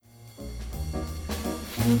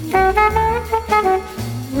Hello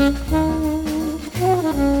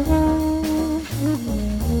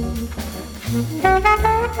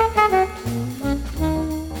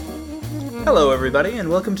everybody, and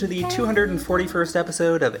welcome to the 241st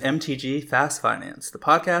episode of MTG Fast Finance, the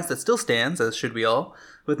podcast that still stands, as should we all,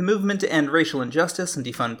 with the movement to end racial injustice and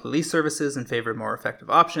defund police services in favor of more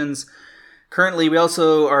effective options. Currently, we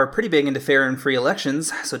also are pretty big into fair and free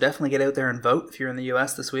elections, so definitely get out there and vote if you're in the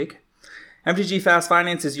US this week. MTG Fast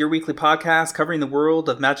Finance is your weekly podcast covering the world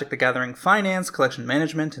of Magic the Gathering finance, collection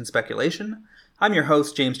management, and speculation. I'm your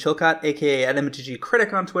host, James Chilcott, aka at MTG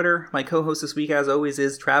Critic on Twitter. My co-host this week, as always,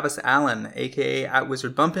 is Travis Allen, aka at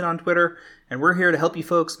Wizard Bumpin' on Twitter, and we're here to help you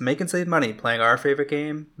folks make and save money playing our favorite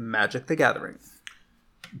game, Magic the Gathering.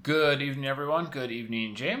 Good evening, everyone. Good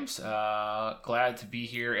evening, James. Glad to be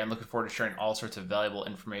here and looking forward to sharing all sorts of valuable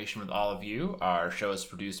information with all of you. Our show is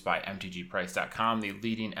produced by MTGprice.com, the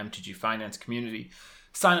leading MTG finance community.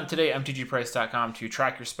 Sign up today at MTGprice.com to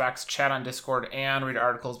track your specs, chat on Discord, and read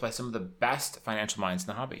articles by some of the best financial minds in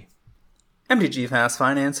the hobby. MTG Fast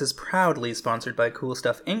Finance is proudly sponsored by Cool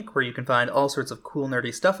Stuff Inc., where you can find all sorts of cool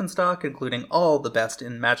nerdy stuff in stock, including all the best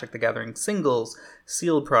in Magic the Gathering singles,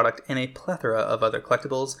 sealed product, and a plethora of other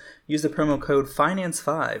collectibles. Use the promo code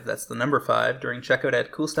FINANCE5, that's the number 5, during checkout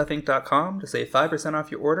at CoolStuffInc.com to save 5%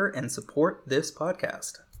 off your order and support this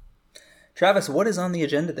podcast. Travis, what is on the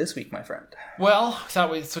agenda this week, my friend? Well, I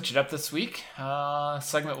thought we'd switch it up this week.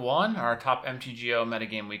 Segment 1, our top MTGO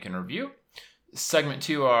metagame week in review. Segment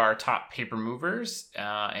 2 are top paper movers,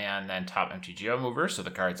 and then top MTGO movers, so the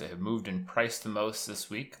cards that have moved in price the most this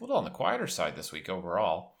week. A little on the quieter side this week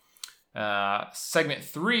overall. Segment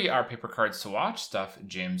 3 are paper cards to watch, stuff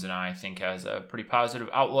James and I think has a pretty positive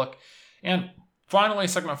outlook. And finally,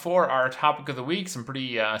 segment 4, our topic of the week, some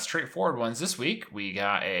pretty straightforward ones this week. We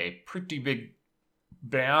got a pretty big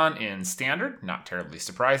ban in Standard, not terribly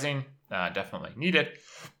surprising, definitely needed.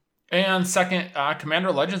 And second,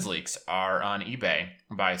 Commander Legends leaks are on eBay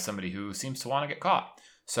by somebody who seems to want to get caught.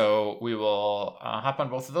 So we will hop on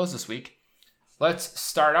both of those this week. Let's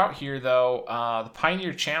start out here, though. The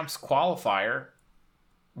Pioneer Champs qualifier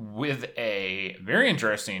with a very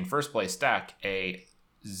interesting first place deck, a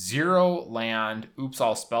 0-land Oops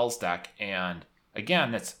All Spells deck. And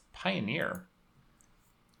again, it's Pioneer.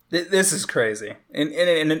 This is crazy.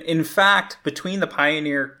 In fact, between the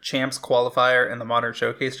Pioneer Champs qualifier and the Modern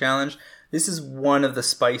Showcase Challenge, this is one of the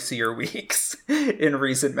spicier weeks in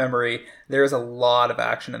recent memory. There's a lot of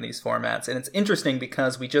action in these formats. And it's interesting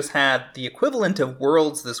because we just had the equivalent of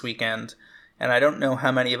Worlds this weekend, and I don't know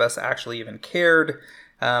how many of us actually even cared.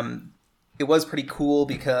 It was pretty cool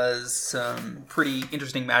because some pretty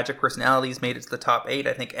interesting Magic personalities made it to the top 8.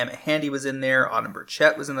 I think Emmett Handy was in there. Autumn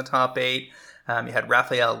Burchett was in the top 8. You had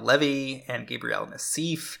Raphael Levy and Gabriel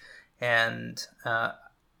Nassif, and I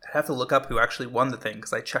have to look up who actually won the thing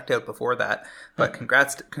because I checked out before that. But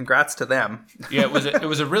congrats to them. Yeah, it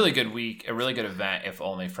was a really good week, a really good event, if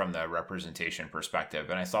only from the representation perspective.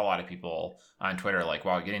 And I saw a lot of people on Twitter like,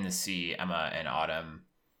 "Wow, getting to see Emma and Autumn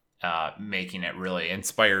making it really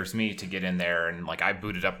inspires me to get in there." And like, I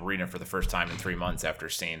booted up Arena for the first time in 3 months after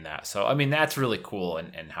seeing that. So I mean, that's really cool,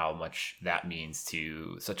 and how much that means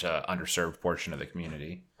to such a underserved portion of the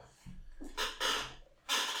community.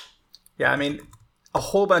 Yeah, I mean, a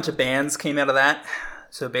whole bunch of bans came out of that.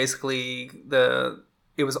 So basically,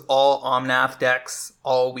 it was all Omnath decks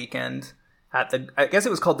all weekend at I guess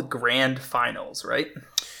it was called the Grand Finals, right?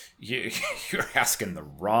 You're asking the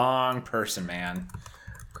wrong person, man.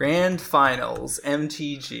 Grand Finals,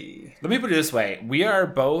 MTG. Let me put it this way. We are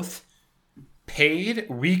both paid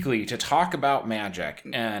weekly to talk about Magic,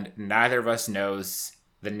 and neither of us knows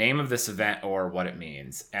the name of this event or what it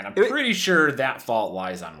means. And I'm pretty sure that fault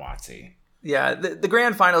lies on WotC. Yeah, the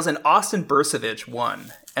Grand Finals, and Austin Bursavich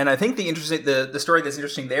won. And I think the story that's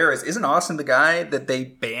interesting there isn't Austin the guy that they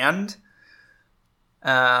banned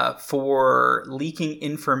for leaking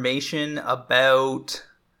information about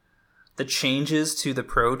the changes to the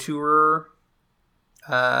Pro Tour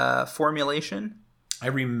formulation? I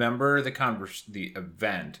remember the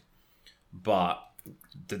event, but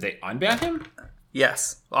did they unban him?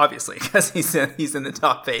 Yes, obviously, because he's in the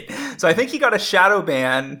top 8. So I think he got a shadow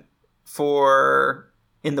ban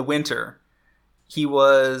in the winter. He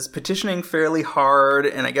was petitioning fairly hard,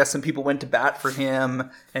 and I guess some people went to bat for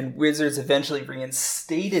him, and Wizards eventually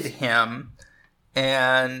reinstated him,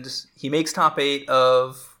 and he makes top 8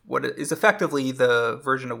 of what is effectively the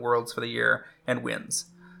version of Worlds for the year and wins.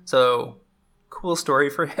 So, cool story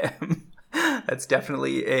for him. That's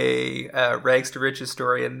definitely a rags to riches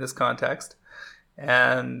story in this context.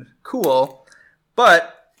 And cool.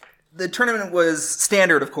 But the tournament was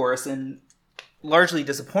Standard, of course, and largely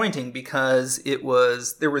disappointing because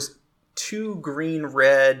there was 2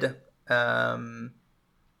 green-red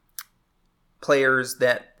players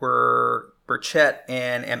that were Burchett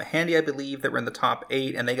and Emma Handy, I believe, that were in the top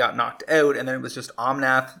 8, and they got knocked out, and then it was just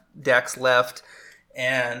Omnath decks left,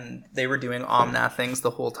 and they were doing Omnath things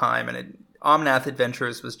the whole time, and Omnath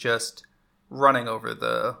Adventures was just running over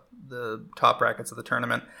the top brackets of the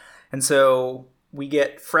tournament. And so we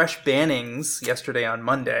get fresh bannings yesterday on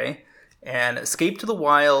Monday, and Escape to the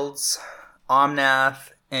Wilds,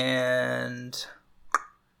 Omnath, and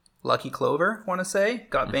Lucky Clover, I want to say,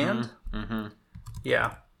 got banned. Mm-hmm.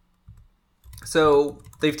 Yeah. So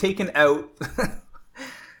they've taken out,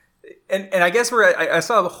 and I guess I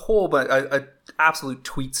saw a whole a absolute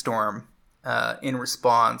tweet storm in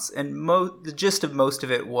response, and the gist of most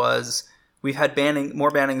of it was we've had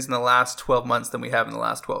more bannings in the last 12 months than we have in the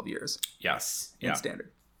last 12 years. Yes. In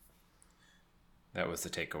Standard. That was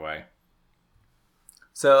the takeaway.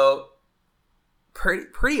 So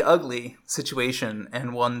pretty ugly situation,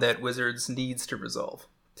 and one that Wizards needs to resolve.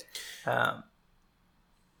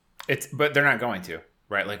 But they're not going to,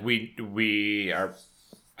 right? Like we are,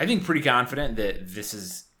 I think, pretty confident that this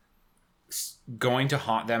is going to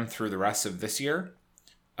haunt them through the rest of this year.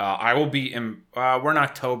 I will be in. We're in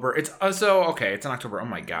October. It's It's in October. Oh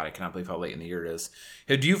my god, I cannot believe how late in the year it is.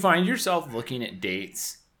 Do you find yourself looking at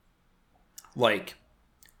dates like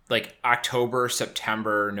October,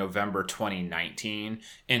 September, November 2019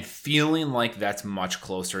 and feeling like that's much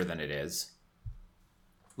closer than it is?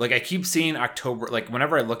 Like, I keep seeing October, like,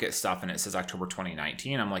 whenever I look at stuff and it says October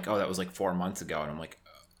 2019, I'm like, oh, that was like 4 months ago. And I'm like,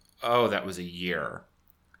 oh, that was a year.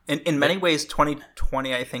 In many ways,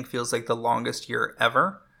 2020, I think, feels like the longest year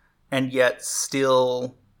ever. And yet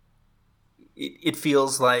still, it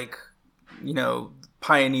feels like,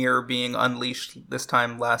 Pioneer being unleashed this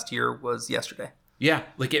time last year was yesterday. Yeah,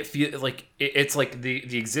 like it's like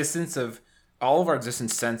the existence of all of our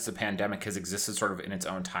existence since the pandemic has existed sort of in its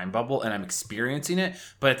own time bubble, and I'm experiencing it,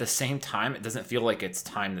 but at the same time, it doesn't feel like it's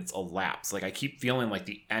time that's elapsed. Like, I keep feeling like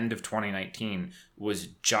the end of 2019 was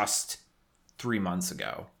just 3 months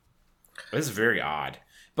ago. This is very odd.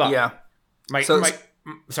 But yeah,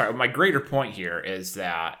 my greater point here is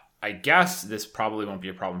that I guess this probably won't be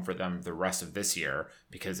a problem for them the rest of this year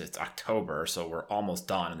because it's October, so we're almost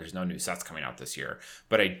done and there's no new sets coming out this year.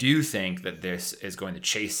 But I do think that this is going to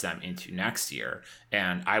chase them into next year,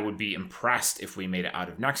 and I would be impressed if we made it out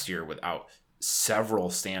of next year without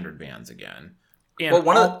several standard bans again. And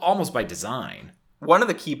almost by design. One of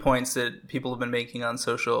the key points that people have been making on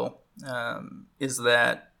social is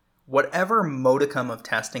that whatever modicum of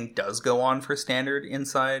testing does go on for standard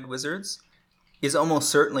inside Wizards is almost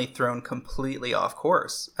certainly thrown completely off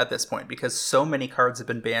course at this point because so many cards have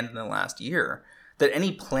been banned in the last year that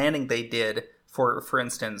any planning they did for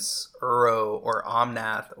instance, Uro or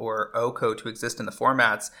Omnath or Oko to exist in the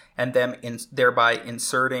formats and them thereby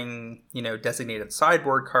inserting, designated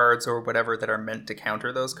sideboard cards or whatever that are meant to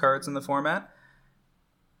counter those cards in the format,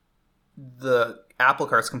 the apple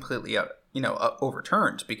cart's completely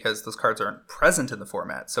overturned because those cards aren't present in the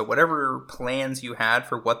format. So whatever plans you had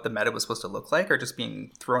for what the meta was supposed to look like are just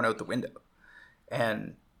being thrown out the window.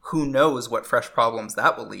 And who knows what fresh problems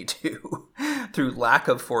that will lead to through lack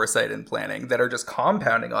of foresight and planning that are just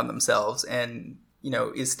compounding on themselves. And,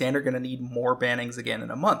 is Standard going to need more bannings again in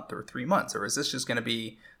a month or 3 months? Or is this just going to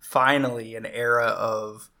be finally an era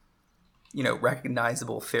of,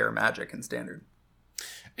 recognizable fair magic in Standard?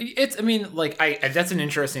 That's an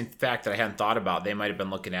interesting fact that I hadn't thought about. They might have been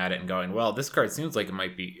looking at it and going, well, this card seems like it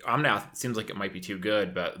might be, Omnath seems like it might be too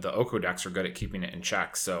good, but the Oko decks are good at keeping it in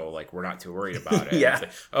check, so, like, we're not too worried about it. Yeah.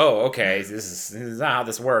 Like, oh, okay, this is not how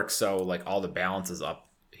this works, so, like, all the balance is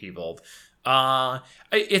upheavaled.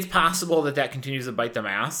 It's possible that continues to bite them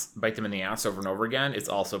in the ass over and over again. It's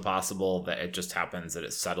also possible that it just happens that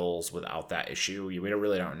it settles without that issue. We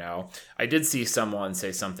really don't know. I did see someone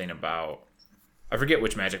say something about, I forget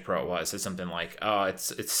which Magic Pro it was. It said something like, "Oh,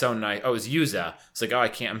 it's so nice." Oh, it was Yuza. It's like, "Oh,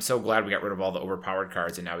 I'm so glad we got rid of all the overpowered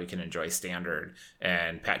cards and now we can enjoy Standard."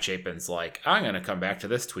 And Pat Chapin's like, "I'm gonna come back to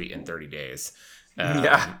this tweet in 30 days."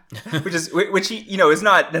 which he is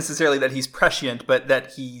not necessarily that he's prescient, but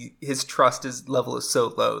that his trust level is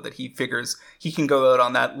so low that he figures he can go out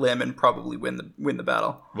on that limb and probably win the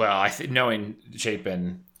battle. Well, knowing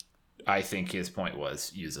Chapin, I think his point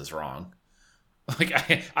was Yuza's wrong. Like,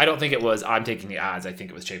 I don't think it was, I'm taking the odds. I think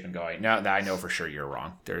it was Chapin going, no, I know for sure you're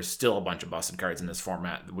wrong. There's still a bunch of busted cards in this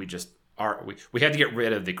format. We had to get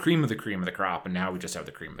rid of the cream of the crop, and now we just have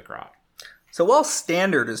the cream of the crop. So while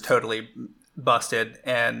Standard is totally busted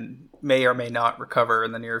and may or may not recover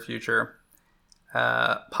in the near future,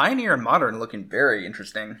 Pioneer and Modern looking very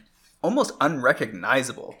interesting. almost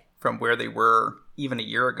unrecognizable from where they were even a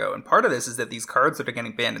year ago. And part of this is that these cards that are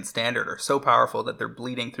getting banned in Standard are so powerful that they're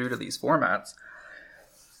bleeding through to these formats.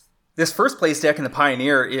 This first place deck in the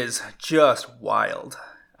Pioneer is just wild.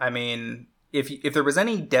 I mean, if there was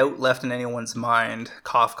any doubt left in anyone's mind,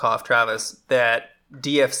 cough, cough, Travis, that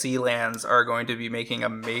DFC lands are going to be making a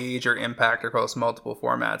major impact across multiple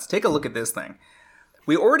formats, take a look at this thing.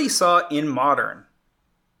 We already saw in Modern,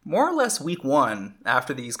 more or less week 1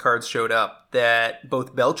 after these cards showed up, that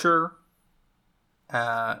both Belcher,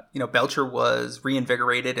 Belcher was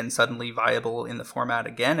reinvigorated and suddenly viable in the format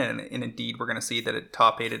again, and indeed we're going to see that it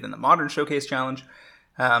top-8'd in the Modern Showcase Challenge.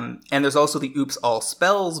 And there's also the Oops All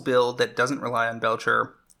Spells build that doesn't rely on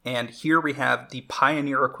Belcher, and here we have the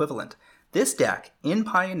Pioneer equivalent. This deck, in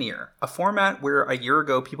Pioneer, a format where a year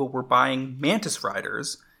ago people were buying Mantis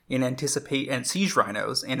Riders and Siege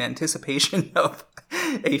Rhinos in anticipation of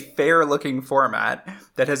a fair-looking format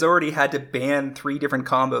that has already had to ban 3 different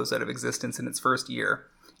combos out of existence in its first year,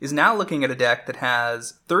 is now looking at a deck that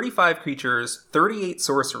has 35 creatures, 38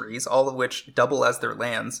 sorceries, all of which double as their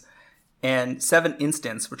lands, and 7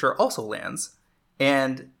 instants, which are also lands,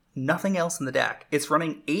 and nothing else in the deck. It's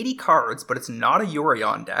running 80 cards, but it's not a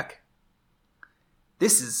Yorion deck.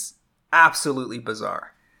 This is absolutely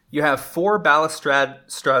bizarre. You have 4 Balustrade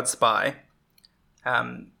Spy.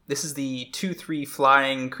 This is the 2/3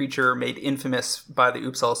 flying creature made infamous by the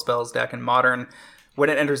Oops All Spells deck in Modern. When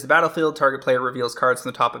it enters the battlefield, target player reveals cards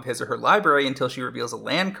from the top of his or her library until she reveals a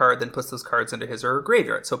land card, then puts those cards into his or her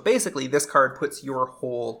graveyard. So basically, this card puts your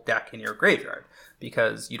whole deck in your graveyard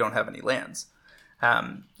because you don't have any lands.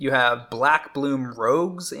 You have Black Bloom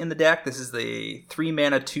Rogues in the deck. This is the 3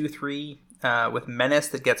 mana 2/3 with Menace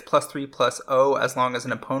that gets +3/+0 as long as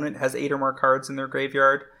an opponent has 8 or more cards in their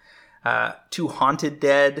graveyard. 2 Haunted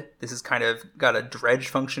Dead. This has kind of got a dredge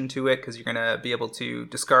function to it because you're going to be able to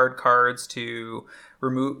discard cards to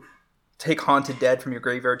take Haunted Dead from your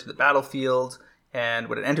graveyard to the battlefield. And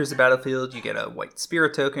when it enters the battlefield, you get a white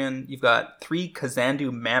spirit token. You've got 3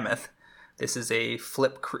 Kazandu Mammoth. This is a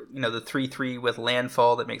flip, the 3/3 with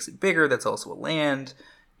landfall that makes it bigger. That's also a land.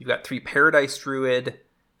 You've got 3 Paradise Druid,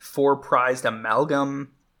 4 Prized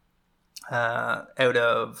Amalgam out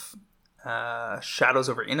of Shadows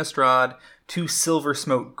over Innistrad, 2 Silver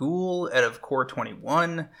Smoke Ghoul out of Core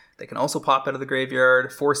 21 that can also pop out of the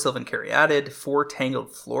graveyard, 4 Sylvan Caryatid, 4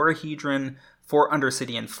 Tangled Florahedron, 4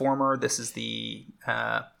 Undercity Informer. This is the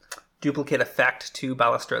duplicate effect to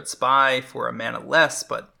Balustrade Spy for a mana less,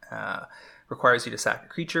 but requires you to sack a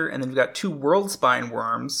creature. And then we've got 2 World Spine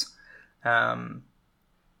Worms.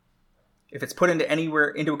 If it's put into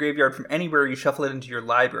a graveyard from anywhere, you shuffle it into your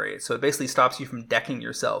library. So it basically stops you from decking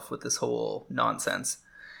yourself with this whole nonsense.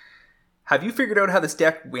 Have you figured out how this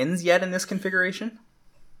deck wins yet in this configuration?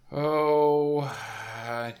 Oh,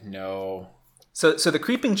 no. So the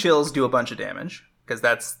Creeping Chills do a bunch of damage, because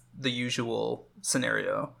that's the usual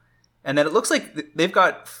scenario. And then it looks like they've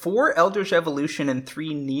got 4 Eldritch Evolution and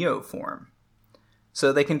 3 Neoform.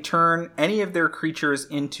 So they can turn any of their creatures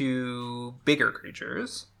into bigger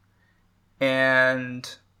creatures.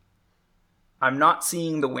 And I'm not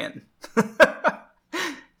seeing the win.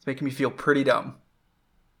 It's making me feel pretty dumb.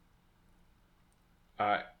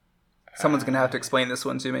 Someone's going to have to explain this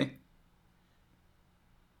one to me.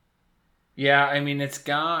 Yeah, I mean, it's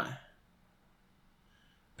got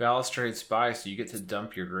Balustrade Spy, so you get to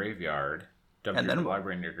dump your graveyard. Dump your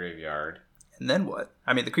library in your graveyard. And then what?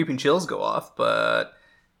 I mean, the Creeping Chills go off, but...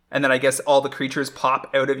 And then I guess all the creatures pop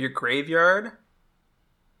out of your graveyard?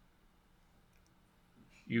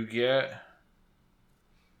 You get...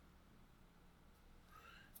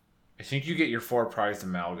 I think you get your 4 Prized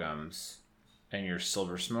Amalgams and your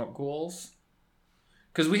Silver Smoke Ghouls.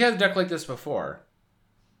 Because we had a deck like this before.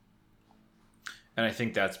 And I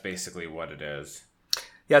think that's basically what it is.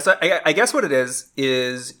 Yeah, so I guess what it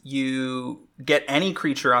is you get any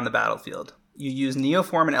creature on the battlefield. You use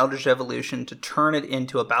Neoform and Eldritch Evolution to turn it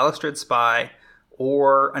into a Balustrade Spy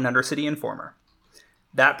or an Undercity Informer.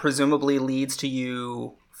 That presumably leads to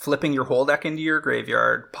you flipping your whole deck into your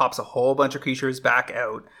graveyard, pops a whole bunch of creatures back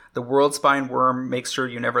out. The World Spine Worm makes sure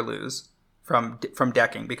you never lose from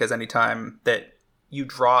decking, because anytime that you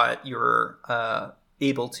draw it, you're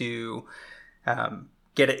able to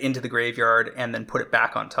get it into the graveyard and then put it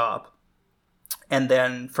back on top. And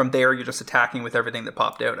then from there, you're just attacking with everything that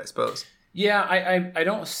popped out, I suppose. Yeah, I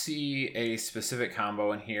don't see a specific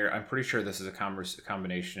combo in here. I'm pretty sure this is a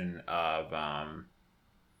combination of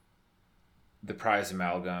the Prize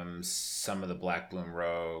Amalgams, some of the Black Bloom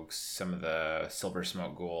Rogues, some of the Silver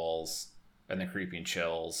Smoke Ghouls, and the Creeping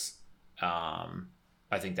Chills.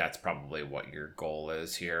 I think that's probably what your goal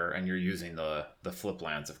is here. And you're using the flip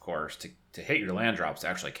lands, of course, to hit your land drops to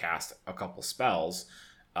actually cast a couple spells.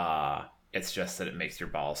 It's just that it makes your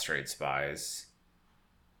Balustrade Spies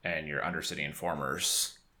and your Undercity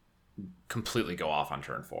Informers completely go off on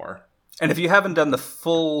turn 4. And if you haven't done the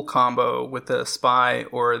full combo with the Spy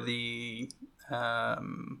or the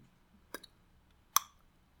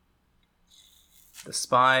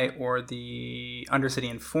Undercity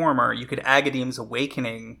Informer, you could Agadeem's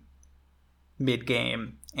Awakening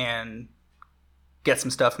mid-game and get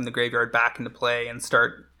some stuff from the graveyard back into play and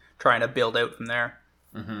start trying to build out from there.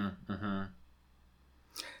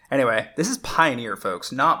 Anyway, this is Pioneer,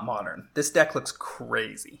 folks, not Modern. This deck looks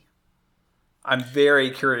crazy. I'm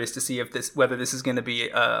very curious to see whether this is going to be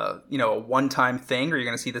a one-time thing, or you're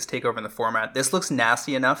going to see this take over in the format. This looks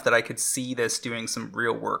nasty enough that I could see this doing some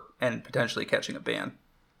real work and potentially catching a ban.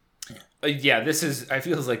 Yeah, I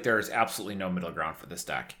feel like there is absolutely no middle ground for this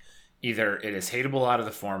deck. Either it is hateable out of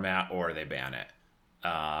the format or they ban it.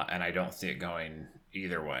 And I don't see it going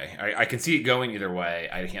either way. I can see it going either way.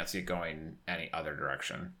 I can't see it going any other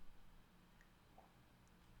direction.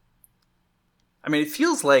 I mean, it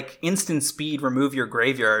feels like instant speed, remove your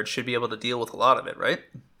graveyard should be able to deal with a lot of it, right?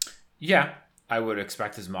 Yeah, I would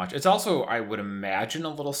expect as much. It's also, I would imagine, a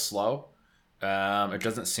little slow. It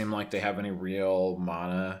doesn't seem like they have any real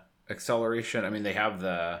mana acceleration. I mean, they have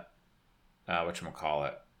the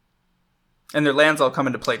whatchamacallit. And their lands all come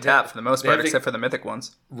into play tap for the most part, except for the mythic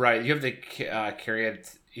ones. Right. You have the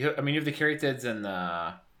Caryatid. You have the Caryatids and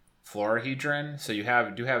the Florahedron. So you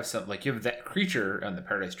have some, like, you have that creature on the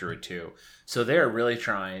Paradise Druid too. So they're really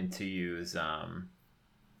trying to use those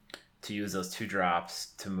 2-drops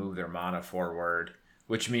to move their mana forward,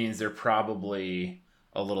 which means they're probably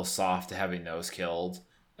a little soft to having those killed.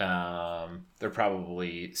 They're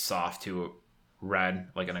probably soft to red,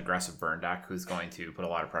 like an aggressive burn deck who's going to put a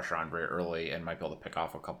lot of pressure on very early and might be able to pick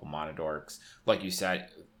off a couple mana dorks. Like you said,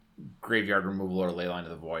 graveyard removal or Leyline of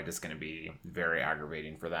the Void is going to be very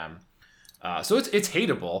aggravating for them. So it's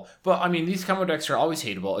hateable, but I mean, these combo decks are always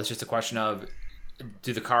hateable. It's just a question of,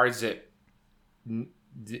 do the cards that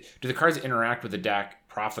interact with the deck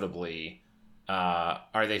profitably,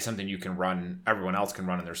 are they something you can run, everyone else can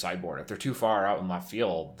run in their sideboard? If they're too far out in left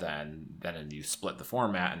field, then you split the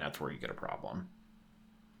format, and that's where you get a problem.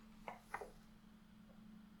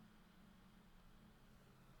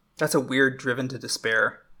 That's a weird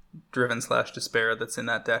driven/despair that's in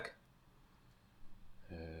that deck.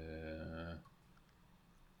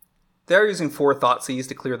 They're using 4 Thoughtseize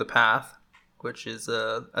to clear the path, which is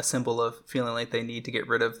a symbol of feeling like they need to get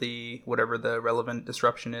rid of whatever the relevant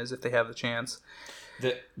disruption is if they have the chance.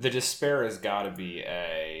 The despair has got to be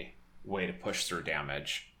a way to push through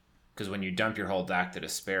damage, because when you dump your whole deck, the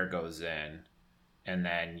despair goes in, and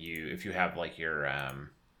then if you have like your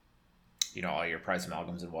all your prize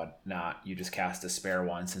amalgams and whatnot, you just cast despair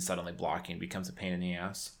once, and suddenly blocking becomes a pain in the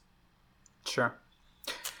ass. Sure.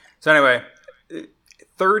 So anyway,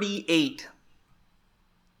 38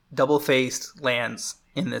 double-faced lands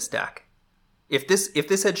in this deck. If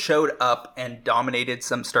this had showed up and dominated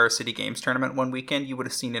some Star City Games tournament one weekend, you would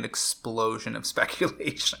have seen an explosion of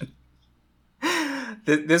speculation.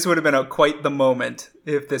 This would have been quite the moment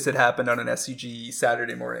if this had happened on an SCG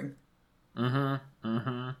Saturday morning. That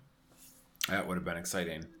would have been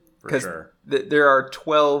exciting, for sure. There are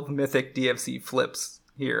 12 Mythic DFC flips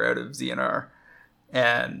here out of ZNR,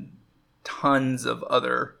 and tons of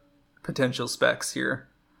other potential specs here.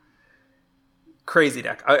 Crazy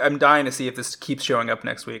deck. I'm dying to see if this keeps showing up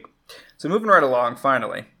next week. So moving right along,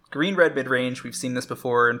 finally. Green-red mid-range. We've seen this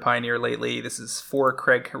before in Pioneer lately. This is 4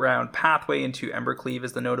 Craig-Round Pathway into Embercleave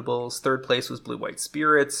as the notables. 3rd place was Blue-White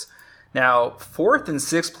Spirits. Now, 4th and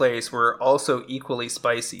 6th place were also equally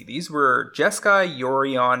spicy. These were Jeskai,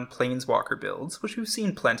 Yorion, Planeswalker builds, which we've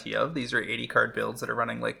seen plenty of. These are 80-card builds that are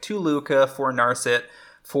running like 2 Luca, 4 Narset,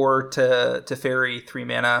 4 Teferi, 3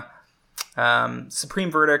 mana.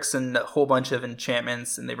 Supreme Verdicts and a whole bunch of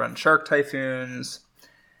enchantments, and they run Shark Typhoons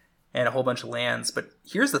and a whole bunch of lands. But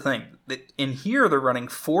here's the thing. In here, they're running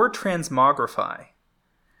 4 Transmogrify,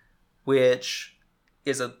 which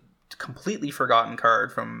is a completely forgotten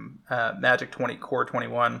card from Magic Core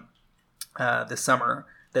 21 this summer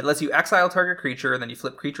that lets you exile target creature, then you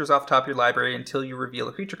flip creatures off the top of your library until you reveal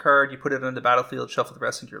a creature card, you put it on the battlefield, shuffle the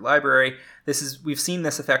rest into your library. We've seen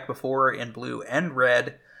this effect before in blue and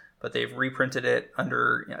red, but they've reprinted it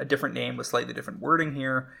under a different name with slightly different wording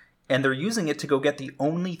here, and they're using it to go get the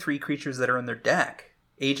only 3 creatures that are in their deck,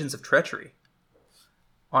 Agents of Treachery,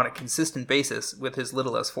 on a consistent basis with as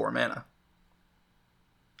little as 4 mana.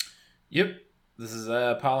 Yep, this is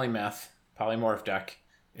a polymorph deck.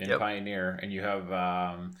 in Yep. Pioneer, and you have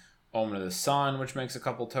Omen of the Sun, which makes a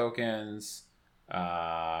couple tokens.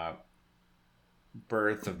 Birth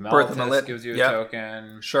of Meletis gives you a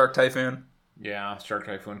token. Shark Typhoon. Yeah, Shark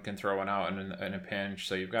Typhoon can throw one out in a pinch.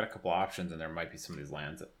 So you've got a couple options, and there might be some of these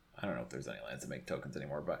lands that, I don't know if there's any lands that make tokens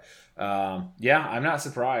anymore, but yeah, I'm not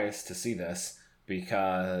surprised to see this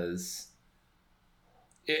because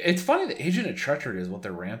it's funny that Agent of Treachery is what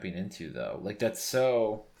they're ramping into, though. Like, that's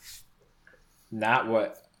so not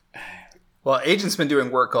what. Well, Agent's been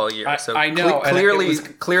doing work all year, so I know,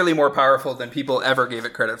 clearly more powerful than people ever gave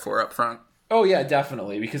it credit for up front. Oh yeah,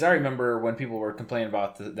 definitely. Because I remember when people were complaining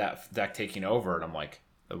about that deck taking over, and I'm like,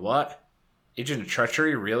 what? Agent of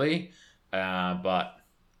Treachery, really? But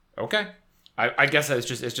okay. I guess it's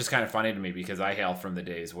just kind of funny to me because I hail from the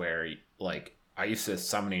days where like I used to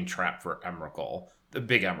summoning trap for Emrakul, the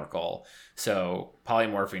big Emrakul. So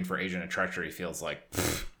polymorphing for Agent of Treachery feels like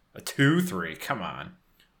a 2/3. Come on.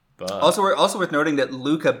 But also worth noting that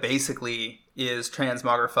Luca basically is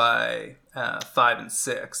Transmogrify 5 and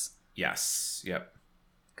 6. Yes. Yep.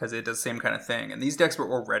 Because it does the same kind of thing, and these decks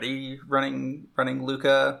were already running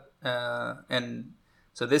Luca, and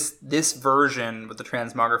so this version with the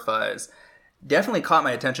Transmogrifies definitely caught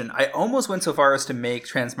my attention. I almost went so far as to make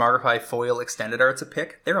Transmogrify foil extended arts a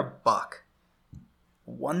pick. They're $1,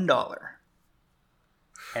 $1,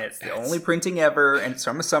 and it's the only printing ever, and it's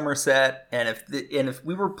from a summer set. And if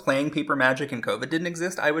we were playing Paper Magic and COVID didn't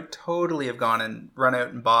exist, I would totally have gone and run out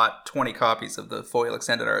and bought 20 copies of the foil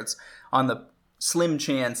extended arts on the slim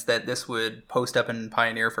chance that this would post up in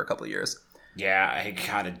Pioneer for a couple of years. Yeah, I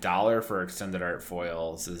got $1 for extended art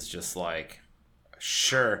foils is just like,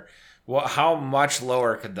 sure. Well, how much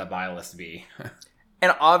lower could the buy list be?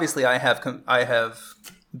 And obviously, I have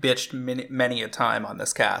bitched many a time on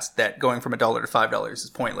this cast that going from $1 to $5 is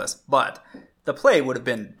pointless. But the play would have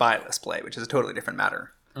been buy list play, which is a totally different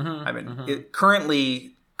matter. Mm-hmm, I mean,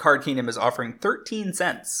 currently, Card Kingdom is offering 13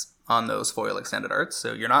 cents on those foil extended arts,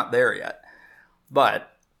 so you're not there yet.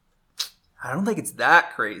 But I don't think it's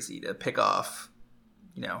that crazy to pick off,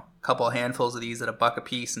 a couple of handfuls of these at $1 a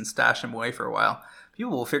piece and stash them away for a while.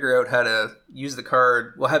 People will figure out how to use the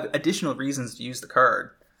card. We'll have additional reasons to use the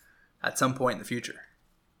card at some point in the future.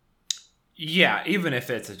 Yeah, even if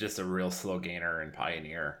it's just a real slow gainer in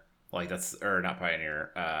Pioneer, like or not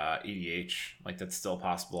Pioneer, EDH, like that's still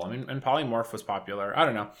possible. I mean, and Polymorph was popular. I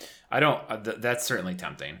don't know. That's certainly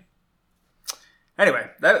tempting. Anyway,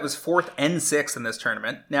 that was 4th and 6th in this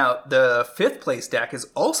tournament. Now, the 5th place deck is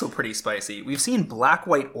also pretty spicy. We've seen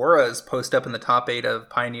black-white auras post up in the top 8 of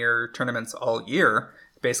Pioneer tournaments all year,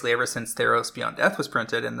 basically ever since Theros Beyond Death was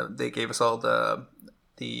printed, and they gave us all the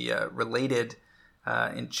related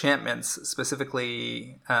enchantments,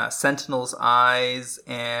 specifically Sentinel's Eyes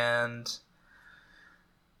and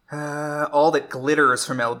all that glitters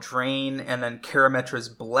from Eldraine, and then Karametra's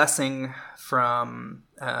Blessing from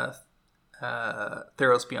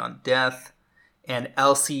Theros Beyond Death, and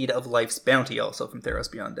Alseid of Life's Bounty, also from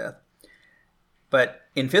Theros Beyond Death. But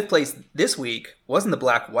in 5th place this week wasn't the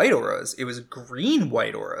black-white auras, it was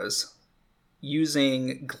green-white auras,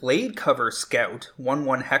 using Gladecover Scout,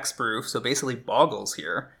 1/1 hexproof, so basically Boggles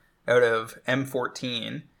here, out of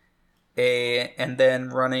M14, and then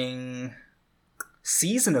running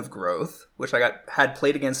Season of Growth, which I had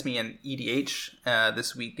played against me in EDH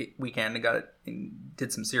this weekend and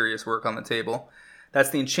did some serious work on the table.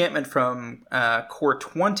 That's the enchantment from Core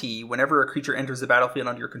 20. Whenever a creature enters the battlefield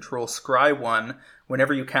under your control, scry 1.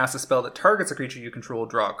 Whenever you cast a spell that targets a creature you control,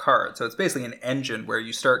 draw a card. So it's basically an engine where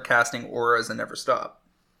you start casting auras and never stop.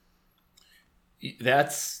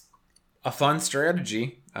 That's a fun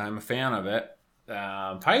strategy. I'm a fan of it.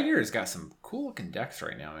 Pioneer's got some cool looking decks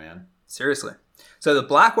right now, man. Seriously. So the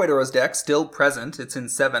black-white auras deck, still present. It's in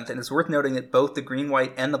 7th, and it's worth noting that both the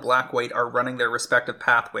green-white and the black-white are running their respective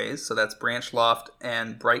pathways. So that's Branch Loft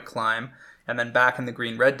and Bright Climb. And then back in the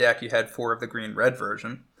green-red deck, you had 4 of the green-red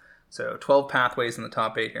version. So 12 pathways in the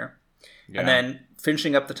top 8 here. Yeah. And then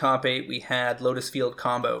finishing up the top 8, we had Lotus Field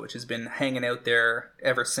Combo, which has been hanging out there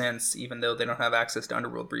ever since, even though they don't have access to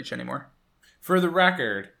Underworld Breach anymore. For the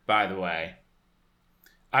record, by the way,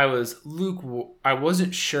 I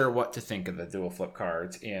wasn't sure what to think of the dual flip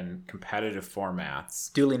cards in competitive formats.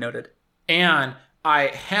 Duly noted. And I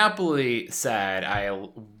happily said I'm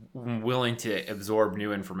willing to absorb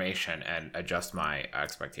new information and adjust my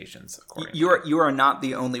expectations accordingly. You are not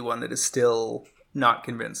the only one that is still not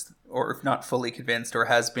convinced, or not fully convinced, or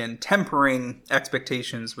has been tempering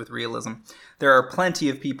expectations with realism. There are plenty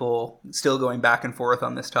of people still going back and forth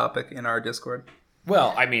on this topic in our Discord.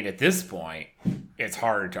 Well, I mean, at this point, it's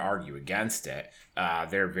hard to argue against it.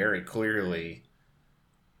 They're very clearly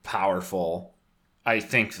powerful I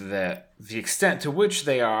think that the extent to which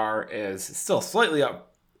they are is still slightly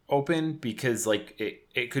open, because like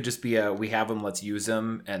it could just be we have them, let's use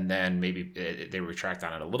them, and then maybe they retract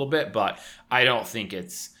on it a little bit. But I don't think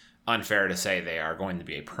it's unfair to say they are going to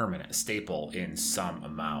be a permanent staple in some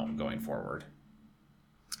amount going forward.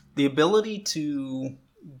 The ability to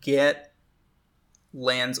get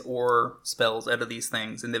lands or spells out of these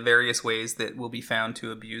things in the various ways that will be found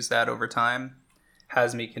to abuse that over time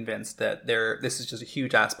has me convinced that this is just a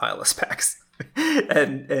huge ass pile of specs.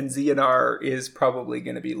 and ZNR is probably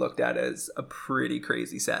going to be looked at as a pretty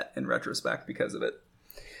crazy set in retrospect because of it.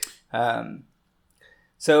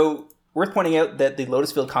 So worth pointing out that the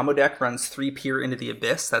Lotusfield combo deck runs 3 Peer into the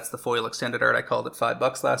Abyss. That's the foil extended art I called at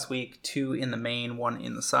 $5 last week. 2 in the main, 1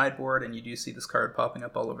 in the sideboard, and you do see this card popping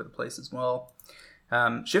up all over the place as well.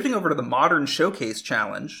 Shifting over to the Modern Showcase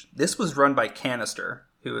Challenge, this was run by Canister,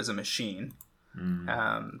 who is a machine.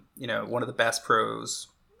 One of the best pros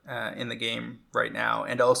in the game right now,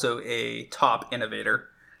 and also a top innovator.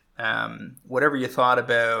 Whatever you thought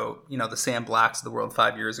about, the Sam Blacks of the world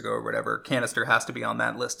 5 years ago or whatever, Canister has to be on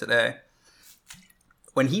that list today.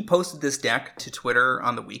 When he posted this deck to Twitter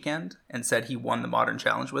on the weekend and said he won the Modern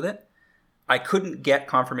Challenge with it, I couldn't get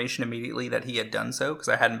confirmation immediately that he had done so because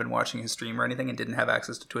I hadn't been watching his stream or anything and didn't have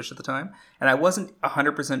access to Twitch at the time. And I wasn't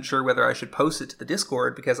 100% sure whether I should post it to the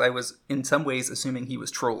Discord because I was in some ways assuming he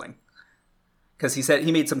was trolling. Because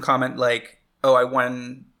he made some comment like, "Oh, I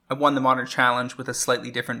won the Modern Challenge with a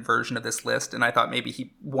slightly different version of this list," and I thought maybe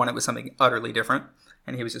he won it with something utterly different,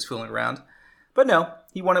 and he was just fooling around. But no,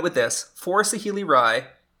 he won it with this. 4 Saheeli Rai,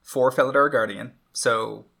 4 Felidar Guardian.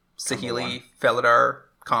 So Saheeli, Felidar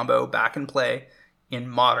combo back in play in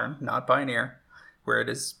Modern, not Pioneer, where it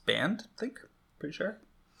is banned, I think. Pretty sure.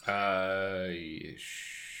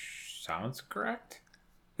 Sounds correct.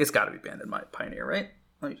 It's got to be banned in my Pioneer, right?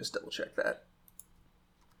 Let me just double check that.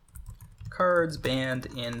 Cards banned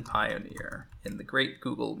in Pioneer in the great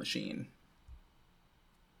Google machine.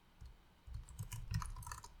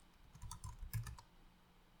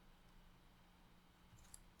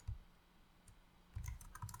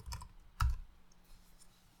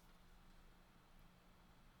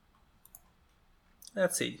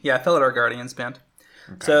 Let's see. Yeah, Felidar Guardian's banned.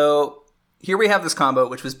 Okay. So here we have this combo,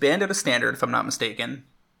 which was banned out of Standard, if I'm not mistaken,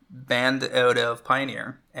 banned out of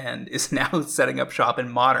Pioneer, and is now setting up shop in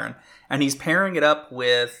Modern. And he's pairing it up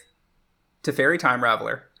with Teferi Time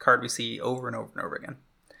Raveler, card we see over and over and over again.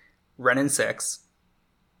 Renin 6,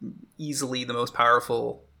 easily the most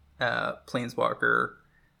powerful Planeswalker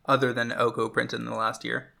other than Oko printed in the last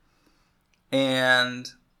year. And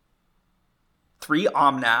 3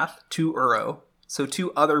 Omnath, 2 Uro, so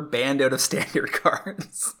 2 other banned out of Standard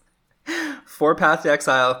cards. 4 Path to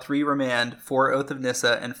Exile, 3 Remand, 4 Oath of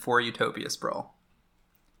Nissa, and 4 Utopia Sprawl.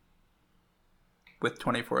 With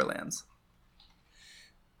 24 lands.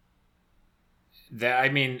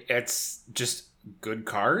 It's just good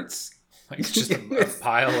cards. Like, it's just a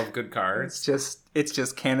pile of good cards. It's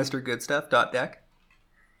just Canister good stuff. .deck.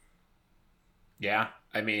 Yeah,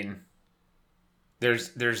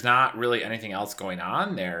 there's not really anything else going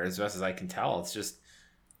on there, as best as I can tell. It's just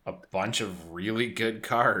a bunch of really good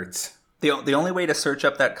cards. The only way to search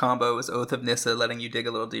up that combo is Oath of Nissa letting you dig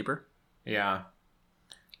a little deeper. Yeah.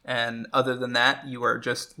 And other than that, you are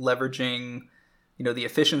just leveraging, the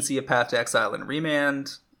efficiency of Path to Exile and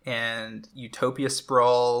Remand, and Utopia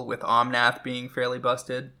Sprawl with Omnath being fairly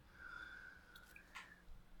busted.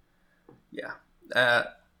 Yeah.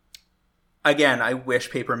 Again, I wish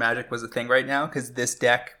Paper Magic was a thing right now, because this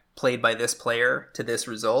deck played by this player to this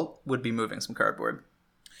result would be moving some cardboard.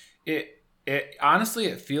 It honestly,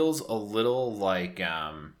 it feels a little like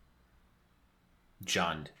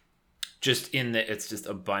Jund. Just in that it's just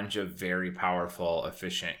a bunch of very powerful,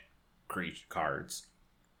 efficient cards.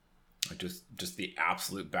 Just the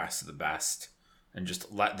absolute best of the best. And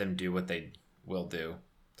just let them do what they will do,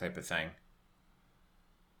 type of thing.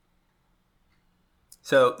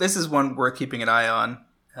 So this is one worth keeping an eye on,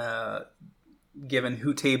 given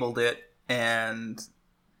who tabled it and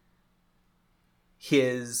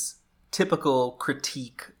his typical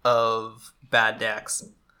critique of bad decks.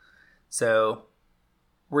 So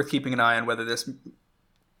worth keeping an eye on whether this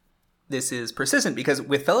is persistent, because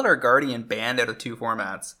with Felidar Guardian banned out of 2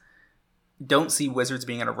 formats, don't see Wizards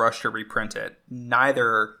being in a rush to reprint it.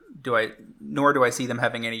 Nor do I see them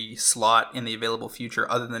having any slot in the available future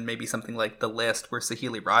other than maybe something like the list where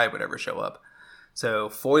Saheeli Rai would ever show up. So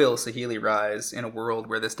foil Saheeli Rais in a world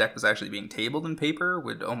where this deck was actually being tabled in Paper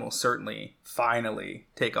would almost certainly finally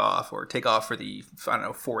take off for the,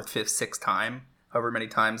 4th, 5th, 6th time, however many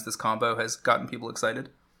times this combo has gotten people excited.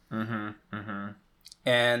 Mm-hmm. Mm-hmm.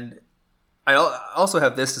 And also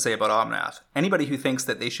have this to say about Omnath. Anybody who thinks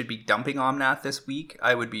that they should be dumping Omnath this week,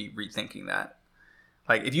 I would be rethinking that.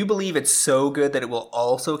 Like, if you believe it's so good that it will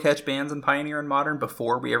also catch bans in Pioneer and Modern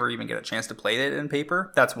before we ever even get a chance to play it in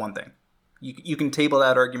paper, that's one thing. You can table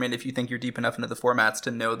that argument if you think you're deep enough into the formats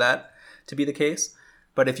to know that to be the case.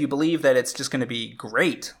 But if you believe that it's just going to be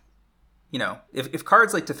great, if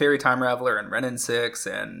cards like Teferi Time Raveler and Renin 6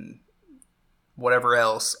 and whatever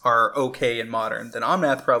else are okay in Modern, then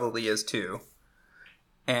Omnath probably is too.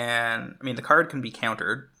 And, I mean, the card can be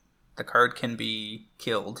countered. The card can be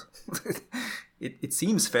killed. It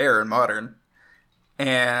seems fair in Modern.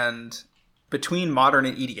 And between Modern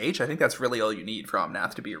and EDH, I think that's really all you need for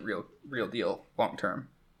Omnath to be a real deal long term.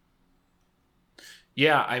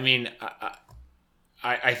 Yeah, I mean,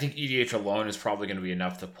 I think EDH alone is probably going to be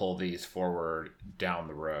enough to pull these forward down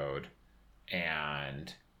the road.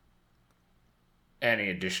 And any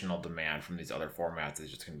additional demand from these other formats is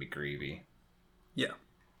just going to be greedy. Yeah.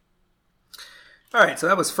 All right, so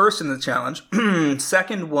that was first in the challenge.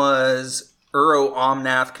 Second was Uro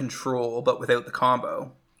Omnath Control, but without the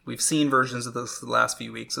combo. We've seen versions of this the last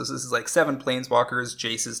few weeks. So this is like 7 Planeswalkers,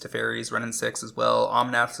 Jaces, Teferis, Renin 6 as well,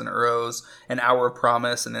 Omnaths and Uros, an Hour of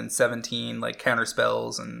Promise, and then 17 like counter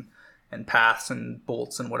spells and paths and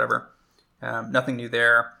bolts and whatever. Nothing new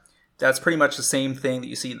there. That's pretty much the same thing that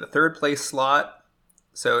you see in the third place slot.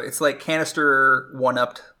 So it's like Canister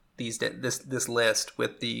one-upped this list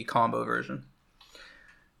with the combo version.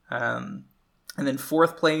 And then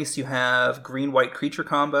fourth place, you have green-white creature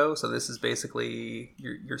combo. So this is basically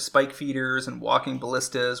your Spike Feeders and Walking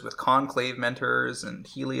Ballistas with Conclave Mentors and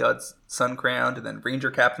Heliod's Suncrowned, and then Ranger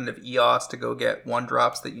Captain of Eos to go get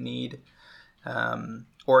 1-drops that you need.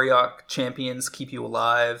 Auriok Champions keep you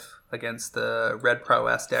alive against the red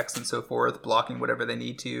prowess decks and so forth, blocking whatever they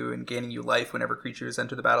need to and gaining you life whenever creatures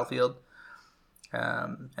enter the battlefield.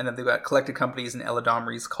 And then they've got Collected Companies and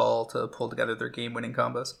Eladamri's Call to pull together their game-winning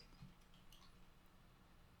combos.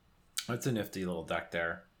 That's a nifty little deck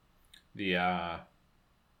there. The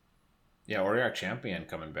Auriok Champion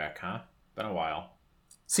coming back, huh? Been a while.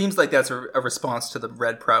 Seems like that's a response to the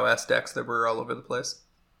red prowess decks that were all over the place.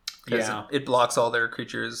 Yeah. It blocks all their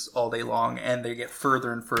creatures all day long, and they get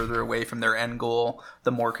further and further away from their end goal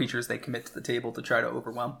the more creatures they commit to the table to try to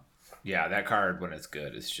overwhelm. Yeah, that card, when it's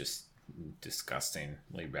good, is just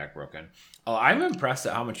disgustingly backbroken. I'm impressed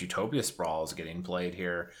at how much Utopia Sprawl is getting played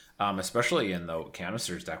here, especially in the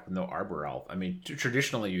Canisters deck with no Arbor Elf. I mean,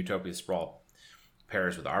 traditionally Utopia Sprawl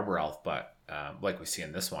pairs with Arbor Elf, but like we see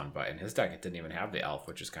in this one, but in his deck it didn't even have the Elf,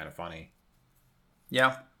 which is kind of funny.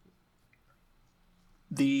 Yeah.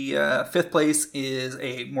 The fifth place is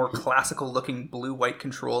a more classical looking blue-white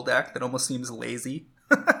control deck that almost seems lazy.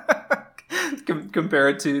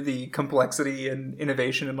 Compared to the complexity and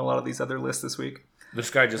innovation in a lot of these other lists this week. This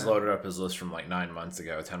guy just loaded up his list from like 9 months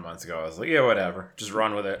ago, 10 months ago. I was like, yeah, whatever. Just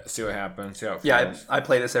run with it. See what happens. See how it feels. Yeah, I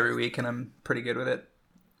play this every week, and I'm pretty good with it.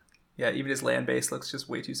 Yeah, even his land base looks just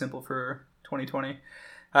way too simple for 2020.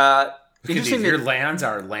 Interesting. Your lands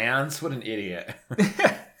are lands? What an idiot.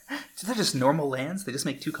 They're just normal lands. They just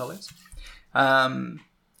make 2 colors.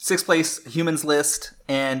 Sixth place, Humans list,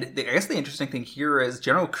 and I guess the interesting thing here is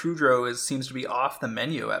General Kudro seems to be off the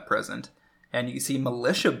menu at present, and you see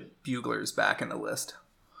Militia Buglers back in the list.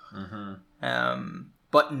 Mm-hmm.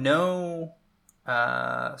 But no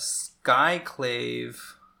Skyclave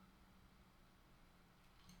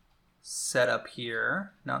set up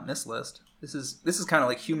here, not in this list. This is kind of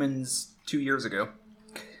like Humans 2 years ago.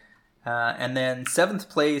 And then 7th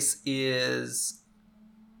place is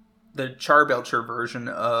the Charbelcher version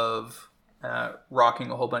of rocking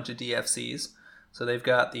a whole bunch of DFCs. So they've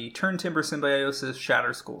got the Turn Timber Symbiosis,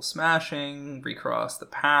 Shatter Skull Smashing, Recross the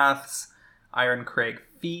Paths, Iron Crag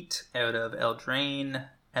Feet out of Eldraine,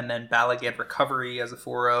 and then Balagad Recovery as a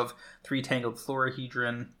 4 of, 3 Tangled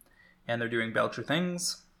Florahedron, and they're doing Belcher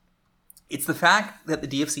things. It's the fact that the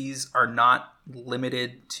DFCs are not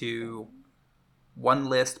limited to one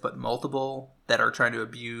list, but multiple that are trying to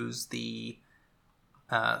abuse the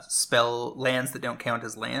spell lands that don't count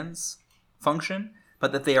as lands function,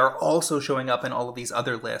 but that they are also showing up in all of these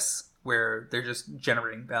other lists where they're just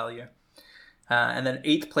generating value. And then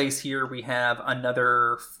 8th place here, we have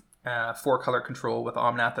another 4-color control with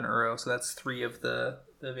Omnath and Uro, so that's 3 of the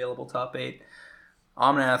available top 8.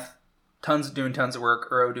 Omnath, doing tons of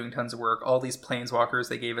work. Uro doing tons of work. All these Planeswalkers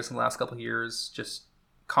they gave us in the last couple of years, just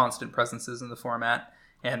constant presences in the format.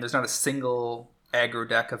 And there's not a single aggro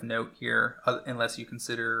deck of note here, unless you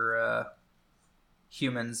consider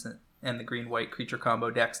Humans and the green-white creature combo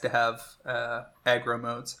decks to have aggro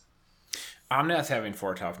modes. Omnath having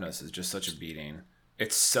 4 toughness is just such a beating.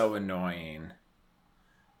 It's so annoying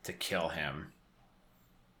to kill him.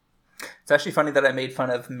 It's actually funny that I made fun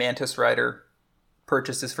of Mantis Rider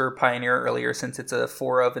purchases for Pioneer earlier, since it's a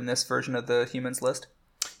 4 of in this version of the humans list.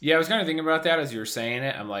 Yeah, I was kind of thinking about that as you were saying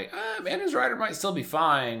it. I'm like, Mantis Rider might still be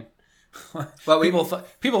fine. Well,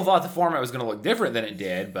 people thought the format was going to look different than it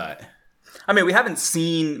did, but I mean, we haven't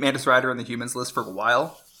seen Mantis Rider in the humans list for a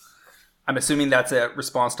while. I'm assuming that's a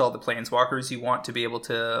response to all the planeswalkers you want to be able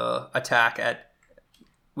to attack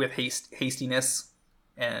with hastiness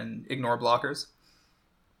and ignore blockers.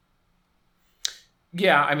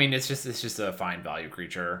 Yeah, I mean, it's just a fine value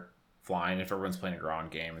creature flying. If everyone's playing a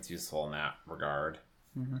ground game, it's useful in that regard.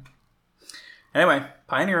 Mm-hmm. Anyway,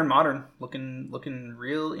 Pioneer and Modern looking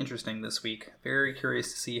real interesting this week. Very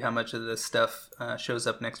curious to see how much of this stuff shows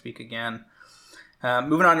up next week again.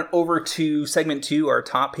 Moving on over to segment 2, our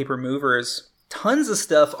top paper movers. Tons of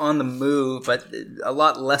stuff on the move, but a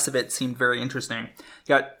lot less of it seemed very interesting. You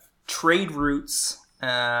got trade routes,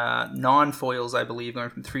 non-foils, I believe, going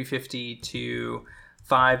from $3.50 to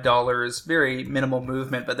 $5. Very minimal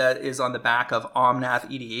movement, but that is on the back of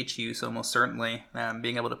Omnath EDH use, almost certainly.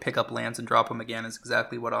 Being able to pick up lands and drop them again is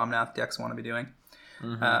exactly what Omnath decks want to be doing.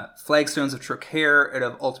 Mm-hmm. Flagstones of Trocare out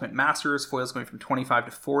of Ultimate Masters, foils going from 25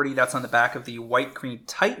 to 40. That's on the back of the White Green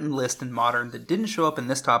Titan list in Modern that didn't show up in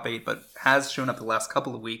this top 8, but has shown up the last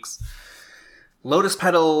couple of weeks. Lotus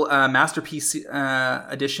Petal Masterpiece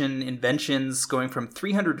Edition Inventions going from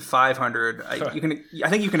 300 to 500. I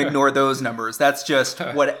think you can ignore those numbers. That's just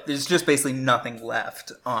there's just basically nothing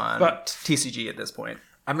left on TCG at this point.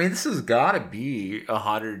 I mean, this has got to be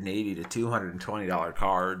 $180 to $220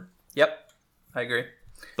 card. Yep. I agree,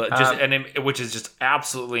 but which is just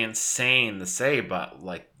absolutely insane to say. But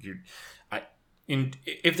like,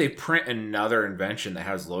 if they print another invention that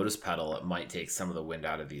has Lotus Petal, it might take some of the wind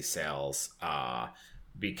out of these sales,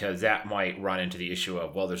 because that might run into the issue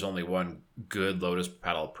of, well, there's only one good Lotus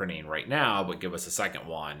Petal printing right now, but give us a second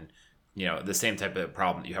one. You know, the same type of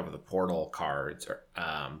problem that you have with the Portal cards.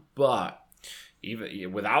 But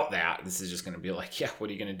even without that, this is just going to be like, yeah, what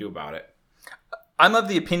are you going to do about it? I'm of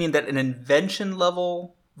the opinion that an invention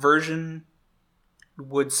level version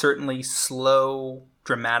would certainly slow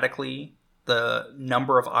dramatically the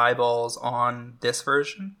number of eyeballs on this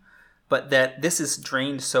version, but that this is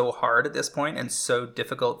drained so hard at this point and so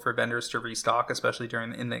difficult for vendors to restock, especially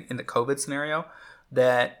in the COVID scenario,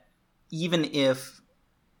 that even if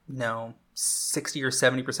 60 or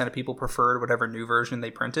 70% of people preferred whatever new version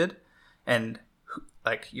they printed, and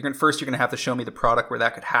like you're gonna have to show me the product where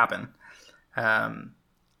that could happen.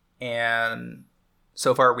 And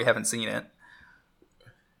so far we haven't seen it.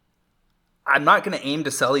 I'm not going to aim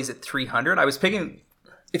to sell these at 300. I was picking,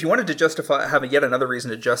 if you wanted to have yet another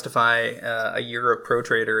reason to justify a year of Pro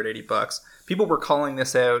Trader at $80, people were calling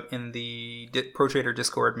this out in the Pro Trader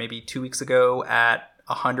Discord maybe 2 weeks ago at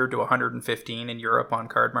 100 to 115 in Europe on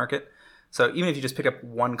Card Market. So even if you just pick up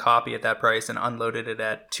one copy at that price and unloaded it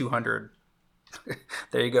at 200,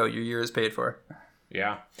 there you go. Your year is paid for.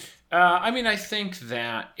 Yeah. I mean, I think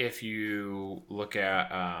that if you look at,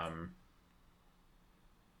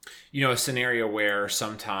 a scenario where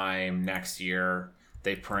sometime next year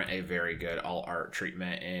they print a very good all art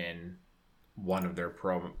treatment in one of their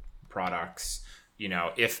products,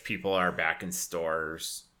 if people are back in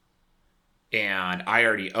stores and I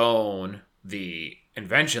already own the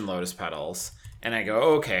Invention Lotus Petals and I go,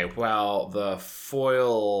 okay, well, the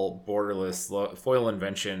foil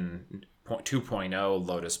Invention 2.0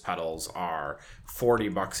 Lotus Petals are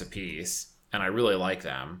 $40 a piece, and I really like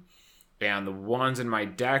them. And the ones in my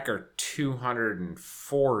deck are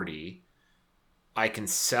 $240. I can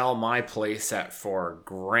sell my playset for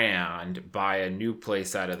 $1,000, buy a new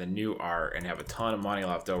playset of the new art, and have a ton of money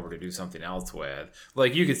left over to do something else with.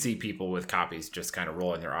 Like, you could see people with copies just kind of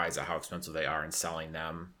rolling their eyes at how expensive they are and selling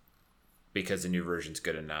them because the new version's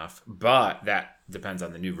good enough. But that depends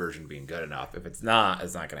on the new version being good enough. If it's not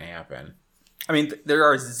going to happen. I mean, there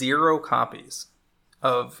are 0 copies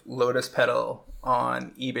of Lotus Petal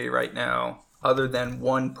on eBay right now, other than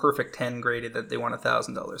one Perfect 10 graded that they want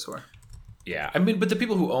 $1,000 for. Yeah, I mean, but the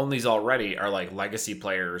people who own these already are like legacy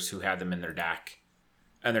players who had them in their deck,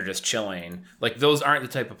 and they're just chilling. Like, those aren't the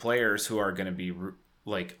type of players who are going to be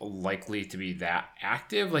like likely to be that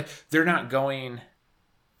active. Like, they're not going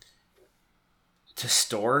to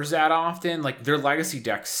stores that often. Like, their legacy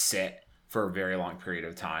decks sit for a very long period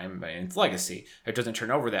of time. I mean, it's legacy. It doesn't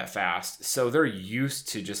turn over that fast. So they're used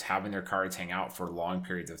to just having their cards hang out for long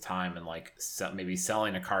periods of time and like maybe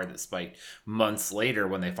selling a card that spiked months later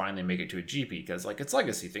when they finally make it to a GP, because like it's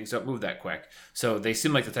legacy. Things don't move that quick. So they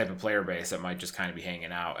seem like the type of player base that might just kind of be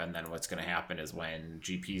hanging out. And then what's going to happen is when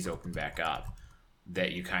GPs open back up,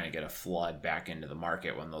 that you kind of get a flood back into the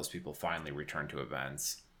market when those people finally return to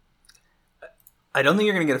events. I don't think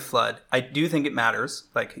you're going to get a flood. I do think it matters.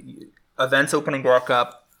 Like, events opening back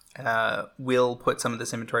up will put some of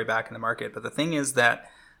this inventory back in the market. But the thing is that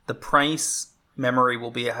the price memory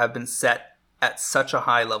will have been set at such a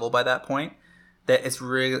high level by that point that it's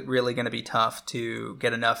really going to be tough to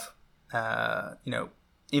get enough,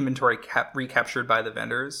 inventory recaptured by the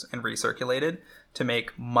vendors and recirculated to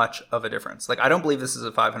make much of a difference. Like, I don't believe this is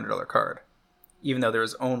a $500 card, even though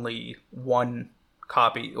there's only one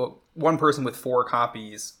copy, one person with 4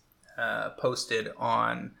 copies posted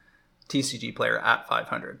on TCG Player at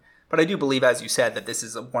 500. But I do believe, as you said, that this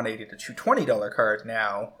is a $180 to $220 card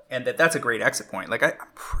now, and that's a great exit point. Like, I'm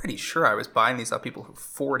pretty sure I was buying these off people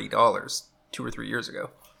for $40 2 or 3 years ago.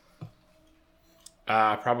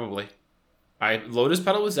 Probably. Lotus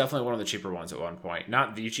Petal was definitely one of the cheaper ones at one point.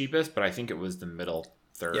 Not the cheapest, but I think it was the middle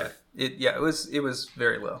third. Yeah, it was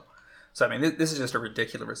very low. So, I mean, this is just a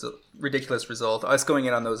ridiculous result. Us going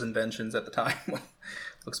in on those inventions at the time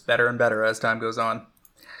looks better and better as time goes on.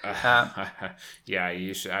 Yeah,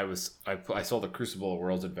 you should. I sold a Crucible of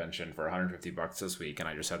Worlds invention for $150 this week, and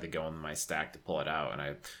I just had to go in my stack to pull it out. And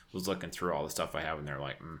I was looking through all the stuff I have, and they're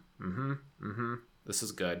like, this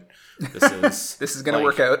is good. This is gonna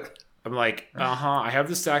work out. I'm like, I have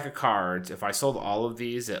this stack of cards. If I sold all of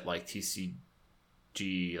these at like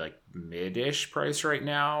TCG like mid-ish price right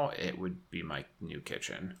now, it would be my new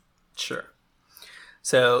kitchen. Sure.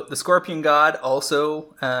 So the Scorpion God,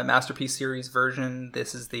 also Masterpiece Series version.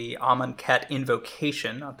 This is the Amonkhet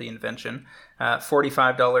Invocation, not the invention.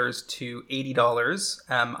 $45 to $80.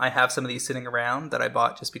 I have some of these sitting around that I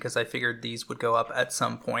bought just because I figured these would go up at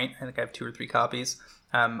some point. I think I have 2 or 3 copies.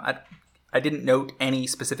 I didn't note any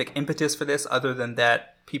specific impetus for this other than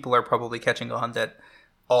that people are probably catching on that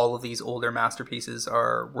all of these older masterpieces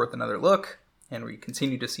are worth another look, and we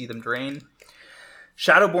continue to see them drain.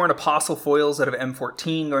 Shadowborn Apostle foils out of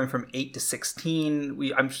M14 going from 8 to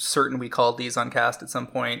 16. I'm certain we called these on cast at some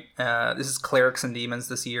point. This is Clerics and Demons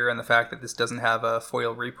this year, and the fact that this doesn't have a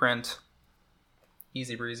foil reprint,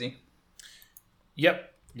 easy breezy.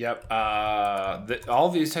 Yep. All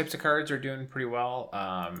these types of cards are doing pretty well.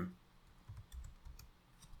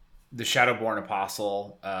 The Shadowborn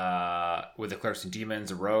Apostle with the Clerics and Demons,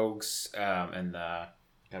 the Rogues, and the...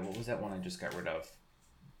 God, what was that one I just got rid of?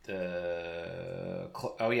 The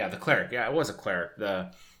Cleric. Yeah, it was a Cleric.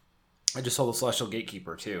 I just sold the Celestial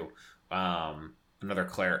Gatekeeper too. Another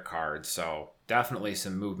Cleric card. So definitely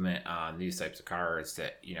some movement on these types of cards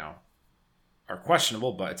that, are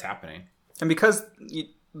questionable, but it's happening. And because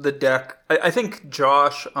the deck... I think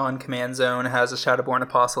Josh on Command Zone has a Shadowborn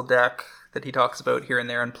Apostle deck that he talks about here and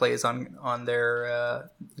there and plays on their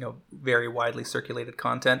very widely circulated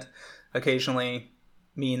content occasionally,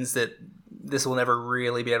 means that this will never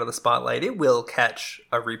really be out of the spotlight. It will catch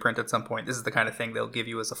a reprint at some point. This is the kind of thing they'll give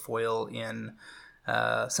you as a foil in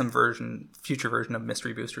some future version of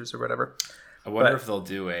Mystery Boosters or whatever. I wonder if they'll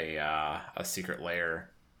do a secret layer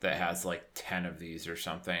that has like 10 of these or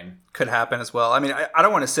something. Could happen as well. I mean, I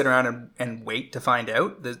don't want to sit around and wait to find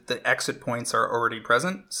out. The exit points are already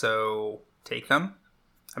present, so take them.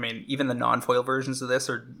 I mean, even the non-foil versions of this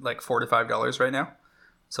are like $4 to $5 right now.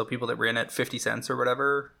 So people that were in at 50 cents or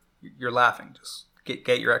whatever, you're laughing. Just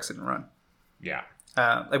get your exit and run. Yeah.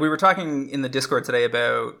 Like we were talking in the Discord today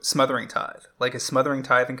about Smothering Tithe. Like, is Smothering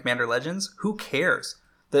Tithe in Commander Legends? Who cares?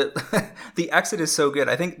 The exit is so good.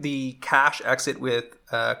 I think the cash exit with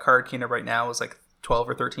Card Kingdom right now is like $12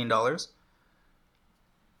 or $13.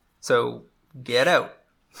 So get out.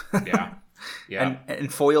 Yeah. Yeah.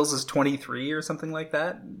 And foils is 23 or something like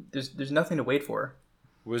that. There's nothing to wait for.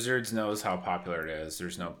 Wizards knows how popular it is.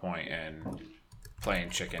 There's no point in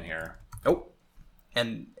playing chicken here. Oh.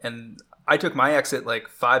 And I took my exit like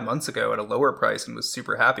 5 months ago at a lower price and was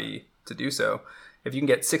super happy to do so. If you can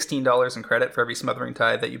get $16 in credit for every Smothering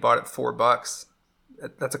Tithe that you bought at $4,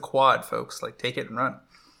 that's a quad, folks. Like, take it and run.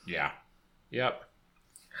 Yeah. Yep.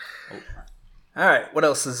 Oh. All right. What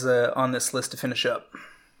else is on this list to finish up?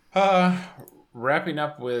 Wrapping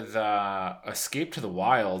up with Escape to the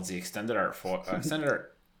Wilds, the extended art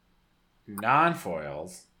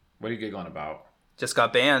non-foils. What are you giggling about? Just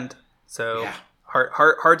got banned. So yeah.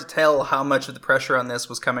 Hard to tell how much of the pressure on this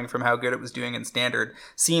was coming from how good it was doing in standard.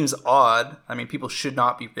 Seems odd. I mean, people should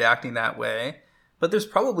not be reacting that way. But there's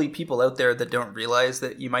probably people out there that don't realize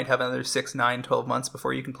that you might have another 6, 9, 12 months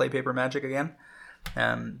before you can play Paper Magic again.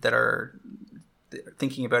 That are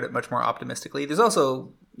thinking about it much more optimistically. There's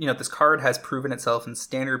also, this card has proven itself in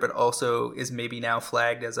standard, but also is maybe now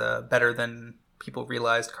flagged as a better than people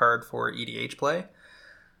realized card for EDH play.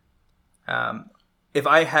 if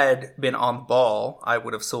I had been on the ball, I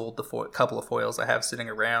would have sold the couple of foils I have sitting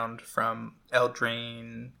around from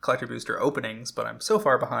Eldraine Collector Booster openings, but I'm so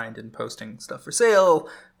far behind in posting stuff for sale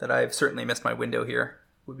that I've certainly missed my window here,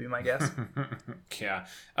 would be my guess. Yeah.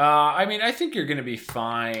 I mean, I think you're going to be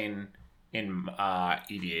fine in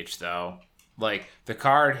EDH, though. Like, the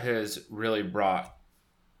card has really brought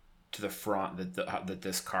to the front that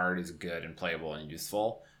this card is good and playable and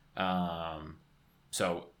useful.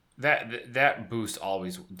 So that boost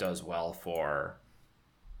always does well for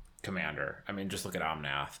Commander. I mean, just look at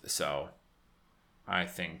Omnath. So I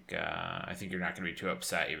think you're not going to be too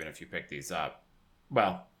upset even if you pick these up.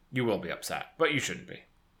 Well, you will be upset, but you shouldn't be.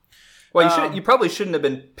 Well, you probably shouldn't have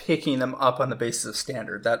been picking them up on the basis of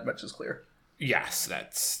Standard. That much is clear. Yes,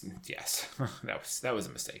 that was a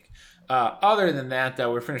mistake. Other than that,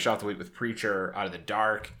 though, we're finished off the week with Preacher Out of the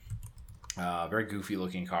Dark. Very goofy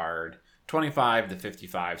looking card. 25 to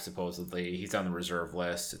 55, supposedly. He's on the reserve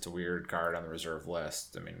list. It's a weird card on the reserve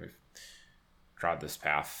list. I mean, we've trod this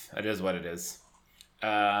path. It is what it is.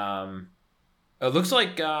 It looks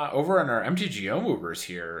like over on our MTGO movers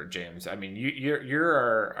here, James. I mean, you're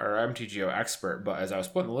our MTGO expert, but as I was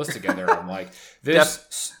putting the list together, I'm like,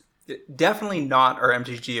 this... Definitely not our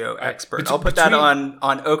MTGO expert. I'll put that on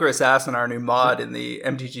Ochre Assassin, our new mod in the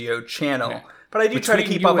MTGO channel. Yeah. But I do try to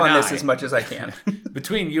keep up on this as much as I can.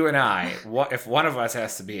 Between you and I, if one of us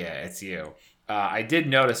has to be it, it's you. I did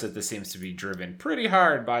notice that this seems to be driven pretty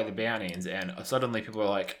hard by the bannings, and suddenly people are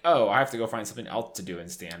like, oh, I have to go find something else to do in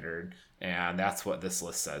Standard, and that's what this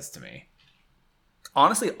list says to me.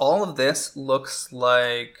 Honestly, all of this looks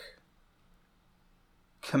like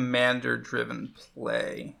Commander-driven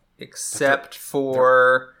play. Except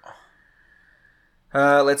for,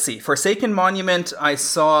 let's see, Forsaken Monument, I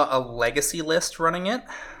saw a Legacy list running it.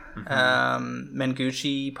 Mm-hmm.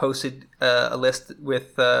 Mengucci posted a list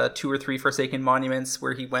with 2 or 3 Forsaken Monuments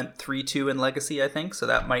where he went 3-2 in Legacy, I think. So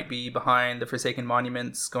that might be behind the Forsaken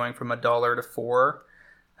Monuments going from $1 to $4.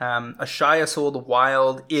 Ashaya Sold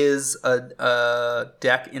Wild is a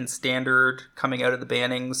deck in Standard coming out of the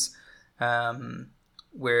bannings.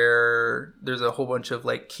 Where there's a whole bunch of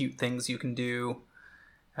like cute things you can do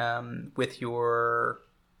with your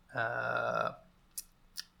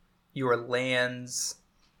lands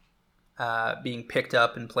being picked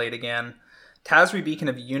up and played again. Tazri Beacon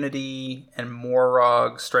of Unity and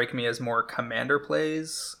Morog strike me as more Commander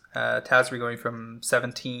plays. Tazri going from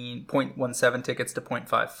 17.17 tickets to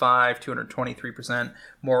 0.55, 223%.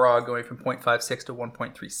 Morog going from 0.56 to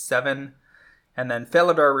 1.37. And then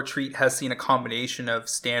Felidar Retreat has seen a combination of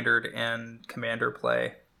Standard and Commander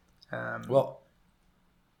play. Well,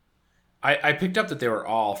 I picked up that they were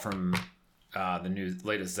all from the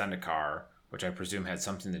latest Zendikar, which I presume had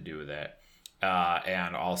something to do with it.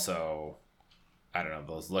 And also, I don't know,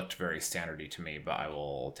 those looked very standardy to me, but I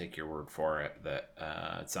will take your word for it that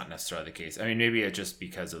it's not necessarily the case. I mean, maybe it's just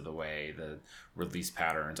because of the way the release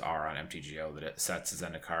patterns are on MTGO that it sets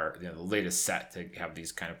Zendikar, the latest set, to have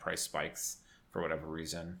these kind of price spikes. For whatever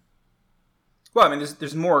reason. Well, I mean,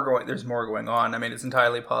 there's more going on. I mean, it's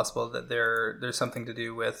entirely possible that there's something to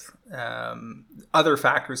do with other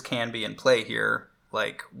factors can be in play here,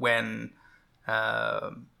 like when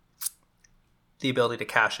the ability to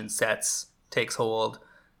cash in sets takes hold.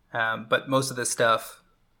 But most of this stuff,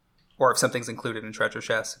 or if something's included in treasure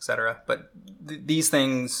chests, etc. But these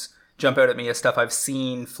things jump out at me as stuff I've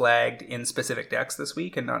seen flagged in specific decks this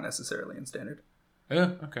week, and not necessarily in Standard.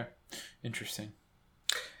 Oh, okay. Interesting.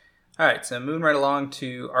 All right, so moving right along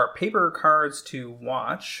to our paper cards to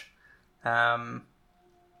watch. Got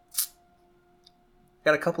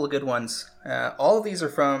a couple of good ones. All of these are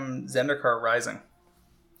from Zendikar Rising.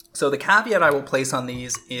 So the caveat I will place on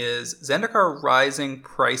these is Zendikar Rising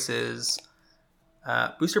prices,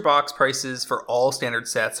 booster box prices for all Standard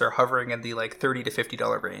sets are hovering in the like $30 to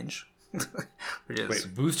 $50 range. Wait,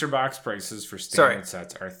 booster box prices for Standard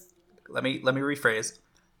sets are... Let me rephrase.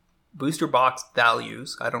 Booster box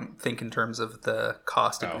values. I don't think in terms of the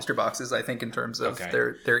cost of booster boxes. I think in terms of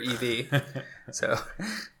their EV. So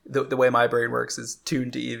the way my brain works is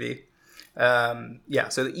tuned to EV.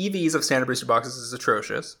 So the EVs of Standard booster boxes is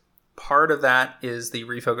atrocious. Part of that is the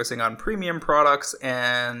refocusing on premium products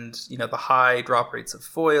and the high drop rates of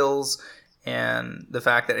foils, and the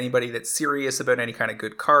fact that anybody that's serious about any kind of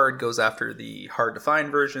good card goes after the hard to find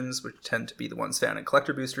versions, which tend to be the ones found in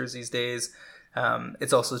collector boosters these days.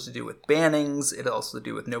 It's also to do with bannings. It's also to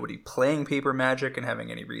do with nobody playing Paper Magic and having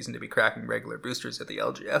any reason to be cracking regular boosters at the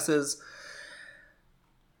LGSs.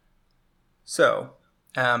 So,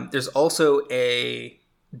 there's also a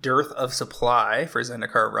dearth of supply for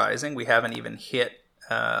Zendikar Rising. We haven't even hit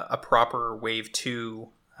a proper Wave 2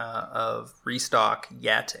 of restock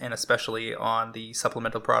yet, and especially on the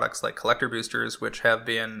supplemental products like collector boosters, which have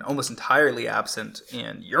been almost entirely absent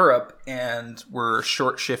in Europe and were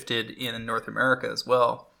short shifted in North America as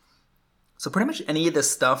well. So pretty much any of this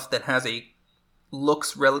stuff that has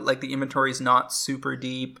looks like the inventory is not super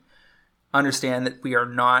deep, understand that we are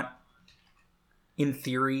not in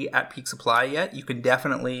theory at peak supply yet. You can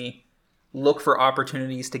definitely look for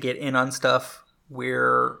opportunities to get in on stuff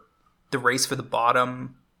where the race for the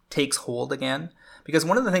bottom takes hold again. Because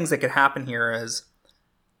one of the things that could happen here is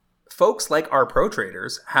folks like our pro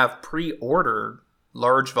traders have pre-ordered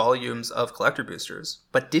large volumes of collector boosters,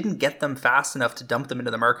 but didn't get them fast enough to dump them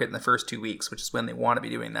into the market in the first 2 weeks, which is when they want to be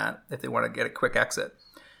doing that if they want to get a quick exit.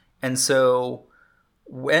 And so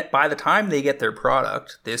by the time they get their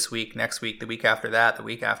product this week, next week, the week after that,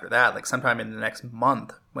 like sometime in the next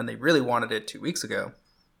month, when they really wanted it 2 weeks ago,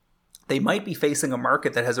 they might be facing a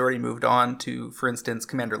market that has already moved on to, for instance,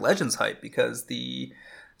 Commander Legends hype, because the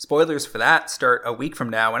spoilers for that start a week from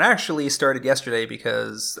now, and actually started yesterday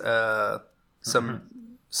because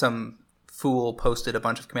some fool posted a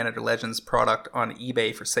bunch of Commander Legends product on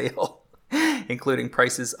eBay for sale, including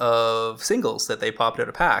prices of singles that they popped out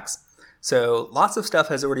of packs. So lots of stuff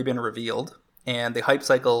has already been revealed, and the hype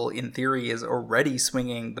cycle, in theory, is already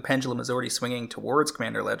swinging. The pendulum is already swinging towards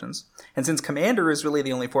Commander Legends. And since Commander is really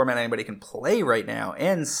the only format anybody can play right now,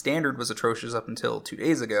 and Standard was atrocious up until 2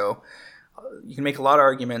 days ago, you can make a lot of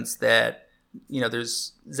arguments that,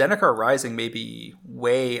 there's Zendikar Rising may be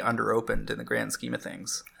way under-opened in the grand scheme of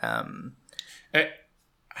things. I'm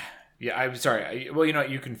sorry. Well,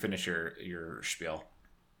 you can finish your spiel.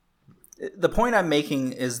 The point I'm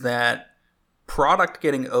making is that product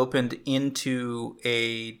getting opened into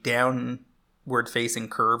a downward-facing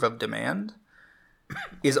curve of demand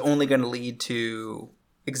is only going to lead to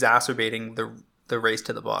exacerbating the race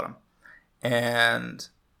to the bottom. And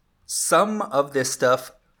some of this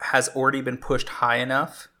stuff has already been pushed high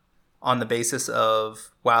enough on the basis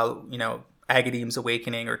of, Agadeem's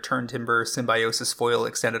Awakening or Turn Timber Symbiosis Foil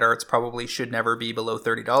Extended Arts probably should never be below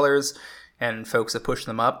 $30, and folks have pushed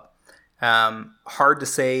them up. Hard to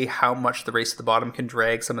say how much the race to the bottom can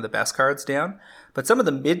drag some of the best cards down, but some of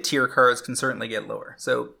the mid-tier cards can certainly get lower.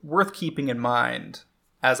 So worth keeping in mind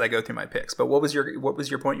as I go through my picks. But what was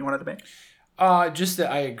your point you wanted to make? Just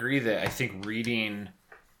that I agree that I think reading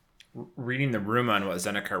the room on what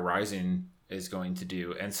Zendikar Rising is going to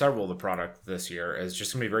do and several of the product this year is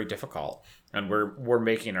just going to be very difficult. And we're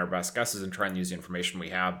making our best guesses and trying to use the information we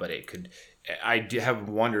have, but I have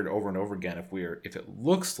wondered over and over again if it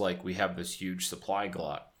looks like we have this huge supply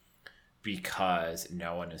glut because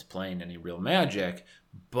no one is playing any real Magic,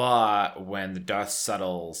 but when the dust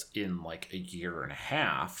settles in like a year and a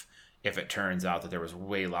half, if it turns out that there was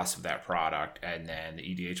way less of that product and then the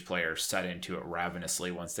EDH players set into it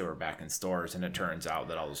ravenously once they were back in stores, and it turns out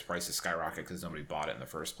that all those prices skyrocket because nobody bought it in the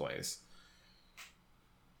first place.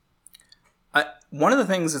 One of the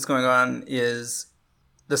things that's going on is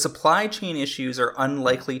the supply chain issues are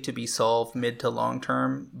unlikely to be solved mid to long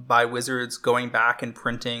term by Wizards going back and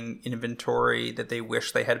printing inventory that they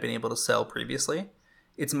wish they had been able to sell previously.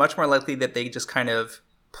 It's much more likely that they just kind of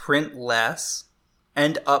print less,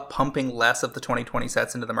 end up pumping less of the 2020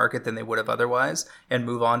 sets into the market than they would have otherwise, and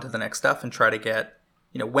move on to the next stuff and try to get,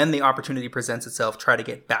 when the opportunity presents itself, try to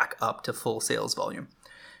get back up to full sales volume.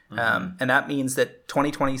 And that means that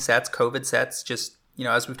 2020 sets, COVID sets, just,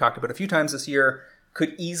 as we've talked about a few times this year,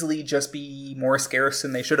 could easily just be more scarce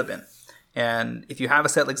than they should have been. And if you have a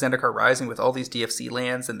set like Zendikar Rising with all these DFC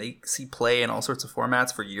lands and they see play in all sorts of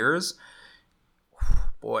formats for years,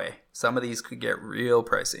 boy, some of these could get real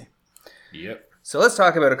pricey. Yep. So let's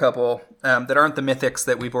talk about a couple that aren't the mythics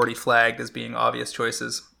that we've already flagged as being obvious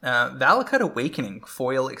choices. Valakut Awakening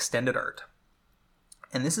Foil Extended Art.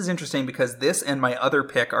 And this is interesting because this and my other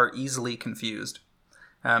pick are easily confused.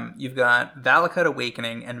 You've got Valakut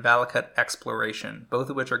Awakening and Valakut Exploration, both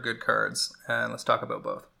of which are good cards. Let's talk about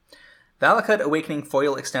both. Valakut Awakening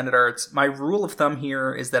Foil Extended Arts. My rule of thumb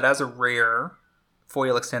here is that as a rare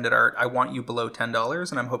foil extended art, I want you below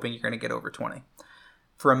 $10, and I'm hoping you're going to get over 20.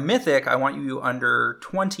 For a mythic, I want you under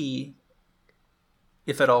 20,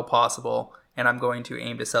 if at all possible, and I'm going to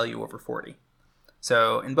aim to sell you over 40.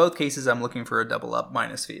 So in both cases, I'm looking for a double up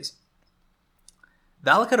minus fees.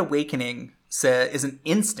 Valakut Awakening is an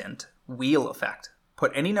instant wheel effect.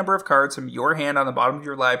 Put any number of cards from your hand on the bottom of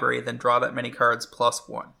your library, then draw that many cards plus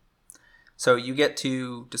 1. So you get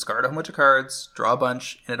to discard a whole bunch of cards, draw a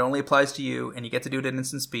bunch, and it only applies to you, and you get to do it at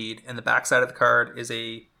instant speed, and the backside of the card is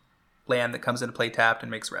a land that comes into play tapped and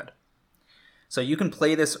makes red. So you can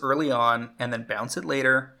play this early on, and then bounce it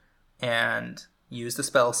later, and use the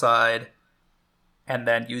spell side, and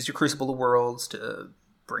then use your Crucible of Worlds to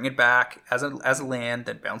bring it back as a land,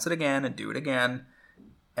 then bounce it again and do it again.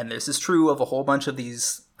 And this is true of a whole bunch of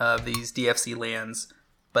these DFC lands.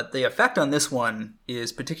 But the effect on this one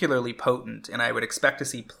is particularly potent, and I would expect to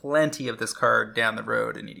see plenty of this card down the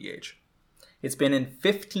road in EDH. It's been in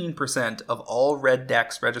 15% of all red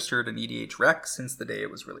decks registered in EDH Rec since the day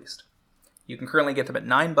it was released. You can currently get them at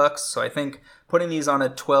 $9, so I think putting these on a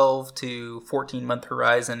 12 to 14 month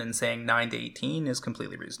horizon and saying 9 to 18 is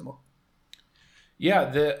completely reasonable. Yeah,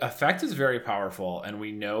 the effect is very powerful, and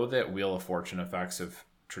we know that Wheel of Fortune effects have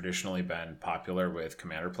traditionally been popular with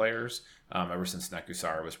Commander players. Ever since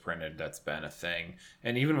Nekusar was printed, that's been a thing.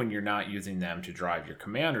 And even when you're not using them to drive your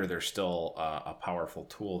Commander, they're still a powerful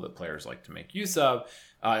tool that players like to make use of.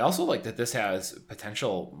 I also like that this has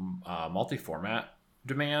potential multi-format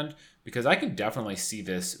demand, because I can definitely see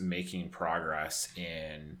this making progress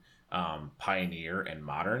in Pioneer and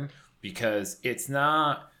Modern, because it's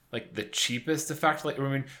not like the cheapest effect. Like, I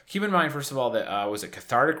mean, keep in mind, first of all, that was it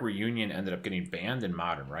Cathartic Reunion ended up getting banned in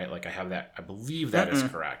Modern, right? Like, I have that. I believe that is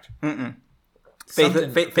correct.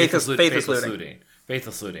 Faithless Looting.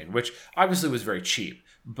 Faithless Looting, which obviously was very cheap,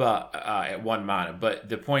 but at 1 mana. But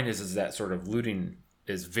the point is that sort of looting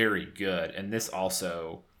is very good, and this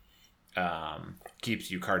also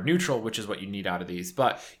keeps you card neutral, which is what you need out of these.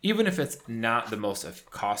 But even if it's not the most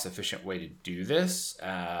cost efficient way to do this,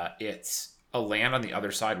 it's a land on the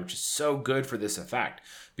other side, which is so good for this effect,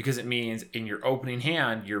 because it means in your opening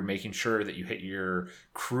hand, you're making sure that you hit your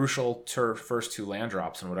crucial first 2 land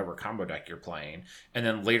drops in whatever combo deck you're playing. And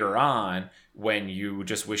then later on, when you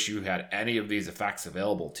just wish you had any of these effects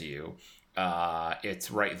available to you,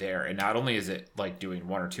 it's right there. And not only is it like doing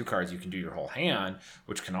 1 or 2 cards, you can do your whole hand,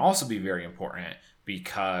 which can also be very important,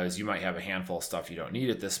 because you might have a handful of stuff you don't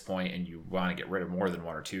need at this point, and you want to get rid of more than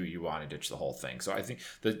 1 or 2. You want to ditch the whole thing. So I think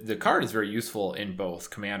the card is very useful in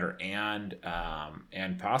both Commander and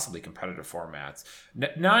possibly competitive formats.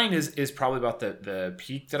 9 is probably about the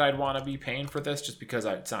peak that I'd want to be paying for this, just because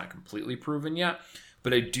it's not completely proven yet.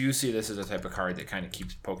 But I do see this as a type of card that kind of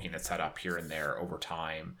keeps poking its head up here and there over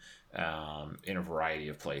time, in a variety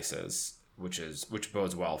of places, which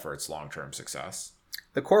bodes well for its long-term success.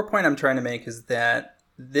 The core point I'm trying to make is that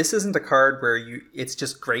this isn't a card where it's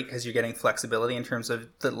just great because you're getting flexibility in terms of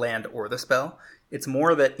the land or the spell. It's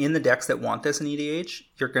more that in the decks that want this in EDH,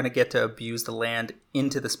 you're going to get to abuse the land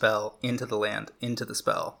into the spell, into the land, into the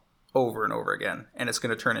spell over and over again. And it's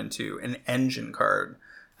going to turn into an engine card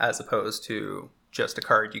as opposed to just a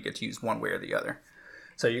card you get to use one way or the other.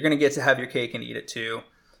 So you're going to get to have your cake and eat it too.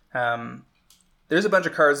 There's a bunch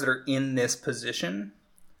of cards that are in this position.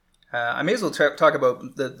 I may as well talk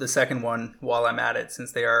about the second one while I'm at it,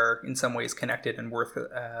 since they are in some ways connected and worth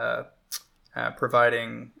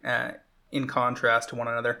providing in contrast to one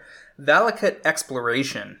another. Valakut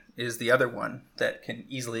Exploration is the other one that can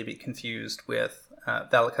easily be confused with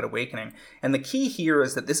Valakut Awakening. And the key here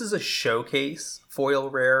is that this is a showcase foil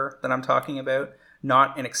rare that I'm talking about,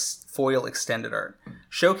 not an foil extended art.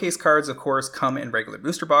 Showcase cards, of course, come in regular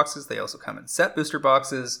booster boxes. They also come in set booster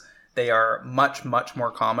boxes. They are much, much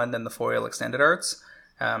more common than the foil extended arts.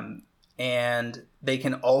 And they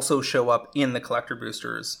can also show up in the collector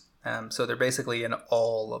boosters. So they're basically in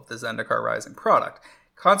all of the Zendikar Rising product.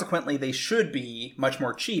 Consequently, they should be much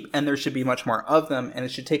more cheap, and there should be much more of them, and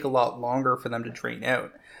it should take a lot longer for them to drain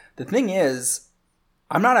out. The thing is,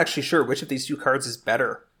 I'm not actually sure which of these 2 cards is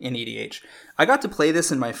better in EDH. I got to play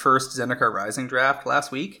this in my first Zendikar Rising draft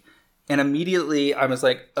last week, and immediately I was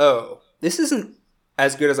like, oh, this isn't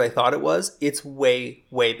as good as I thought it was. It's way,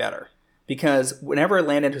 way better. Because whenever a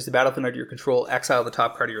land enters the battlefield under your control, exile the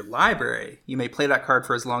top card of your library. You may play that card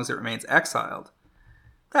for as long as it remains exiled.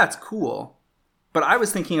 That's cool. But I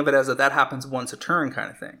was thinking of it as that happens once a turn kind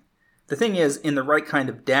of thing. The thing is, in the right kind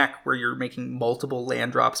of deck where you're making multiple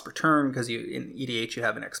land drops per turn, because in EDH you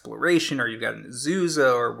have an Exploration, or you've got an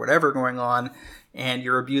Azusa, or whatever going on, and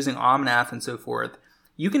you're abusing Omnath and so forth,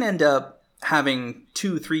 you can end up having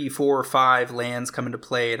 2, 3, 4, 5 lands come into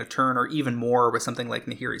play in a turn, or even more with something like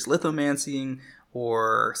Nahiri's Lithomancy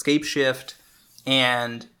or Scapeshift,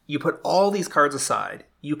 and you put all these cards aside.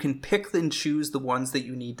 You can pick and choose the ones that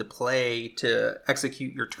you need to play to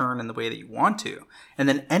execute your turn in the way that you want to. And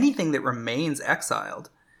then anything that remains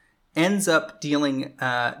exiled ends up dealing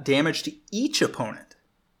damage to each opponent.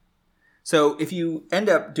 So if you end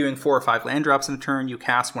up doing 4 or 5 land drops in a turn, you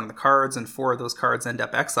cast one of the cards, and 4 of those cards end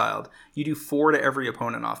up exiled. You do 4 to every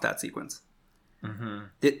opponent off that sequence. Mm-hmm.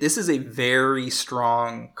 This is a very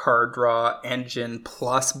strong card draw engine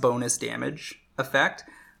plus bonus damage effect.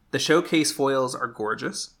 The showcase foils are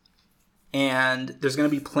gorgeous. and there's going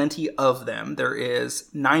to be plenty of them. There is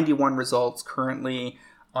 91 results currently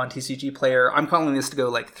on TCG Player. I'm calling this to go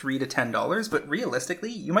like $3 to $10, but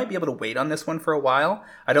realistically, you might be able to wait on this one for a while.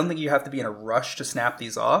 I don't think you have to be in a rush to snap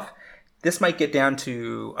these off. This might get down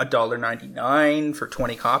to $1.99 for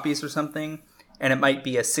 20 copies or something, and it might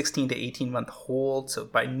be a 16 to 18 month hold, so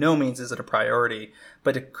by no means is it a priority.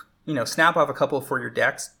 But to, snap off a couple for your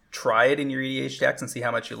decks, try it in your EDH decks and see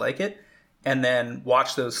how much you like it, and then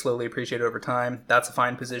watch those slowly appreciate over time. That's a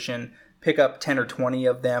fine position. Pick up 10 or 20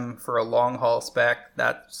 of them for a long haul spec.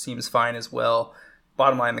 That seems fine as well.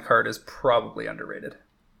 Bottom line, the card is probably underrated.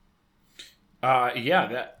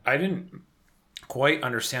 That I didn't quite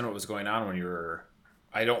understand what was going on when you were...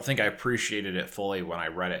 I don't think I appreciated it fully when I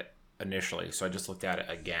read it initially, so I just looked at it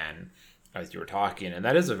again as you were talking, and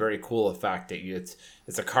that is a very cool effect that it's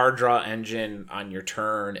a card draw engine on your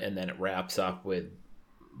turn, and then it wraps up with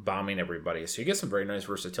bombing everybody, so you get some very nice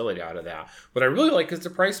versatility out of that. What I really like is the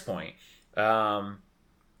price point.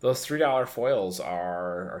 Those $3 foils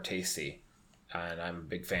are tasty, and I'm a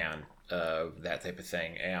big fan of that type of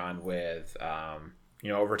thing. And with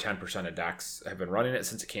over 10% of decks have been running it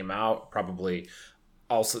since it came out. Probably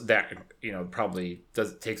also that probably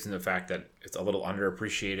takes into the fact that it's a little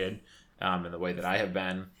underappreciated in the way that I have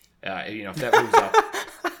been. If that moves up,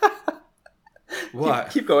 what?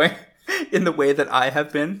 Keep going. In the way that I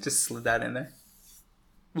have been, just slid that in there.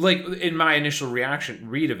 Like in my initial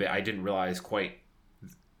read of it, I didn't realize quite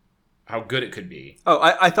how good it could be. Oh,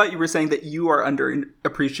 I thought you were saying that you are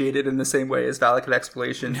underappreciated in the same way as Valakut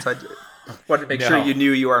Exploration. So I wanted to make sure you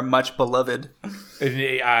knew you are much beloved.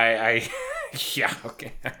 Yeah,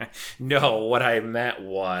 okay. No, what I meant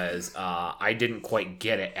was I didn't quite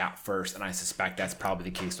get it at first, and I suspect that's probably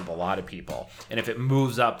the case with a lot of people. And if it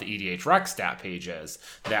moves up the EDH Rec stat pages,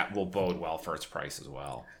 that will bode well for its price as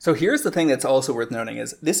well. So here's the thing that's also worth noting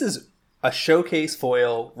is this is a showcase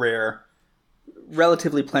foil rare,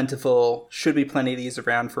 relatively plentiful, should be plenty of these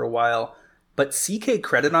around for a while, but CK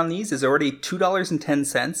credit on these is already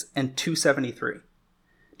 $2.10 and $2.73.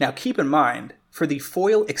 Now keep in mind, for the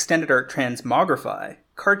foil extended art Transmogrify,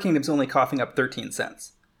 Card Kingdom's only coughing up 13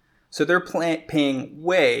 cents. So they're paying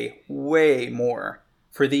way, way more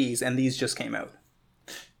for these, and these just came out.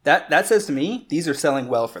 That says to me, these are selling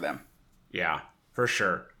well for them. Yeah, for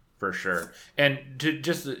sure. And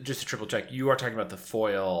just to triple check, you are talking about the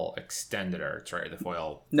foil extended arts, right? The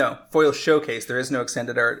foil... No, foil showcase. There is no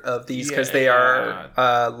extended art of these because they are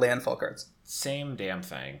landfall cards. Same damn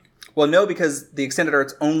thing. Well, no, because the extended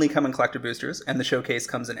arts only come in collector boosters, and the showcase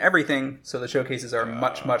comes in everything, so the showcases are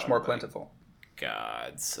much, much more plentiful.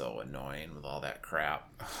 God, so annoying with all that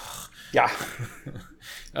crap. Yeah.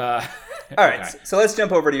 All right, okay. So let's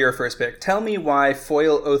jump over to your first pick. Tell me why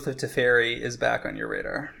foil Oath of Teferi is back on your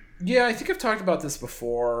radar. Yeah, I think I've talked about this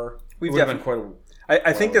before. We've definitely been quite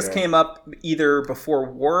I think this came up either before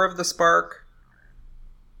War of the Spark.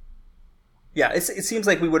 Yeah, it seems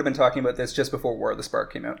like we would have been talking about this just before War of the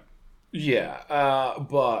Spark came out. Yeah,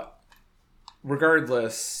 but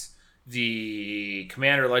regardless, the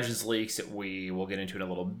Commander Legends leaks that we will get into in a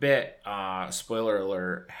little bit, spoiler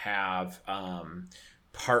alert, have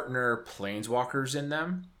partner planeswalkers in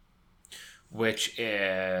them, which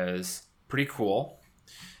is pretty cool.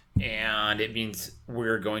 And it means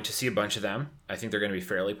we're going to see a bunch of them. I think they're going to be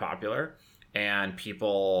fairly popular. And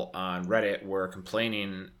people on Reddit were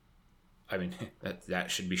complaining... I mean, that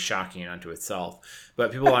should be shocking unto itself.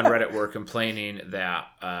 But people on Reddit were complaining that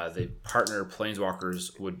the partner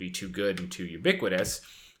planeswalkers would be too good and too ubiquitous.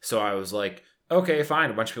 So I was like, okay,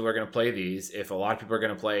 fine. A bunch of people are going to play these. If a lot of people are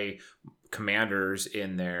going to play commanders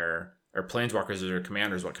in their... or planeswalkers as their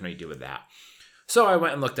commanders, what can we do with that? So I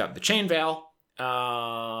went and looked up the Chain Veil.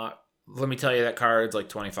 Let me tell you, that card's like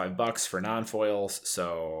 $25 for non-foils.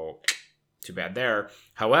 So... too bad there.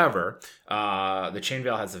 However, the Chain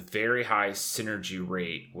Veil has a very high synergy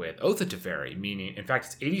rate with Oath of Teferi, meaning, in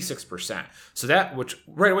fact, it's 86%. So that, which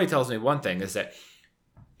right away tells me one thing, is that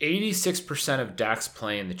 86% of decks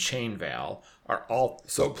playing the Chain Veil are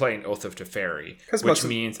also playing Oath of Teferi, which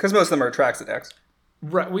means... because most of them are Atraxa decks.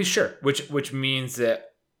 Right, which means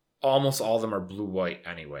that almost all of them are blue-white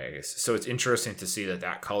anyways. So it's interesting to see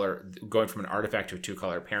that color, going from an artifact to a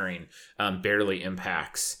two-color pairing, barely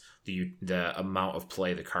impacts the amount of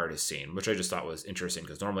play the card has seen, which I just thought was interesting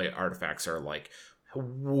because normally artifacts are like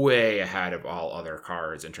way ahead of all other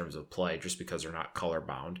cards in terms of play just because they're not color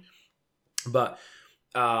bound. But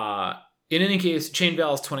in any case, Chain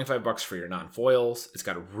Veil is $25 for your non-foils. It's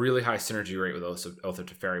got a really high synergy rate with Oath of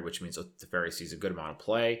Teferi, which means Oath of Teferi sees a good amount of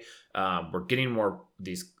play. We're getting more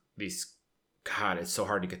these. God, it's so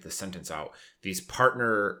hard to get this sentence out. These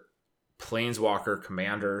partner planeswalker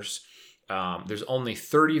commanders. There's only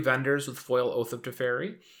 30 vendors with foil Oath of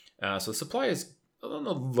Teferi. So the supply is on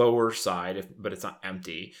the lower side, but it's not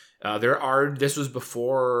empty. This was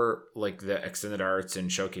before like the extended arts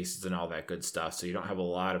and showcases and all that good stuff. So you don't have a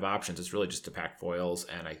lot of options. It's really just to pack foils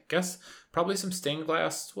and I guess probably some stained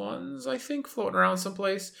glass ones, I think, floating around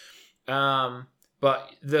someplace.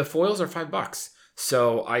 But the foils are $5.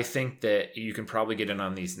 So I think that you can probably get in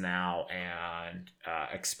on these now and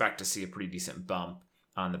expect to see a pretty decent bump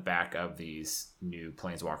on the back of these new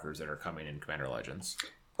Planeswalkers that are coming in Commander Legends.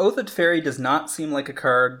 Oath of Teferi does not seem like a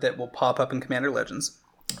card that will pop up in Commander Legends.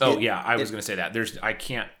 I was going to say that. I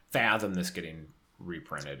can't fathom this getting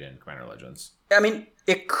reprinted in Commander Legends. I mean,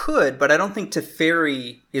 it could, but I don't think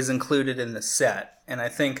Teferi is included in the set. And I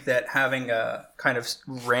think that having a kind of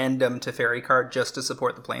random Teferi card just to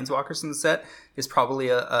support the Planeswalkers in the set is probably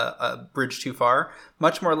a bridge too far.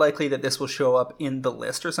 Much more likely that this will show up in the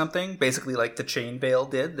list or something, basically like the Chain Veil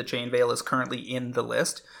did. The Chain Veil is currently in the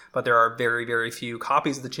list, but there are very, very few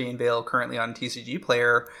copies of the Chain Veil currently on TCG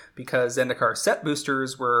Player because Zendikar set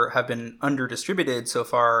boosters have been under-distributed so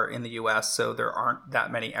far in the US, so there aren't that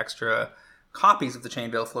many extra copies of the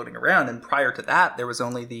Chain Veil floating around, and prior to that there was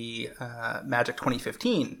only the Magic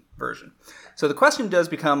 2015 version. So the question does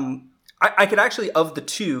become, I could actually, of the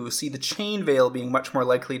two, see the Chain Veil being much more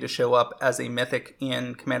likely to show up as a mythic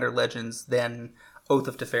in Commander Legends than Oath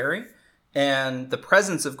of Teferi, and the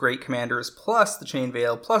presence of great commanders plus the Chain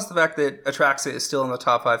Veil plus the fact that Atraxa is still in the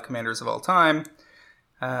top 5 commanders of all time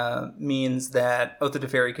means that Oath of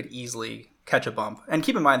Teferi could easily catch a bump. And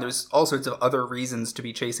keep in mind there's all sorts of other reasons to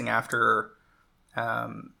be chasing after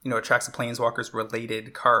Atraxa Planeswalkers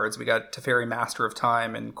related cards. We got Teferi Master of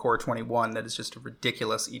Time and Core 21 that is just a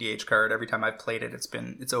ridiculous EDH card. Every time I've played it, it's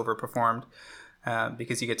overperformed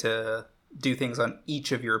because you get to do things on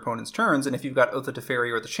each of your opponent's turns, and if you've got Oath of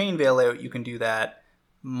Teferi or the Chain Veil out, you can do that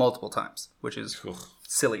multiple times, which is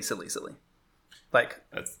silly. Like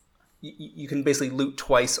you can basically loot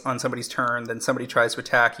twice on somebody's turn, then somebody tries to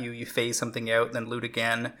attack you, you phase something out, then loot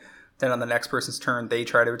again. Then on the next person's turn, they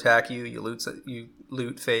try to attack you. You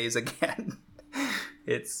loot phase again.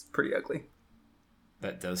 It's pretty ugly.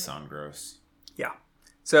 That does sound gross. Yeah.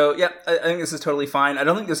 So, yeah, I think this is totally fine. I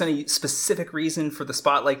don't think there's any specific reason for the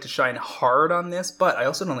spotlight to shine hard on this, but I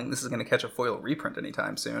also don't think this is going to catch a foil reprint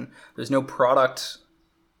anytime soon. There's no product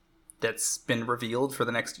that's been revealed for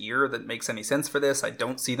the next year that makes any sense for this. I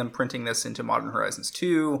don't see them printing this into Modern Horizons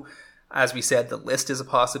 2. As we said, the list is a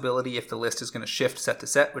possibility if the list is going to shift set to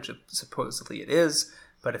set, which supposedly it is.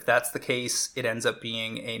 But if that's the case, it ends up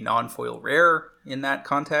being a non-foil rare in that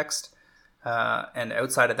context. And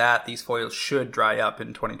outside of that, these foils should dry up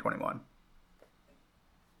in 2021.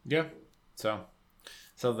 Yeah. So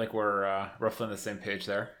sounds like we're roughly on the same page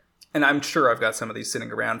there. And I'm sure I've got some of these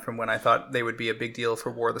sitting around from when I thought they would be a big deal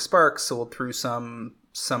for War of the Sparks. Sold through some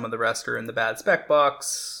of the rest are in the bad spec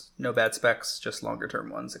box. No bad specs, just longer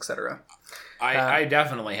term ones, etc. I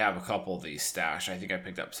definitely have a couple of these stashed. I think I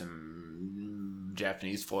picked up some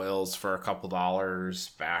Japanese foils for a couple dollars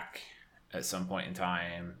back at some point in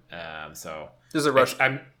time. So there's a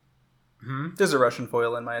There's a Russian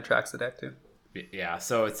foil in my Atraxa deck too. Yeah,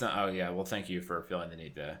 so it's not. Oh yeah, well, thank you for feeling the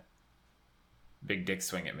need to big dick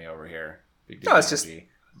swing at me over here. Big dick it's just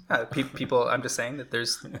people. I'm just saying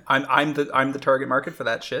that I'm the target market for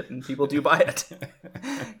that shit, and people do buy it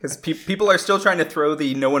because people are still trying to throw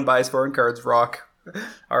the no one buys foreign cards rock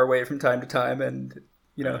our way from time to time, and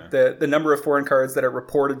the number of foreign cards that are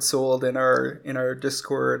reported sold in our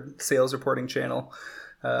Discord sales reporting channel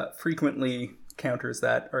frequently counters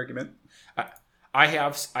that argument. I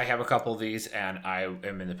have a couple of these, and I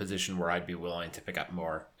am in the position where I'd be willing to pick up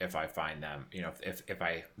more if I find them. If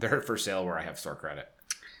they're for sale where I have store credit.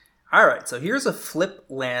 All right, so here's a flip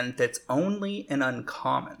land that's only an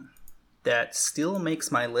uncommon that still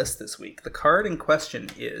makes my list this week. The card in question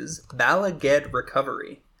is Bala Ged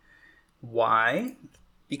Recovery. Why?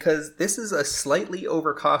 Because this is a slightly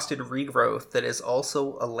overcosted regrowth that is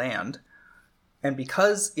also a land. And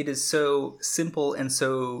because it is so simple and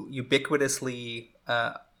so ubiquitously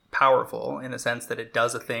powerful in a sense that it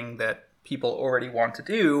does a thing that people already want to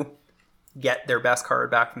do, get their best card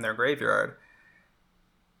back from their graveyard,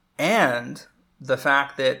 and the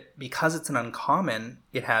fact that because it's an uncommon,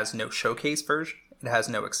 it has no showcase version, it has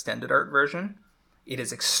no extended art version, it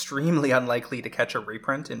is extremely unlikely to catch a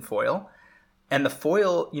reprint in foil. And the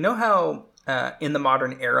foil, you know how in the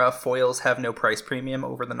modern era, foils have no price premium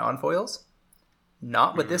over the non-foils?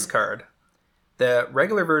 Not with this card. The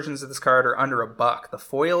regular versions of this card are under $1. The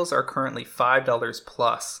foils are currently $5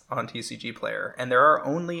 plus on TCG Player, and there are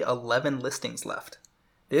only 11 listings left.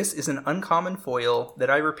 This is an uncommon foil that,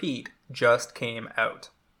 I repeat, just came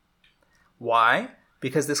out. Why?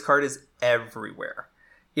 Because this card is everywhere.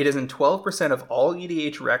 It is in 12% of all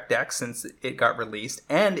EDH Rec decks since it got released,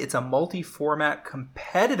 and it's a multi-format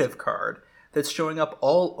competitive card that's showing up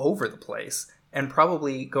all over the place and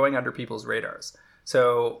probably going under people's radars.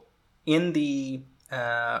 So in the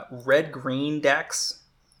red-green decks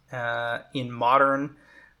in Modern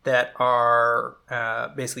that are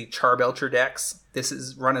basically Charbelcher decks, this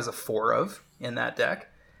is run as a 4 of in that deck.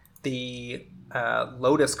 The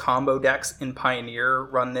Lotus combo decks in Pioneer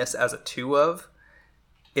run this as a 2 of.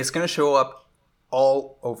 It's going to show up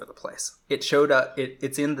all over the place. It showed up.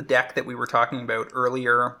 It's in the deck that we were talking about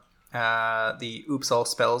earlier, the Oops All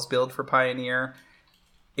Spells build for Pioneer.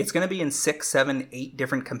 It's going to be in 6, 7, 8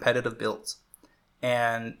 different competitive builds.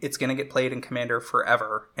 And it's going to get played in Commander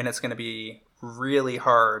forever. And it's going to be really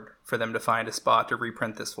hard for them to find a spot to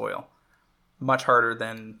reprint this foil. Much harder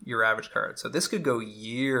than your average card. So this could go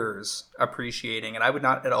years appreciating. And I would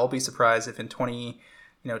not at all be surprised if in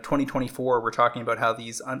 2024, we're talking about how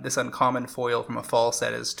this uncommon foil from a fall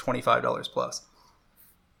set is $25 plus.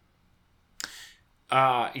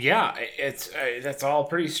 Yeah, that's all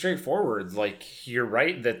pretty straightforward. Like, you're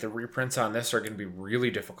right that the reprints on this are going to be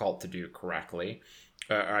really difficult to do correctly.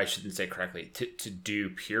 Or I shouldn't say correctly, to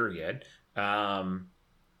do, period.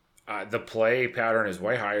 The play pattern is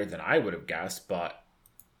way higher than I would have guessed, but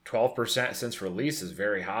 12% since release is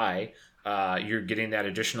very high. You're getting that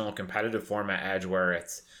additional competitive format edge where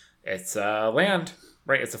it's land,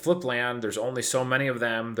 right? It's a flip land. There's only so many of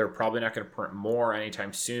them. They're probably not going to print more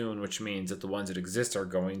anytime soon, which means that the ones that exist are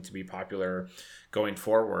going to be popular going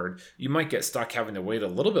forward. You might get stuck having to wait a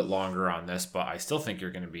little bit longer on this, but I still think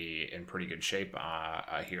you're going to be in pretty good shape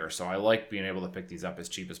here. So I like being able to pick these up as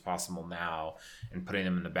cheap as possible now and putting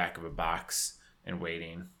them in the back of a box and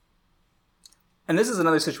waiting. And this is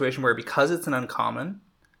another situation where, because it's an uncommon,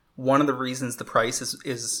 one of the reasons the price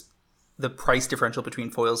is the price differential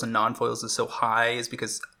between foils and non-foils is so high is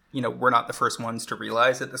because, we're not the first ones to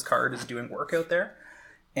realize that this card is doing work out there.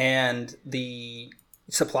 And the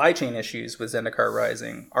supply chain issues with Zendikar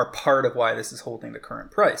Rising are part of why this is holding the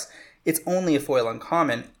current price. It's only a foil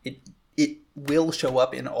uncommon. It will show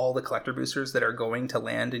up in all the collector boosters that are going to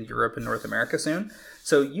land in Europe and North America soon.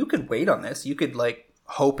 So you could wait on this. You could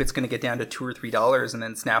hope it's going to get down to $2 or $3 and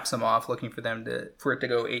then snap some off looking for it to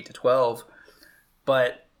go 8 to 12.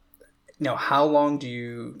 But how long do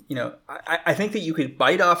you I think that you could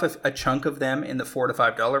bite off a chunk of them in the $4 to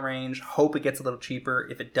 $5 range, hope it gets a little cheaper.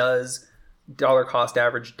 If it does, dollar cost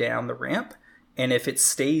average down the ramp. And if it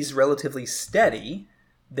stays relatively steady,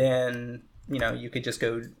 then you could just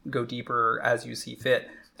go deeper as you see fit.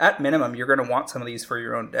 At minimum, you're going to want some of these for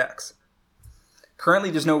your own decks.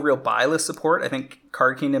 Currently, there's no real buy list support. I think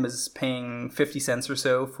Card Kingdom is paying 50 cents or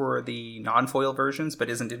so for the non-foil versions, but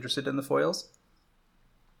isn't interested in the foils,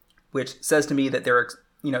 which says to me that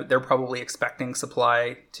they're probably expecting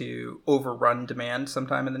supply to overrun demand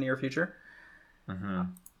sometime in the near future. Mm-hmm.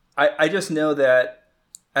 I just know that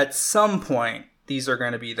at some point these are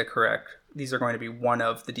going to be one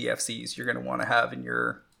of the DFCs you're going to want to have in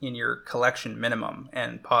your collection minimum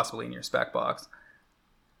and possibly in your spec box.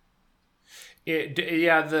 The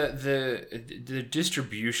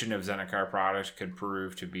distribution of Zendikar products could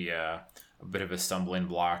prove to be a bit of a stumbling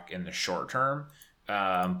block in the short term,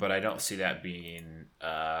 but I don't see that being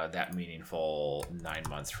that meaningful 9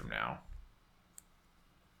 months from now.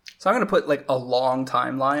 So I'm going to put a long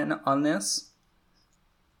timeline on this,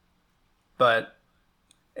 but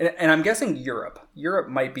and I'm guessing Europe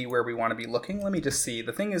might be where we want to be looking. Let me just see.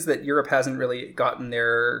 The thing is that Europe hasn't really gotten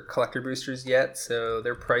their collector boosters yet, so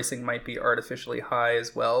their pricing might be artificially high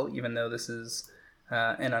as well, even though this is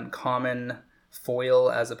an uncommon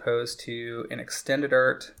foil as opposed to an extended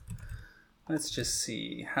art. Let's just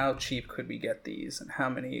see. How cheap could we get these and how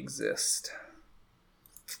many exist?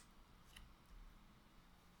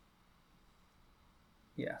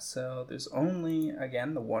 Yeah, so there's only,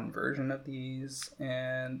 again, the one version of these,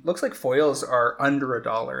 and looks like foils are under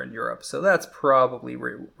 $1 in Europe, so that's probably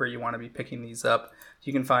where you want to be picking these up. If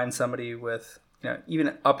you can find somebody with,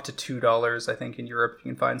 even up to $2, I think in Europe,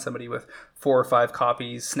 you can find somebody with 4 or 5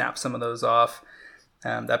 copies, snap some of those off.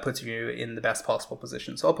 That puts you in the best possible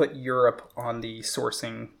position. So I'll put Europe on the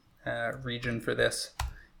sourcing region for this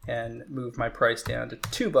and move my price down to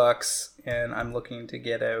 $2, and I'm looking to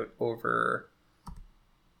get out over,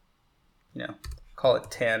 call it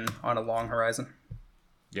 10 on a long horizon.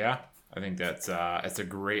 Yeah, I think it's a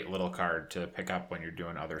great little card to pick up when you're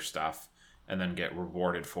doing other stuff and then get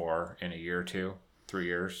rewarded for in a year or 2, 3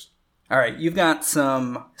 years. All right, you've got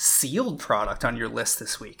some sealed product on your list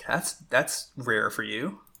this week. That's rare for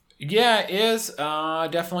you. Yeah, it is.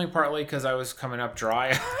 Definitely partly because I was coming up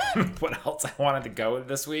dry on what else I wanted to go with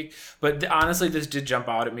this week. But honestly, this did jump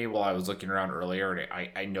out at me while I was looking around earlier.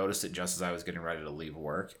 And I noticed it just as I was getting ready to leave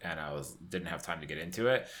work, and didn't have time to get into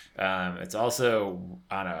it. It's also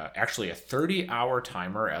on actually a 30-hour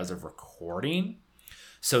timer as of recording.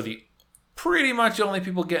 So the pretty much the only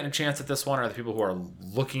people getting a chance at this one are the people who are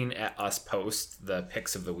looking at us post the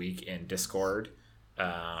picks of the week in Discord.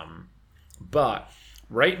 But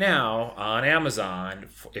right now on Amazon,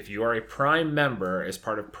 if you are a Prime member, as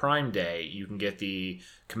part of Prime Day, you can get the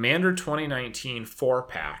Commander 2019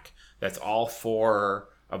 4-pack. That's all 4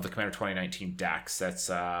 of the Commander 2019 decks. That's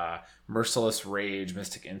Merciless Rage,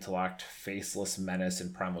 Mystic Intellect, Faceless Menace,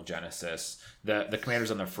 and Primal Genesis. The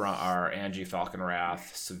commanders on the front are Angie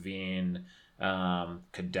Falconwrath, Savine,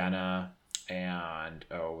 Cadena, and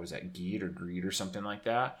was that Greed or something like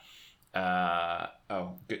that?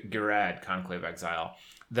 Garad, Conclave Exile.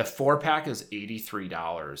 The 4-pack is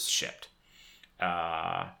 $83 shipped,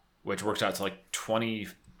 which works out to like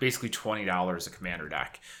basically $20 a commander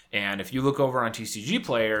deck. And if you look over on TCG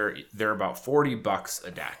Player, they're about $40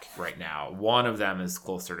 a deck right now. One of them is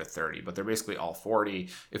closer to 30, but they're basically all 40.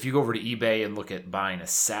 If you go over to eBay and look at buying a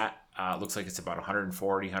set, it looks like it's about $140,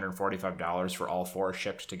 $145 for all 4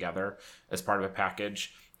 shipped together as part of a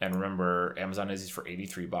package. And remember, Amazon has these for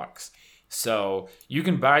 $83. So you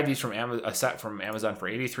can buy these from a set from Amazon for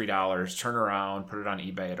 $83, turn around, put it on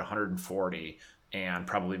eBay at $140, and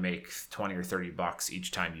probably make $20 or $30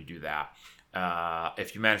 each time you do that.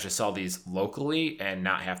 If you manage to sell these locally and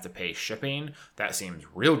not have to pay shipping, that seems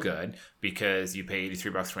real good, because you pay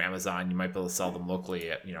 $83 from Amazon, you might be able to sell them locally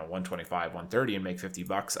at $125, $130 and make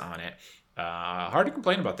 $50 on it. Hard to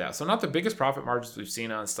complain about that. So not the biggest profit margins we've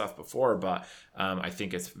seen on stuff before, but I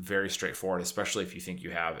think it's very straightforward, especially if you think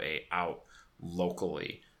you have a out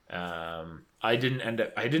locally. I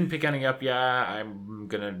didn't pick any up yet. I'm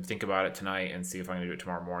gonna think about it tonight and see if I'm gonna do it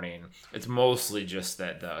tomorrow morning. It's mostly just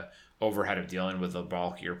that the overhead of dealing with the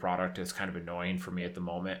bulkier product is kind of annoying for me at the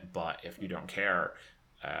moment, but if you don't care,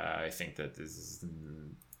 I think that this is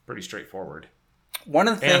pretty straightforward. One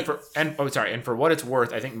of the things, and for what it's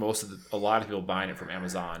worth, I think a lot of people buying it from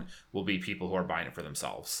Amazon will be people who are buying it for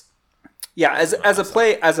themselves. Yeah, as a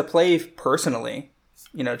play personally,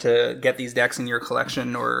 to get these decks in your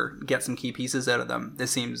collection or get some key pieces out of them,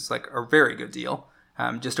 this seems like a very good deal.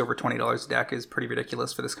 Just over $20 a deck is pretty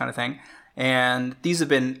ridiculous for this kind of thing. And these have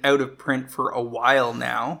been out of print for a while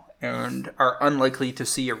now and are unlikely to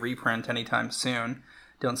see a reprint anytime soon.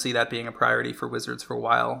 Don't see that being a priority for Wizards for a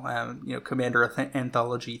while. Commander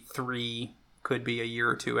Anthology 3 could be a year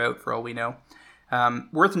or two out for all we know.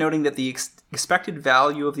 Worth noting that the expected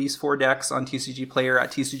value of these 4 decks on TCG Player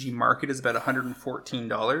at TCG Market is about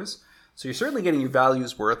 $114. So you're certainly getting your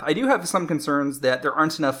value's worth. I do have some concerns that there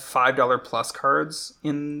aren't enough $5 plus cards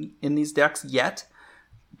in these decks yet.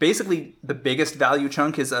 Basically, the biggest value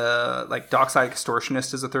chunk is Dockside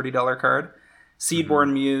Extortionist is a $30 card.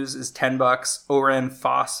 Seedborn Muse is $10. Oren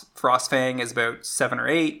Frostfang is about 7 or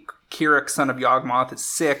 8. Kyrix, Son of Yawgmoth, is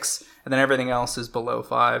 6. And then everything else is below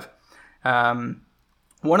 5. One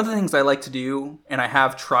of the things I like to do, and I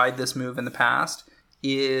have tried this move in the past,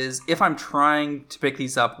 is if I'm trying to pick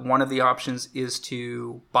these up, one of the options is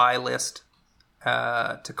to buy list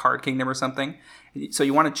to Card Kingdom or something. So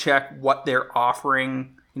you want to check what they're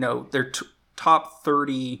offering, their top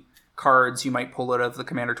 30 cards you might pull out of the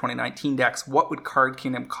Commander 2019 decks. What would Card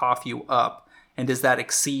Kingdom cough you up? And does that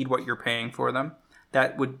exceed what you're paying for them?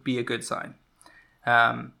 That would be a good sign.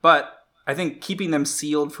 But I think keeping them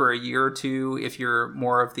sealed for a year or two, if you're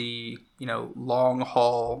more of the long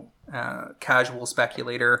haul casual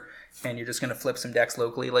speculator and you're just going to flip some decks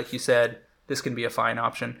locally, like you said, this can be a fine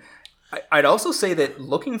option. I'd also say that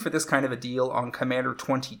looking for this kind of a deal on Commander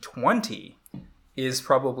 2020 is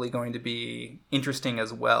probably going to be interesting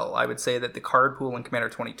as well. I would say that the card pool in Commander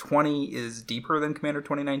 2020 is deeper than Commander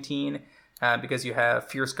 2019 because you have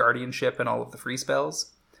Fierce Guardianship and all of the free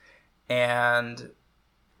spells. And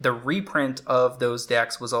the reprint of those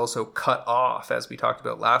decks was also cut off, as we talked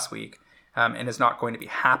about last week, and is not going to be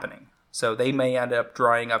happening. So they may end up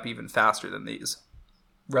drying up even faster than these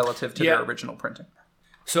relative to their original printing.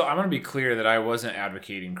 So I'm going to be clear that I wasn't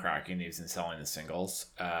advocating cracking these and selling the singles.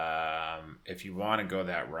 If you want to go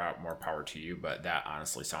that route, more power to you, but that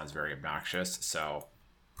honestly sounds very obnoxious. So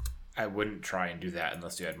I wouldn't try and do that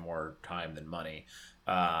unless you had more time than money.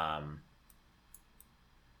 I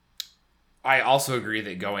also agree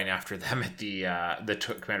that going after them at the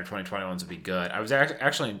Commander 2020 ones would be good. I was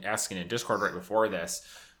actually asking in Discord right before this.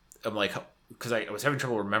 I'm like, because I was having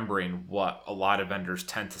trouble remembering what a lot of vendors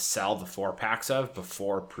tend to sell the 4-packs of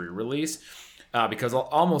before pre-release. because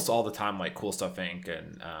almost all the time, like Cool Stuff Inc.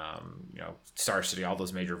 and Star City, all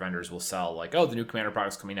those major vendors will sell like, oh, the new Commander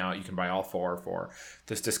product's coming out. You can buy all 4 for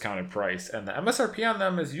this discounted price, and the MSRP on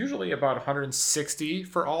them is usually about $160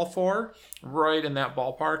 for all 4, right in that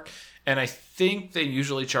ballpark. And I think they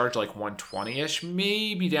usually charge like $120-ish,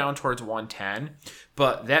 maybe down towards $110,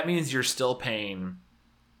 but that means you're still paying.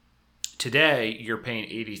 Today, you're paying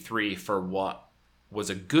 $83 for what was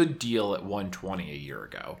a good deal at $120 a year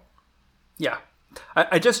ago. Yeah.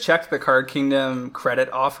 I just checked the Card Kingdom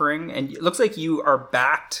credit offering, and it looks like you are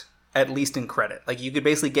backed at least in credit. Like, you could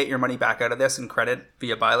basically get your money back out of this in credit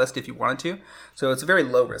via buy list if you wanted to. So it's a very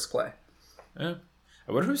low risk play. I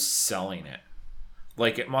wonder who's selling it.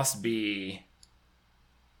 Like, it must be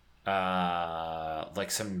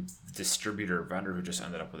like some distributor vendor who just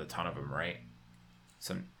ended up with a ton of them, right?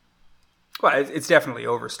 Well, it's definitely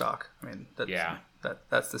overstock. I mean,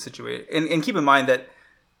 that's the situation. And keep in mind that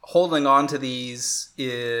holding on to these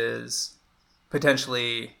is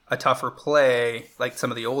potentially a tougher play, like some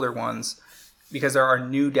of the older ones, because there are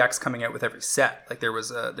new decks coming out with every set. Like there's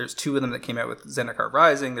 2 of them that came out with Zendikar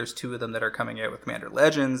Rising, there's 2 of them that are coming out with Commander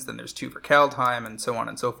Legends, then there's 2 for Kaldheim, and so on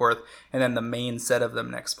and so forth, and then the main set of them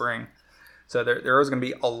next spring. So there is going to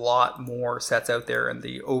be a lot more sets out there, and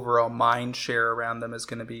the overall mind share around them is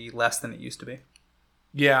going to be less than it used to be.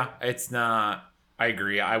 Yeah, it's not. I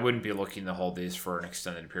agree. I wouldn't be looking to hold these for an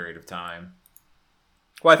extended period of time.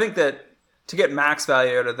 Well, I think that to get max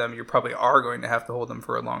value out of them, you probably are going to have to hold them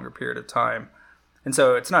for a longer period of time. And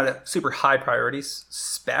so it's not a super high priority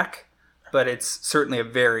spec, but it's certainly a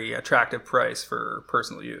very attractive price for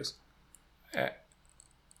personal use.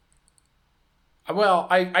 Well,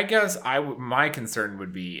 I guess my concern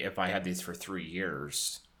would be if I had these for 3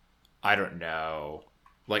 years, I don't know.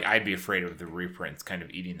 Like, I'd be afraid of the reprints kind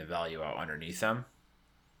of eating the value out underneath them.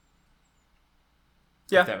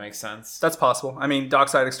 Yeah. If that makes sense. That's possible. I mean,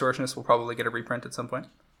 Dockside Extortionist will probably get a reprint at some point.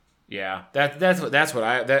 Yeah,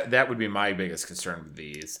 that would be my biggest concern with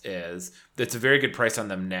these, is it's a very good price on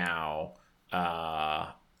them now.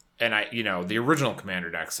 And the original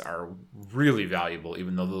Commander decks are really valuable,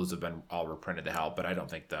 even though those have been all reprinted to hell. But I don't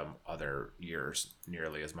think them other years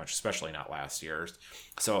nearly as much, especially not last year's.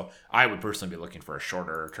 So I would personally be looking for a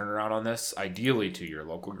shorter turnaround on this, ideally to your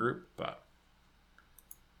local group. But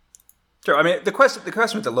sure. I mean, the question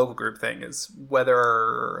with the local group thing is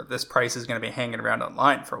whether this price is going to be hanging around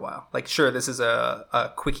online for a while. Like, sure, this is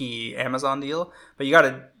a quickie Amazon deal, but you got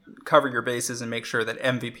to cover your bases and make sure that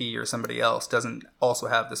MVP or somebody else doesn't also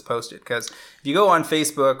have this posted. Because if you go on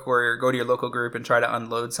Facebook or go to your local group and try to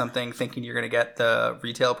unload something thinking you're going to get the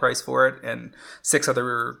retail price for it, and 6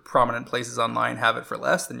 other prominent places online have it for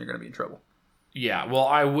less, then you're going to be in trouble. Yeah, well,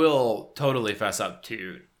 I will totally fess up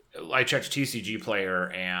to, I checked TCG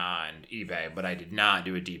Player and eBay, but I did not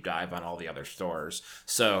do a deep dive on all the other stores.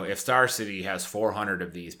 So if Star City has 400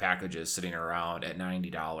 of these packages sitting around at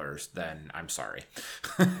 $90, then I'm sorry.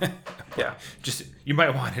 Yeah. You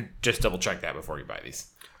might want to just double check that before you buy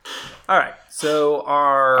these. All right. So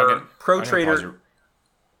our Pro Trader.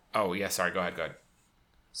 Oh, yeah. Sorry. Go ahead.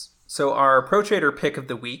 So our Pro Trader pick of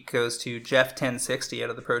the week goes to Jeff1060 out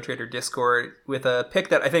of the Pro Trader Discord, with a pick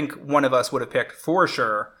that I think one of us would have picked for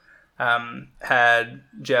sure, had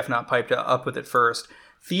Jeff not piped up with it first.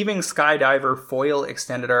 Thieving Skydiver Foil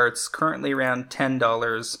Extended Arts, currently around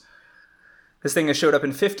 $10. This thing has showed up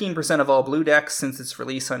in 15% of all blue decks since its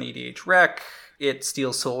release on EDH Rec. It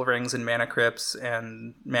steals Soul Rings and Mana Crypts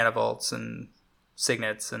and Mana Vaults and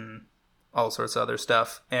Signets and all sorts of other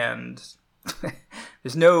stuff. And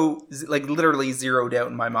there's literally zero doubt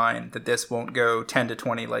in my mind that this won't go 10 to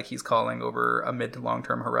 20 like he's calling over a mid to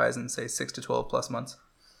long-term horizon, say 6 to 12 plus months.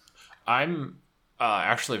 I'm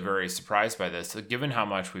actually very surprised by this. Given how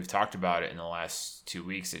much we've talked about it in the last 2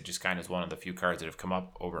 weeks, it just kind of is one of the few cards that have come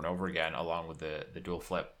up over and over again, along with the dual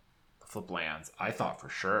flip lands. I thought for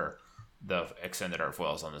sure the extended art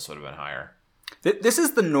foils on this would have been higher. This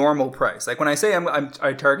is the normal price. Like when I say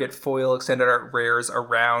I target foil extended art rares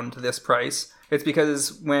around this price, it's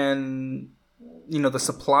because when the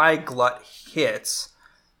supply glut hits,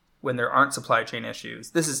 when there aren't supply chain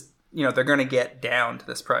issues, this is they're going to get down to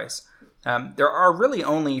this price. There are really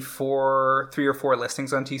only 3 or 4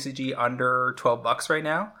 listings on TCG under $12 right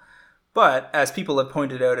now. But as people have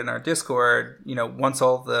pointed out in our Discord, once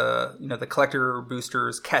all the the collector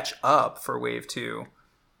boosters catch up for Wave 2,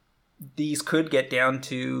 these could get down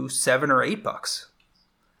to $7 or $8.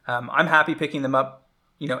 I'm happy picking them up,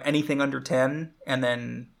 anything under 10, and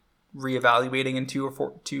then reevaluating in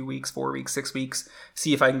 2 weeks, 4 weeks, 6 weeks,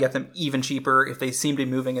 see if I can get them even cheaper. If they seem to be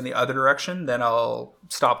moving in the other direction, then I'll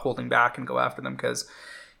stop holding back and go after them. Because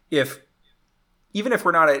if even if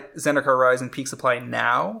we're not at Zendikar Rise and peak supply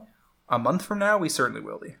now, a month from now, we certainly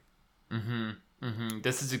will be.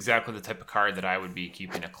 This is exactly the type of card that I would be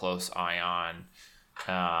keeping a close eye on.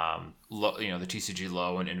 The TCG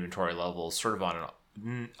low and inventory levels sort of on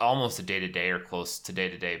almost a day-to-day or close to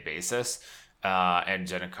day-to-day basis. And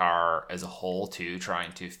Zendikar as a whole, too,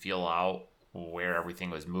 trying to feel out where everything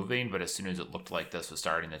was moving. But as soon as it looked like this was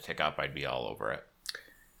starting to tick up, I'd be all over it.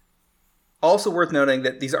 Also worth noting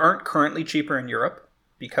that these aren't currently cheaper in Europe,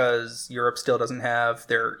 because Europe still doesn't have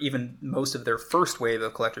even most of their first wave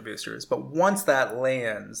of collector boosters. But once that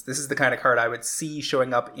lands, this is the kind of card I would see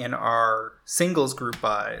showing up in our singles group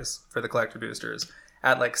buys for the collector boosters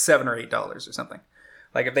at like $7 or $8 or something.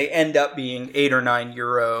 Like if they end up being €8 or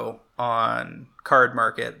 €9 on Card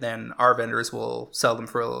Market, then our vendors will sell them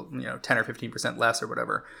for 10 or 15% less or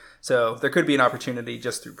whatever. So there could be an opportunity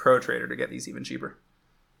just through Pro Trader to get these even cheaper.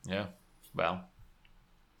 Yeah, well,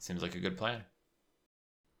 seems like a good plan.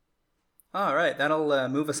 All right, that'll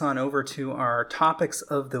move us on over to our topics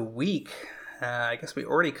of the week. I guess we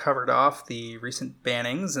already covered off the recent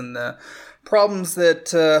bannings and the problems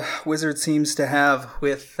that Wizards seems to have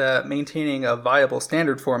with maintaining a viable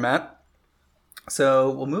standard format. So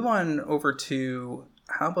we'll move on over to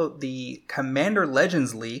how about the Commander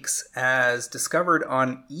Legends leaks as discovered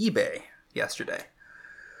on eBay yesterday.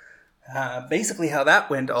 Basically, how that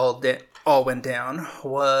all went down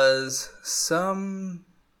was some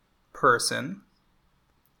person,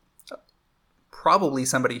 probably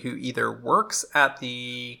somebody who either works at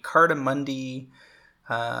the Cardamundi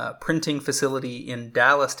printing facility in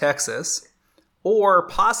Dallas, Texas, or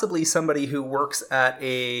possibly somebody who works at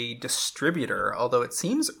a distributor, although it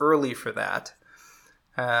seems early for that,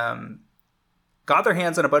 got their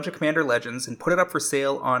hands on a bunch of Commander Legends and put it up for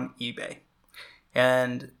sale on eBay.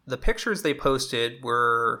 And the pictures they posted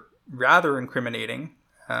were rather incriminating,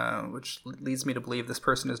 which leads me to believe this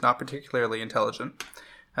person is not particularly intelligent.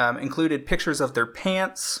 Included pictures of their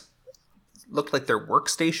pants, looked like their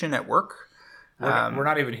workstation at work. We're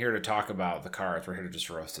not even here to talk about the cards. We're here to just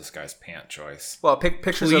roast this guy's pant choice. Well,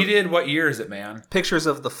 pictures what year is it, man? Pictures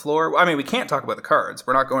of the floor. I mean, we can't talk about the cards.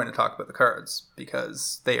 We're not going to talk about the cards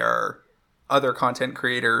because they are other content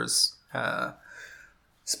creators'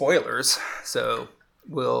 spoilers. So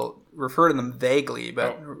we'll refer to them vaguely,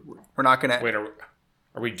 but we're not going to... Wait,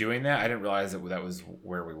 are we doing that? I didn't realize that was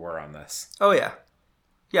where we were on this. Oh, yeah.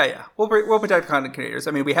 Yeah. We'll protect content creators.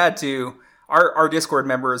 I mean, we had to... Our Discord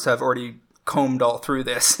members have already combed all through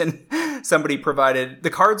this, and somebody provided... The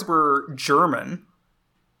cards were German,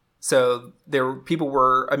 so people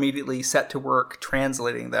were immediately set to work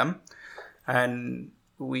translating them. And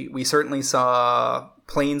we certainly saw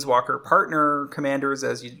Planeswalker partner commanders,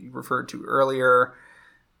 as you referred to earlier.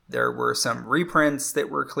 There were some reprints that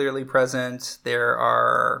were clearly present. There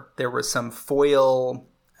was some foil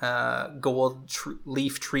gold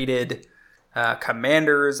leaf treated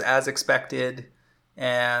commanders as expected,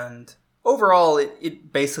 and overall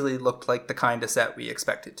it basically looked like the kind of set we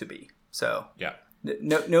expect it to be. So yeah,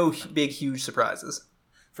 no big huge surprises.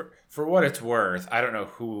 For what it's worth, I don't know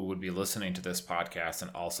who would be listening to this podcast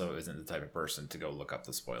and also isn't the type of person to go look up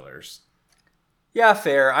the spoilers. Yeah,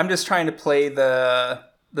 fair. I'm just trying to play the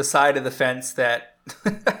side of the fence that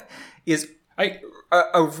is a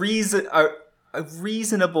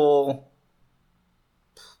reasonable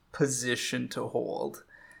position to hold.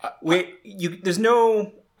 There's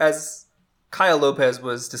no, as Kyle Lopez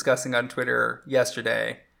was discussing on Twitter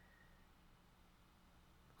yesterday,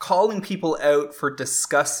 calling people out for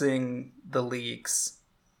discussing the leaks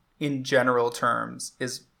in general terms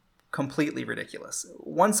is completely ridiculous.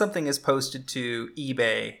 Once something is posted to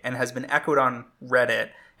eBay and has been echoed on Reddit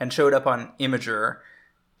and showed up on Imgur,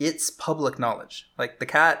 it's public knowledge. Like, the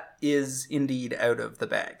cat is indeed out of the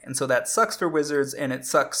bag. And so that sucks for Wizards, and it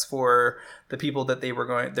sucks for the people that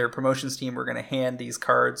their promotions team were going to hand these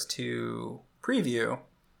cards to preview.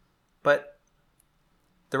 But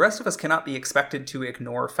the rest of us cannot be expected to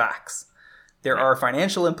ignore facts. There are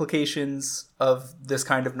financial implications of this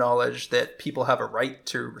kind of knowledge that people have a right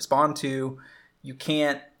to respond to. You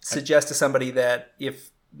can't suggest to somebody that if,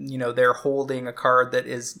 they're holding a card that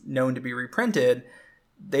is known to be reprinted,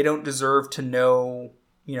 they don't deserve to know,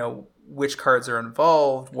 which cards are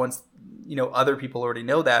involved once, other people already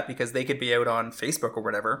know that, because they could be out on Facebook or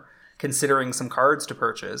whatever, considering some cards to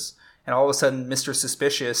purchase. And all of a sudden, Mr.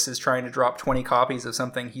 Suspicious is trying to drop 20 copies of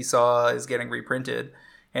something he saw is getting reprinted.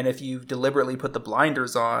 And if you've deliberately put the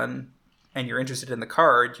blinders on and you're interested in the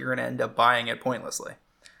card, you're going to end up buying it pointlessly.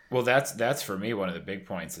 Well, that's for me one of the big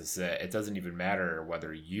points, is that it doesn't even matter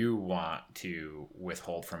whether you want to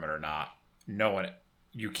withhold from it or not.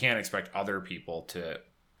 You can't expect other people to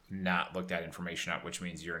not looked that information up, which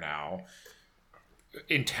means you're now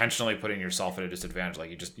intentionally putting yourself at a disadvantage.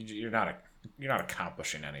 Like you're not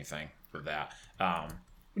accomplishing anything with that.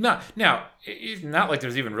 It's not like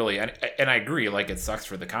there's even really any, and I agree, like it sucks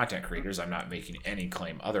for the content creators. I'm not making any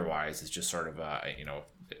claim otherwise. It's just sort of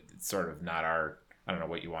it's sort of not our, I don't know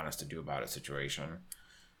what you want us to do about it situation.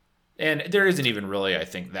 And there isn't even really, I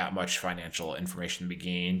think, that much financial information to be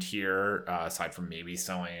gained here, aside from maybe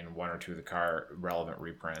selling one or two of the car relevant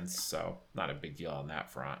reprints. So not a big deal on that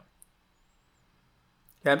front.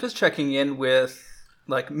 Yeah, I'm just checking in with,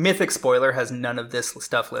 like, Mythic Spoiler has none of this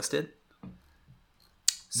stuff listed.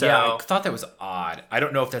 So, yeah, I thought that was odd. I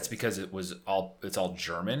don't know if that's because it's all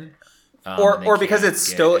German, or because it's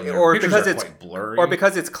still, or because it's quite blurry, or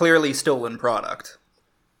because it's clearly stolen product.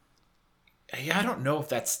 Yeah, I don't know if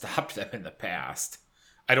that stopped them in the past.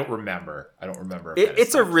 I don't remember.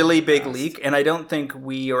 It's a really big leak, and I don't think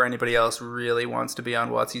we or anybody else really wants to be on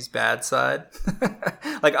WotC's bad side.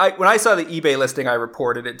 Like when I saw the eBay listing, I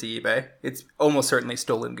reported it to eBay. It's almost certainly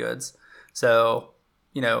stolen goods. So,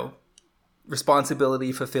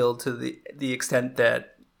 responsibility fulfilled to the extent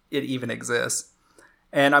that it even exists.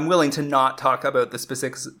 And I'm willing to not talk about the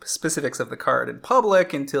specifics of the card in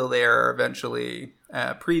public until they are eventually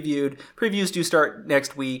previewed. Previews do start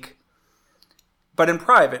next week. But in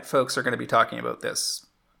private, folks are going to be talking about this,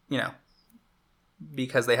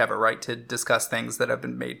 because they have a right to discuss things that have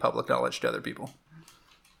been made public knowledge to other people.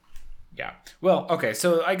 Yeah. Well, okay.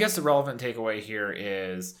 So I guess the relevant takeaway here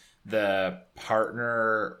is the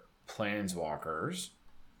partner Planeswalkers.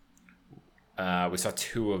 We saw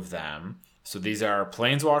 2 of them. So these are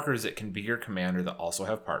Planeswalkers that can be your commander that also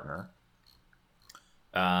have partner,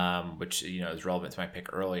 which is relevant to my pick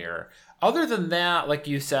earlier. Other than that, like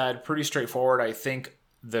you said, pretty straightforward. I think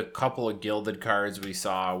the couple of gilded cards we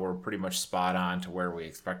saw were pretty much spot on to where we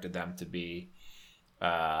expected them to be.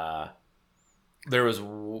 There was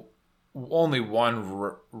only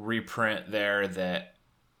one reprint there that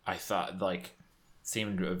I thought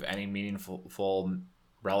seemed of any meaningful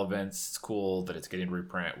relevance. It's cool that it's getting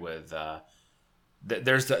reprint with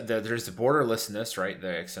there's the borderlessness, right?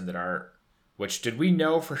 The extended art, which did we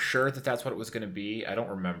know for sure that that's what it was going to be? I don't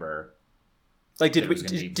remember.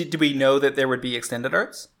 Did we know that there would be extended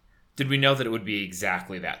arts? Did we know that it would be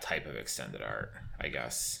exactly that type of extended art? I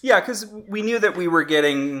guess. Yeah, because we knew that we were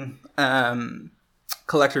getting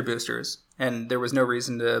collector boosters, and there was no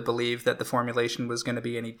reason to believe that the formulation was going to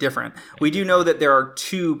be any different. We do know that there are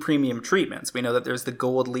 2 premium treatments. We know that there's the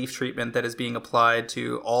gold leaf treatment that is being applied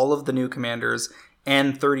to all of the new commanders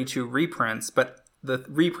and 32 reprints, but the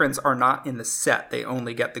reprints are not in the set. They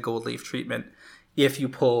only get the gold leaf treatment if you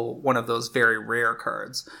pull one of those very rare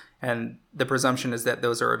cards. And the presumption is that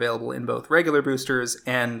those are available in both regular boosters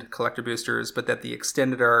and collector boosters, but that the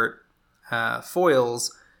extended art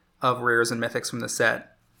foils of rares and mythics from the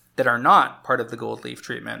set that are not part of the gold leaf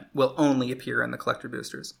treatment will only appear in the collector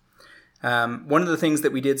boosters. One of the things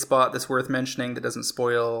that we did spot that's worth mentioning that doesn't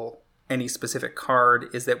spoil any specific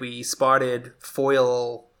card is that we spotted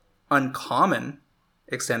foil uncommon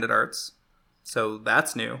extended arts. So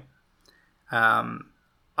that's new. Didn't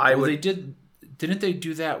they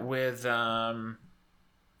do that with no,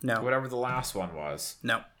 whatever the last one was?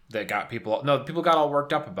 No. That got people got all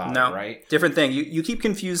worked up about it, right? Different thing. You keep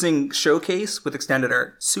confusing showcase with extended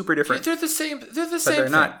art. Super different. They're the same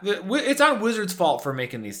thing. Not. It's on Wizards' fault for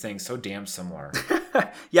making these things so damn similar.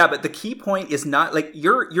 Yeah, but the key point is not like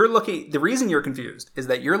you're looking. The reason you're confused is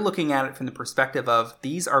that you're looking at it from the perspective of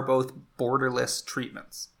these are both borderless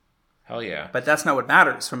treatments. Hell yeah. But that's not what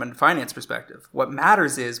matters from a finance perspective. What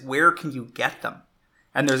matters is where can you get them?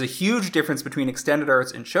 And there's a huge difference between extended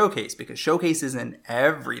arts and showcase, because showcase is in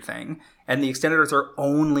everything and the extended arts are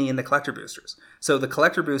only in the collector boosters. So the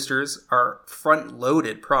collector boosters are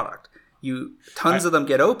front-loaded product. Tons of them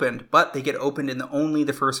get opened, but they get opened in only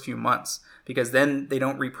the first few months, because then they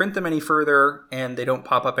don't reprint them any further and they don't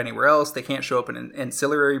pop up anywhere else. They can't show up in an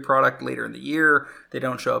ancillary product later in the year. They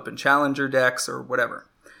don't show up in challenger decks or whatever.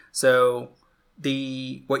 So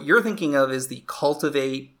what you're thinking of is the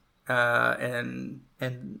cultivate and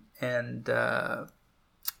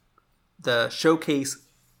the showcase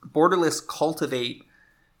borderless cultivate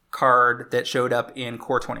card that showed up in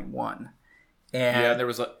Core 21. And there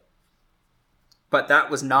was but that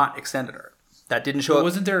was not extended art. That didn't show up.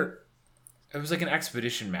 Wasn't there? It was like an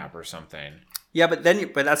expedition map or something. Yeah, but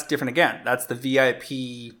that's different again. That's the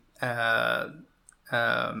VIP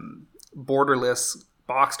borderless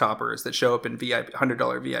box toppers that show up in VIP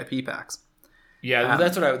 $100 VIP packs. Yeah,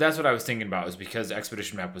 that's what I was thinking about, was because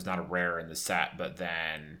Expedition Map was not a rare in the set, but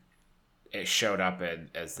then it showed up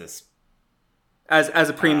as this as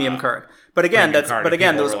a premium card. But again, those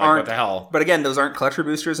like, aren't. What the hell? But again, those aren't collector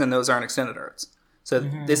boosters, and those aren't extended arts. So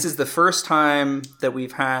this is the first time that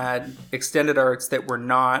we've had extended arts that were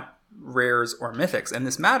not rares or mythics, and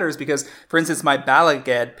this matters because, for instance, my Bala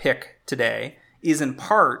Ged pick today is in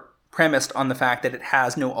part premised on the fact that it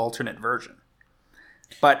has no alternate version.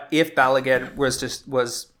 But if Bala Ged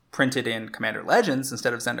was printed in Commander Legends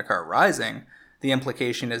instead of Zendikar Rising, the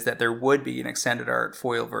implication is that there would be an extended art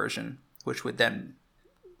foil version, which would then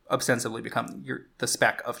ostensibly become the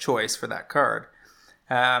spec of choice for that card.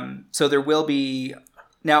 So there will be...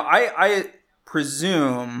 Now, I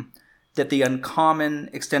presume that the uncommon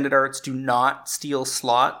extended arts do not steal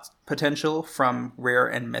slot potential from rare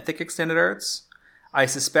and mythic extended arts. I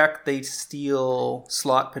suspect they steal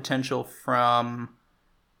slot potential from,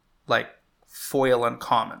 like, foil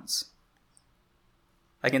uncommons.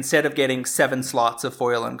 Like, instead of getting 7 slots of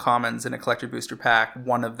foil uncommons in a collector booster pack,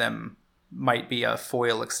 one of them might be a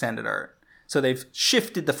foil extended art. So they've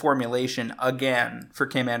shifted the formulation again for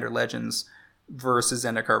Commander Legends versus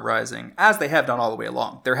Zendikar Rising, as they have done all the way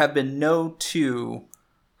along. There have been no 2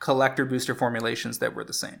 collector booster formulations that were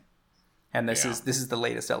the same. And this is the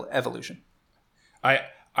latest evolution. My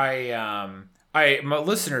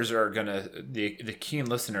listeners are gonna, the keen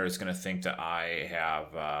listener is gonna think that I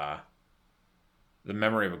have the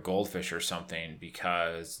memory of a goldfish or something,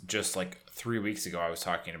 because just like 3 weeks ago I was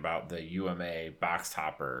talking about the UMA box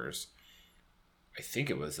toppers. I think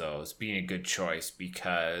it was those being a good choice,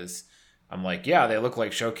 because I'm like, yeah, they look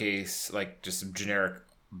like showcase, like just some generic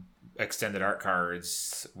extended art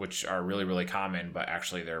cards, which are really, really common, but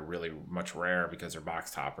actually they're really much rare because they're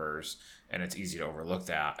box toppers and it's easy to overlook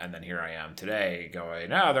that. And then here I am today going,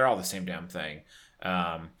 no, they're all the same damn thing.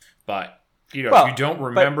 But if you don't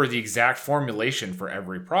remember the exact formulation for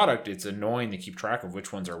every product, it's annoying to keep track of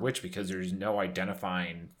which ones are which, because there's no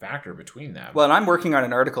identifying factor between them. Well, and I'm working on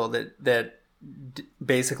an article that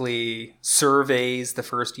basically surveys the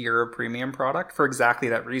first year of premium product for exactly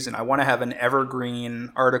that reason. I want to have an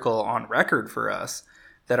evergreen article on record for us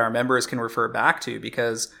that our members can refer back to,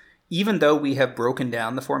 because even though we have broken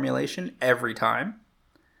down the formulation every time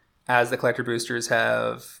as the collector boosters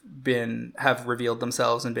have revealed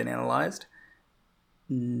themselves and been analyzed,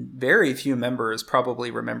 very few members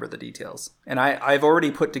probably remember the details. And I've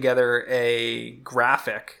already put together a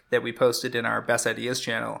graphic that we posted in our Best Ideas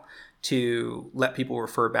channel to let people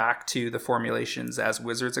refer back to the formulations as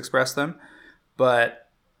Wizards express them. But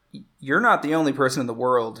you're not the only person in the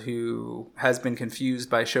world who has been confused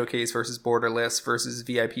by Showcase versus Borderless versus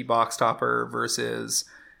VIP box topper versus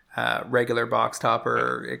regular box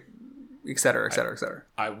topper, et cetera, et cetera, et cetera.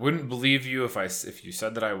 I wouldn't believe you if you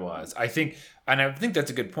said that I was. I think that's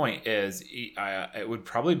a good point. It would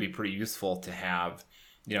probably be pretty useful to have,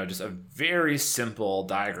 just a very simple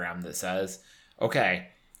diagram that says, okay,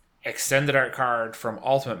 extended art card from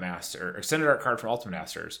Ultimate Masters,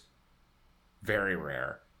 very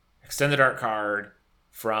rare. Extended art card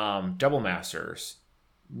from Double Masters,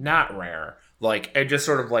 not rare. Like, it just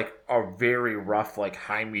sort of like a very rough, like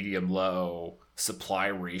high, medium, low supply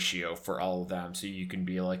ratio for all of them. So you can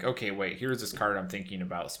be like, okay, wait, here's this card I'm thinking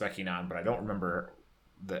about speccing on, but I don't remember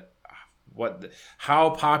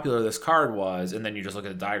how popular this card was, and then you just look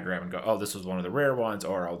at the diagram and go, oh, this was one of the rare ones,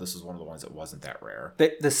 or oh, this was one of the ones that wasn't that rare.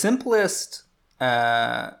 The simplest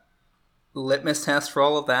litmus test for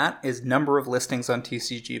all of that is number of listings on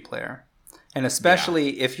TCG Player, and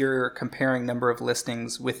especially if you're comparing number of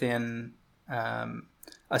listings within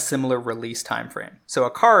a similar release time frame. So a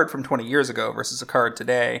card from 20 years ago versus a card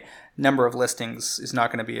today, number of listings is not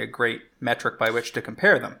going to be a great metric by which to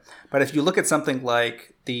compare them. But if you look at something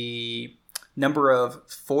like the number of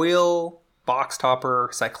foil box topper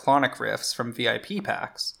Cyclonic Rifts from VIP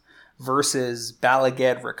packs versus Bala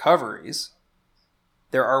Ged recoveries,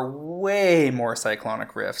 there are way more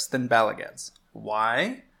Cyclonic Rifts than Bala Geds.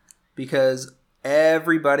 Why? Because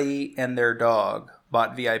everybody and their dog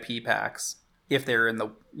bought VIP packs if they're in the,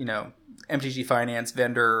 MTG Finance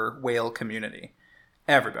vendor whale community.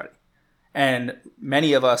 Everybody. And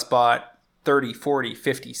many of us bought 30, 40,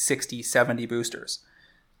 50, 60, 70 boosters.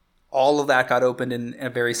 All of that got opened in a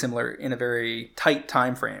very tight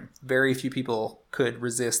time frame. Very few people could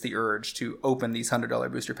resist the urge to open these $100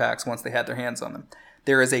 booster packs once they had their hands on them.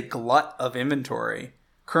 There is a glut of inventory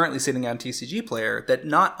currently sitting on TCG Player that,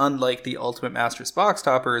 not unlike the Ultimate Masters box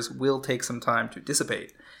toppers, will take some time to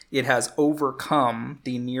dissipate. It has overcome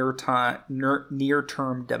the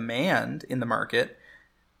near-term demand in the market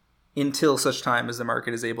until such time as the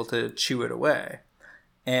market is able to chew it away.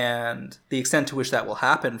 And the extent to which that will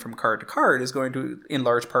happen from card to card is going to, in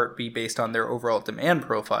large part, be based on their overall demand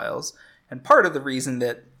profiles And part of the reason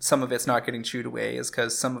that some of it's not getting chewed away is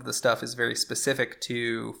because some of the stuff is very specific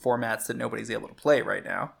to formats that nobody's able to play right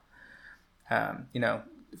now.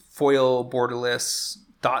 Foil borderless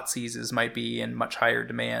dot seizes might be in much higher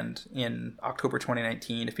demand in October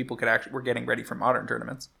 2019 if people were getting ready for modern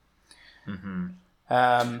tournaments. Mm-hmm.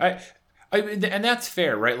 And that's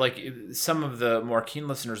fair, right? Like, some of the more keen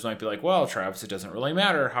listeners might be like, well, Travis, it doesn't really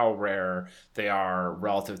matter how rare they are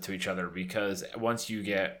relative to each other, because once you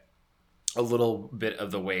get a little bit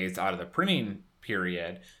of the ways out of the printing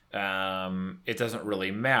period, it doesn't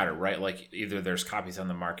really matter, right? Like, either there's copies on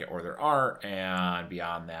the market or there aren't, and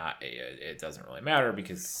beyond that, it doesn't really matter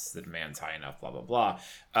because the demand's high enough, blah, blah, blah.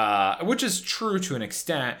 Which is true to an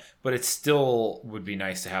extent, but it still would be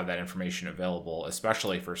nice to have that information available,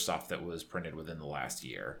 especially for stuff that was printed within the last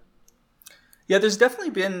year. Yeah, there's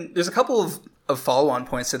a couple of follow-on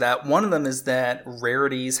points to that. One of them is that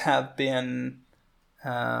rarities have been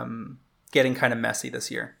getting kind of messy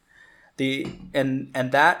this year. And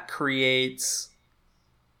that creates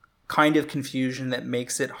kind of confusion that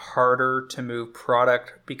makes it harder to move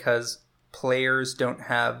product because players don't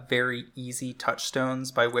have very easy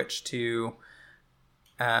touchstones by which to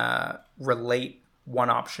relate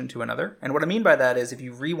one option to another. And what I mean by that is, if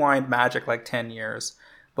you rewind Magic like 10 years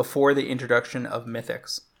before the introduction of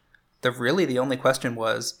Mythics, the only question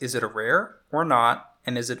was, is it a rare or not?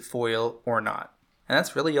 And is it foil or not? And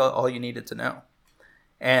that's really all you needed to know.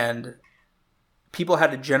 And people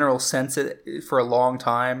had a general sense for a long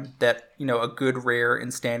time that, a good rare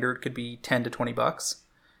in standard could be $10 to $20,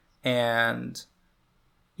 and,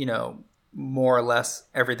 more or less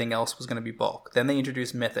everything else was going to be bulk. Then they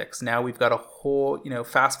introduced Mythics. Now we've got a whole,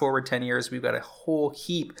 fast forward 10 years, we've got a whole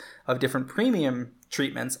heap of different premium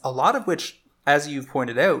treatments, a lot of which, as you've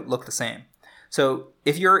pointed out, look the same. So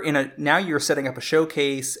if now you're setting up a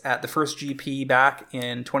showcase at the first GP back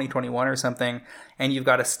in 2021 or something, and you've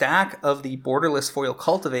got a stack of the borderless foil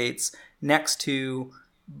cultivates next to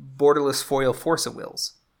borderless foil Force of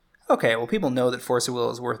Wills. Okay, well, people know that Force of Will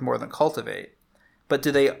is worth more than cultivate, but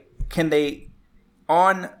can they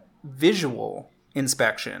on visual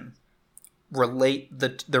inspection relate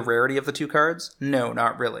the rarity of the two cards? No,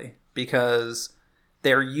 not really, because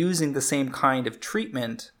they're using the same kind of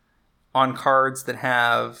treatment on cards that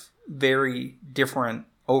have very different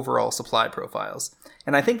overall supply profiles.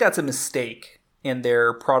 And I think that's a mistake in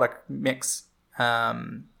their product mix,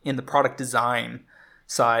 in the product design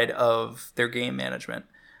side of their game management.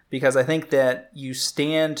 Because I think that you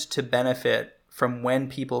stand to benefit from when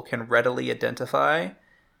people can readily identify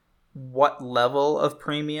what level of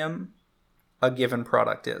premium a given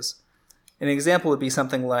product is. An example would be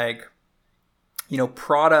something like,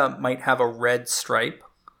 Prada might have a red stripe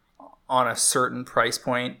on a certain price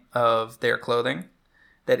point of their clothing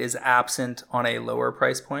that is absent on a lower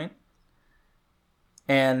price point.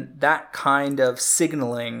 And that kind of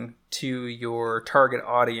signaling to your target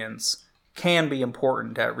audience can be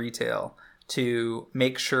important at retail to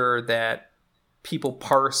make sure that people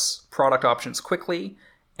parse product options quickly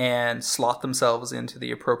and slot themselves into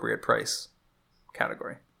the appropriate price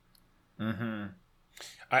category. Mm-hmm.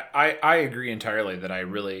 I agree entirely that I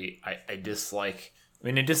dislike... I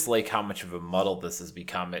dislike how much of a muddle this has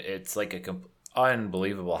become. It's like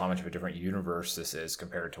unbelievable how much of a different universe this is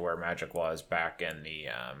compared to where Magic was back in the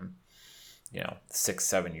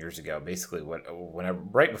 6-7 years ago. Basically,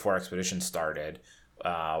 right before Expedition started,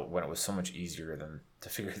 when it was so much easier to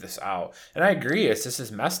figure this out. And I agree, it's just this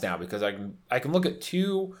mess now, because I can look at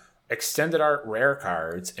two extended art rare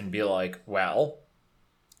cards and be like, well,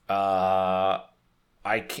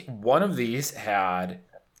 one of these had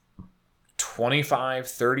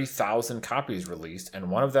 30,000 copies released,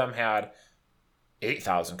 and one of them had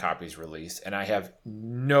 8,000 copies released, and I have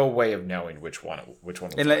no way of knowing which one was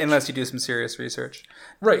unless you do some serious research.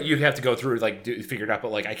 Right, you'd have to go through figure it out,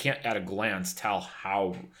 but I can't at a glance tell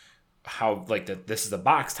how this is a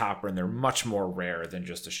box topper, and they're much more rare than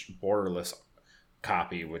just a borderless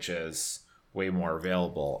copy, which is way more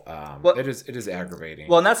available. It is aggravating.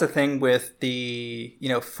 Well, and that's the thing with the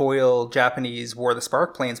foil Japanese War of the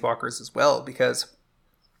Spark Planeswalkers as well, because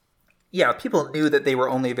people knew that they were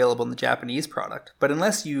only available in the Japanese product, but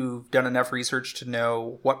unless you've done enough research to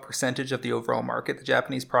know what percentage of the overall market the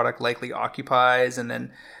Japanese product likely occupies, and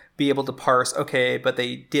then be able to parse, okay, but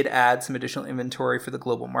they did add some additional inventory for the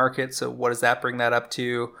global market, so what does that bring that up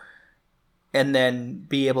to? And then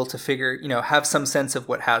be able to figure, have some sense of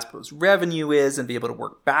what Hasbro's revenue is and be able to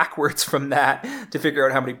work backwards from that to figure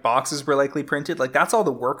out how many boxes were likely printed. That's all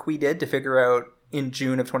the work we did to figure out in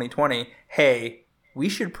June of 2020, hey, we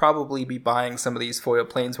should probably be buying some of these foil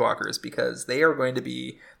planeswalkers because they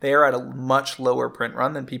are at a much lower print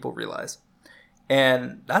run than people realize.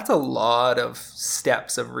 And that's a lot of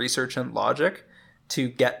steps of research and logic to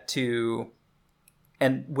get to,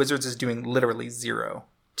 and Wizards is doing literally zero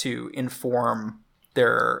to inform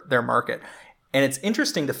their market. And it's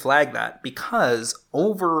interesting to flag that because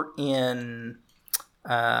over in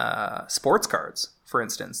sports cards, for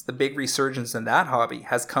instance, the big resurgence in that hobby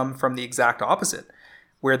has come from the exact opposite,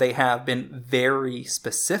 where they have been very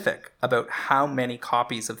specific about how many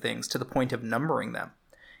copies of things to the point of numbering them.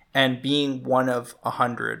 And being one of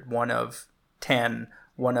 100, one of 10,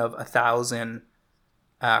 one of 1,000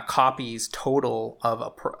 copies total of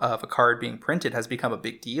a card being printed has become a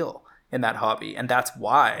big deal in that hobby. And that's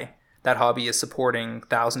why that hobby is supporting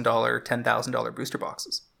 $1,000, $10,000 booster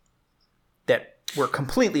boxes that were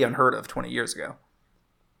completely unheard of 20 years ago.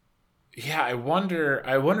 Yeah, I wonder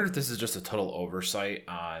if this is just a total oversight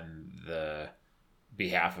on the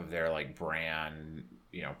behalf of their like brand,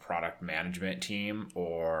 product management team,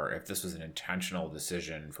 or if this was an intentional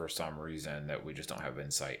decision for some reason that we just don't have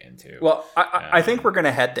insight into. Well, I think we're going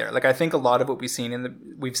to head there. Like, I think a lot of what we've seen in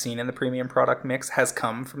the premium product mix has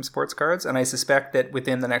come from sports cards, and I suspect that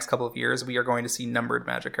within the next couple of years we are going to see numbered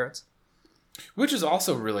Magic cards. Which is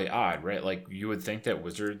also really odd, right? Like, you would think that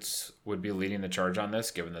Wizards would be leading the charge on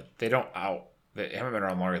this, given that they haven't been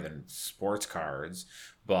around longer than sports cards,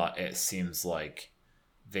 but it seems like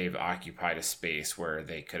they've occupied a space where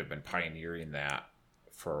they could have been pioneering that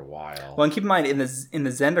for a while. Well, and keep in mind, in the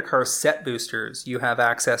Zendikar set boosters, you have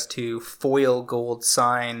access to foil gold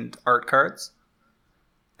signed art cards,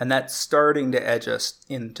 and that's starting to edge us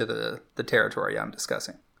into the territory I'm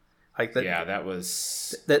discussing. Like that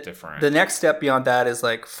was different. The next step beyond that is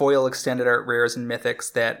like foil extended art rares and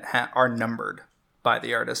mythics that are numbered by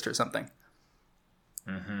the artist or something.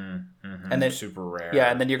 And then super rare. Yeah,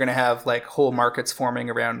 and then you're going to have like whole markets forming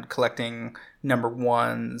around collecting number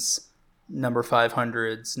 1s, number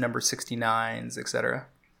 500s, number 69s, etc.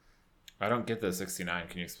 I don't get the 69.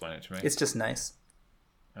 Can you explain it to me? It's just nice.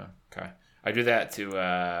 Oh, okay. I do that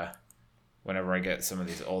to whenever I get some of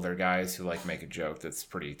these older guys who like make a joke that's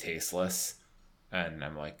pretty tasteless. And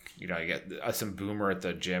I'm like, I get some boomer at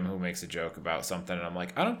the gym who makes a joke about something, and I'm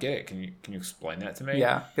like, I don't get it. Can you explain that to me?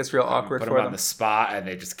 Yeah, it gets real awkward put for them them on the spot, and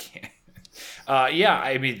they just can't. Yeah,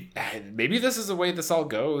 I mean, maybe this is the way this all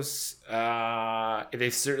goes.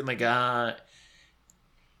 They've certainly got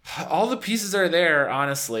all the pieces are there.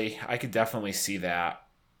 Honestly, I could definitely see that.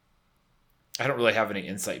 I don't really have any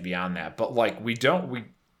insight beyond that, but like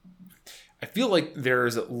I feel like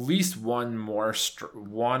there's at least one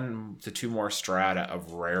to two more strata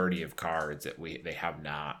of rarity of cards that they have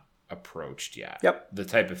not approached yet. Yep. The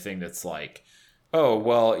type of thing that's like, oh,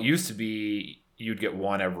 well, it used to be you'd get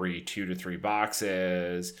one every 2 to 3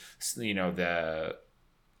 boxes. The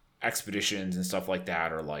expeditions and stuff like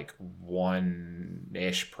that are like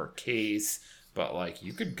 1-ish per case. But like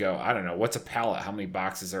you could go, I don't know, what's a pallet? How many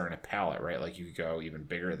boxes are in a pallet, right? Like you could go even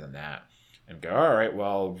bigger than that. And go, all right,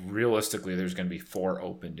 well, realistically, there's going to be 4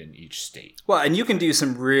 opened in each state. Well, and you can do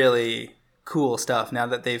some really cool stuff now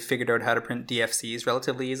that they've figured out how to print DFCs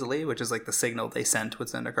relatively easily, which is like the signal they sent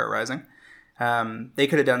with Zendikar Rising. They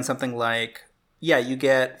could have done something like, you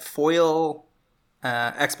get foil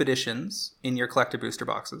expeditions in your collector booster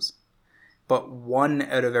boxes, but 1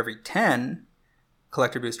 out of every 10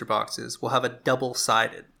 collector booster boxes will have a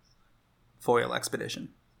double-sided foil expedition,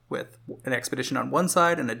 with an expedition on one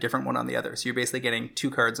side and a different one on the other. So you're basically getting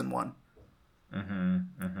 2 cards in one.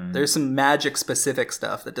 There's some Magic specific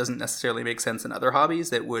stuff that doesn't necessarily make sense in other hobbies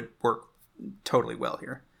that would work totally well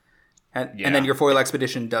here. And then your foil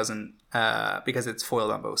expedition doesn't, because it's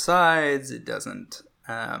foiled on both sides, it doesn't,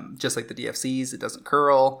 just like the DFCs, it doesn't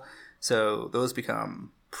curl. So those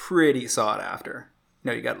become pretty sought after.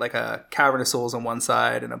 You got like a Cavern of Souls on one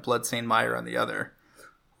side and a Bloodstained Mire on the other.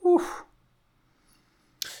 Oof.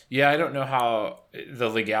 Yeah, I don't know how the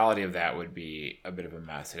legality of that would be a bit of a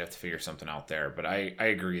mess. They'd have to figure something out there. But I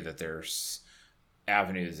agree that there's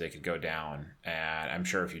avenues they could go down. And I'm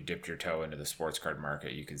sure if you dipped your toe into the sports card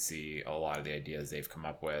market, you could see a lot of the ideas they've come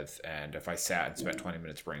up with. And if I sat and spent 20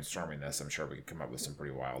 minutes brainstorming this, I'm sure we could come up with some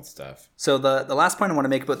pretty wild stuff. So the last point I want to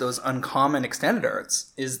make about those uncommon extended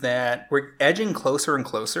arts is that we're edging closer and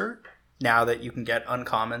closer, now that you can get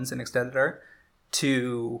uncommons in extended art,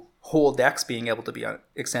 to whole decks being able to be on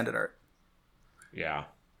extended art. Yeah.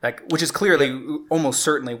 Which is clearly, almost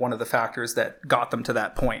certainly, one of the factors that got them to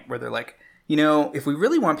that point where they're like, if we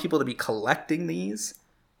really want people to be collecting these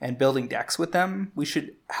and building decks with them, we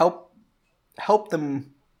should help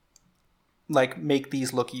them like make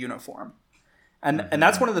these look uniform. And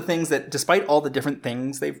that's one of the things that, despite all the different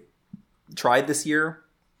things they've tried this year,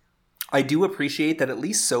 I do appreciate that at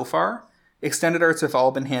least so far, extended arts have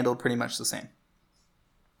all been handled pretty much the same.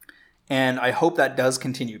 And I hope that does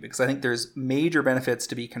continue, because I think there's major benefits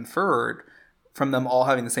to be conferred from them all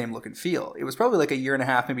having the same look and feel. It was probably like a year and a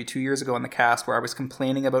half, maybe 2 years ago on the cast, where I was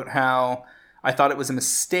complaining about how I thought it was a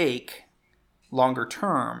mistake longer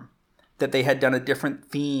term that they had done a different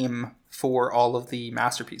theme for all of the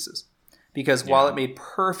masterpieces. Because while it made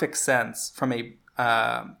perfect sense from a,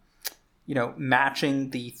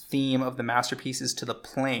 matching the theme of the masterpieces to the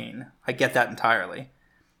plane, I get that entirely.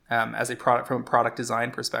 As a product, from a product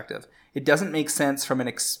design perspective, it doesn't make sense from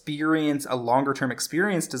a longer term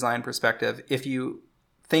experience design perspective if you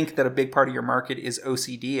think that a big part of your market is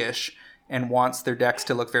OCD-ish and wants their decks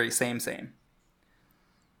to look very same.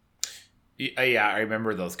 Yeah, I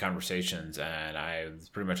remember those conversations, and I was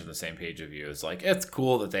pretty much on the same page of you. It's like, it's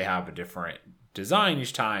cool that they have a different design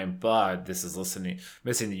each time, but this is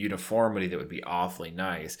missing the uniformity that would be awfully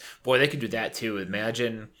nice. Boy, they could do that too.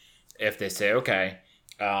 Imagine if they say, okay,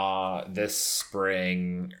 this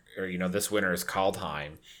spring, or this winter is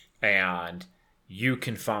Kaldheim, and you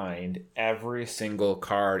can find every single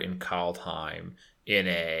card in Kaldheim in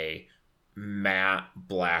a matte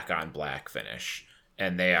black on black finish,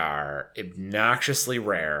 and they are obnoxiously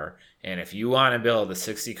rare. And if you want to build a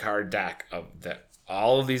 60 card deck of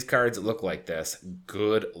all of these cards that look like this,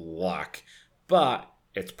 good luck, but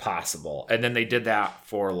it's possible. And then they did that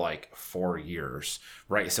for like 4 years,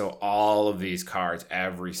 right? So all of these cards,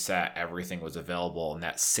 every set, everything was available in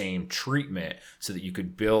that same treatment, so that you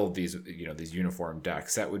could build these, these uniform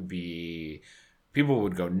decks. That would be, people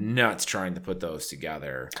would go nuts trying to put those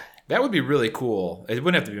together. That would be really cool. It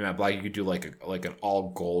wouldn't have to be matte black. You could do like an all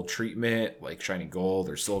gold treatment, like shiny gold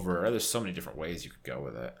or silver. There's so many different ways you could go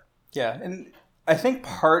with it. Yeah, and I think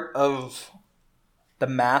part of the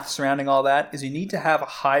math surrounding all that is you need to have a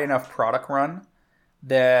high enough product run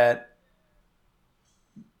that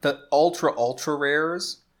the ultra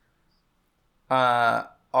rares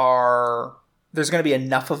there's going to be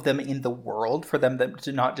enough of them in the world for them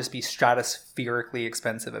to not just be stratospherically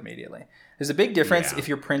expensive immediately. There's a big difference if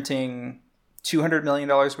you're printing $200 million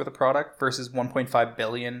worth of product versus 1.5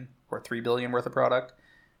 billion or 3 billion worth of product.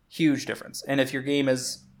 Huge difference. And if your game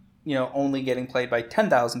is, only getting played by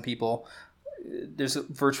 10,000 people, there's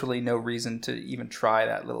virtually no reason to even try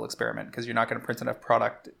that little experiment, because you're not going to print enough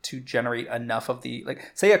product to generate enough of the,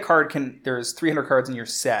 say a card there's 300 cards in your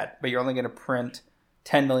set, but you're only going to print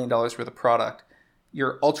 $10 million worth of product.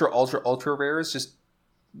 Your ultra rares, just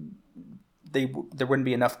there wouldn't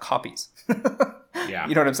be enough copies. Yeah.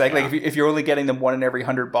 You know what I'm saying? Yeah. Like if you're only getting them one in every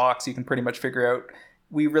 100 box, you can pretty much figure out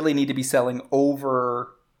we really need to be selling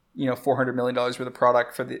over, $400 million worth of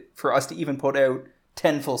product for us to even put out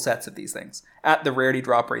 10 full sets of these things at the rarity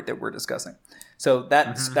drop rate that we're discussing. So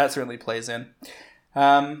that certainly plays in.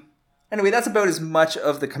 Anyway, that's about as much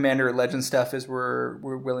of the Commander Legend stuff as we're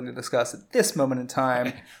willing to discuss at this moment in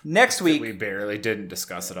time. Next week, we barely didn't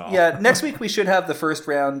discuss it all. Yeah, next week we should have the first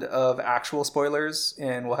round of actual spoilers,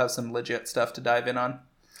 and we'll have some legit stuff to dive in on.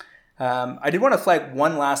 I did want to flag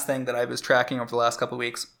one last thing that I was tracking over the last couple of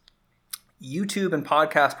weeks. YouTube and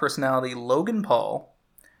podcast personality Logan Paul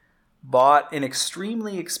bought an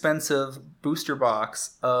extremely expensive booster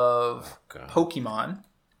box of Pokemon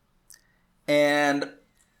and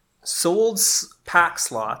sold pack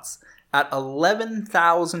slots at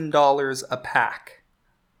 $11,000 a pack.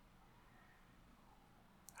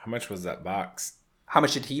 How much was that box? How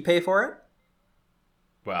much did he pay for it?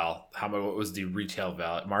 Well, what was the retail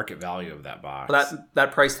market value of that box? Well,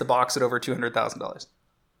 that priced the box at over $200,000.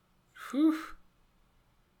 Whew.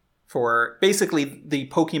 For basically the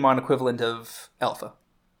Pokemon equivalent of Alpha.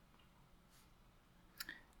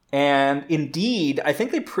 And indeed, I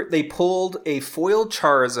think they pulled a foil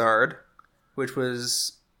Charizard, which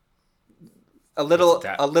was a little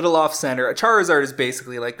off center. A Charizard is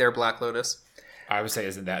basically like their Black Lotus. I would say,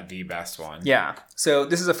 isn't that the best one? Yeah. So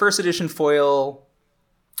this is a first edition foil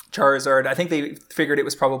Charizard. I think they figured it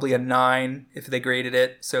was probably a 9 if they graded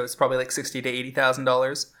it. So it's probably like $60,000 to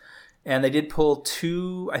 $80,000. And they did pull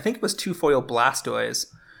two foil Blastoise,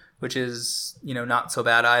 which is, not so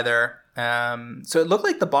bad either. So it looked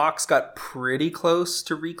like the box got pretty close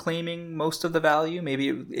to reclaiming most of the value. Maybe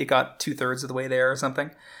it got 2/3 of the way there or something.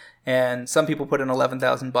 And some people put in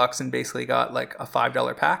 $11,000 and basically got like a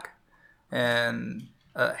 $5 pack. And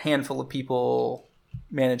a handful of people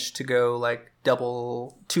managed to go like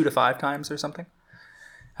double 2 to 5 times or something.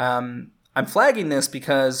 I'm flagging this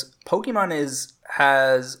because Pokemon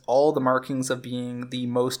has all the markings of being the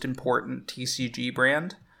most important TCG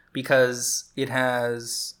brand, because it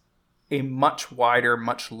has a much wider,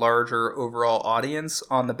 much larger overall audience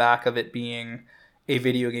on the back of it being a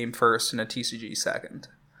video game first and a TCG second.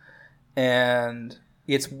 And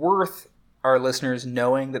it's worth our listeners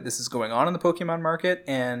knowing that this is going on in the Pokemon market,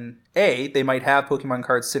 and they might have Pokemon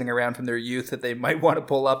cards sitting around from their youth that they might want to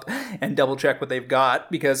pull up and double check what they've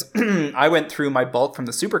got, because I went through my bulk from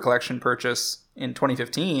the Super Collection purchase in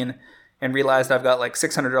 2015 and realized I've got like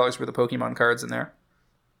 $600 worth of Pokemon cards in there,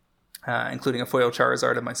 including a foil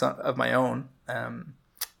Charizard of my own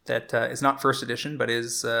that is not first edition but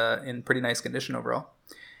is in pretty nice condition overall.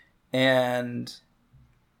 And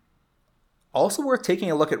also worth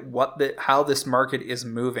taking a look at how this market is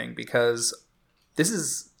moving, because this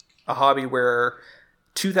is a hobby where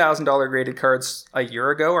 $2,000 graded cards a year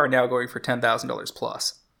ago are now going for $10,000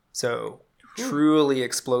 plus. So truly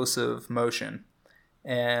explosive motion,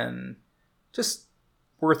 and just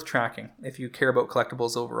worth tracking if you care about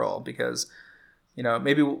collectibles overall, because, you know,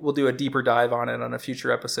 maybe we'll do a deeper dive on it on a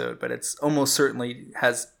future episode, but it's almost certainly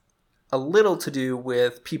has a little to do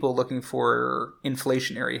with people looking for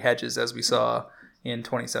inflationary hedges, as we saw in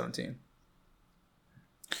 2017.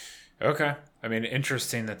 Okay. I mean,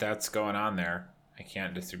 interesting that that's going on there. I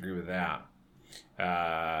can't disagree with that.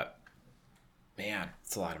 Man,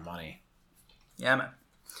 it's a lot of money. Yeah, man.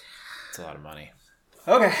 It's a lot of money.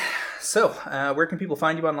 Okay. So, where can people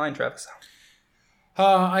find you online, Travis?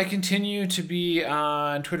 I continue to be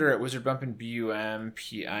on Twitter at WizardBumpin,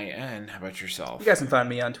 BUMPIN. How about yourself? You guys can find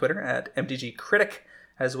me on Twitter at MTGCritic,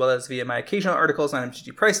 as well as via my occasional articles on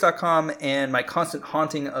MTGprice.com and my constant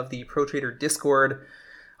haunting of the Pro Trader Discord.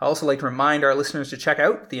 I also like to remind our listeners to check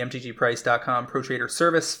out the MTGprice.com Pro Trader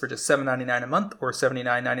service for just $7.99 a month or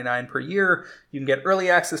 $79.99 per year. You can get early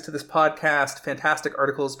access to this podcast, fantastic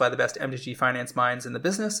articles by the best MTG finance minds in the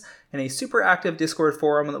business, and a super active Discord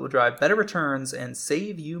forum that will drive better returns and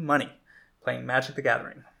save you money playing Magic the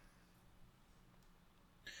Gathering.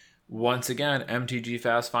 Once again, MTG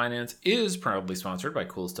Fast Finance is proudly sponsored by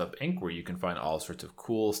Cool Stuff Inc., where you can find all sorts of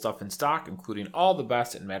cool stuff in stock, including all the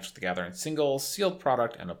best in Magic the Gathering singles, sealed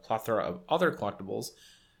product, and a plethora of other collectibles.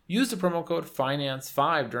 Use the promo code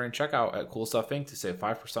FINANCE5 during checkout at Cool Stuff Inc. to save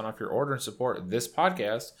 5% off your order and support this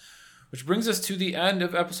podcast, which brings us to the end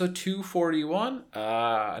of episode 241.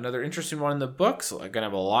 Another interesting one in the books. I'm going to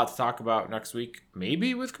have a lot to talk about next week,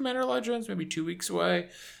 maybe with Commander Legends, maybe 2 weeks away.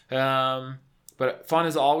 But fun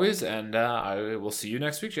as always, and I will see you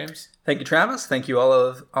next week, James. Thank you, Travis. Thank you all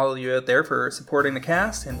of you out there for supporting the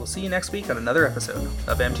cast, and we'll see you next week on another episode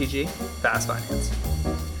of MTG Fast Finance.